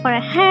day for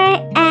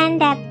her and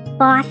that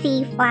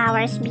bossy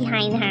flowers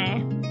behind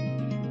her.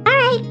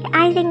 Alright,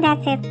 I think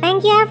that's it.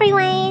 Thank you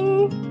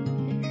everyone!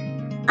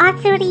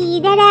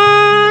 Otsuri,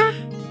 dadah!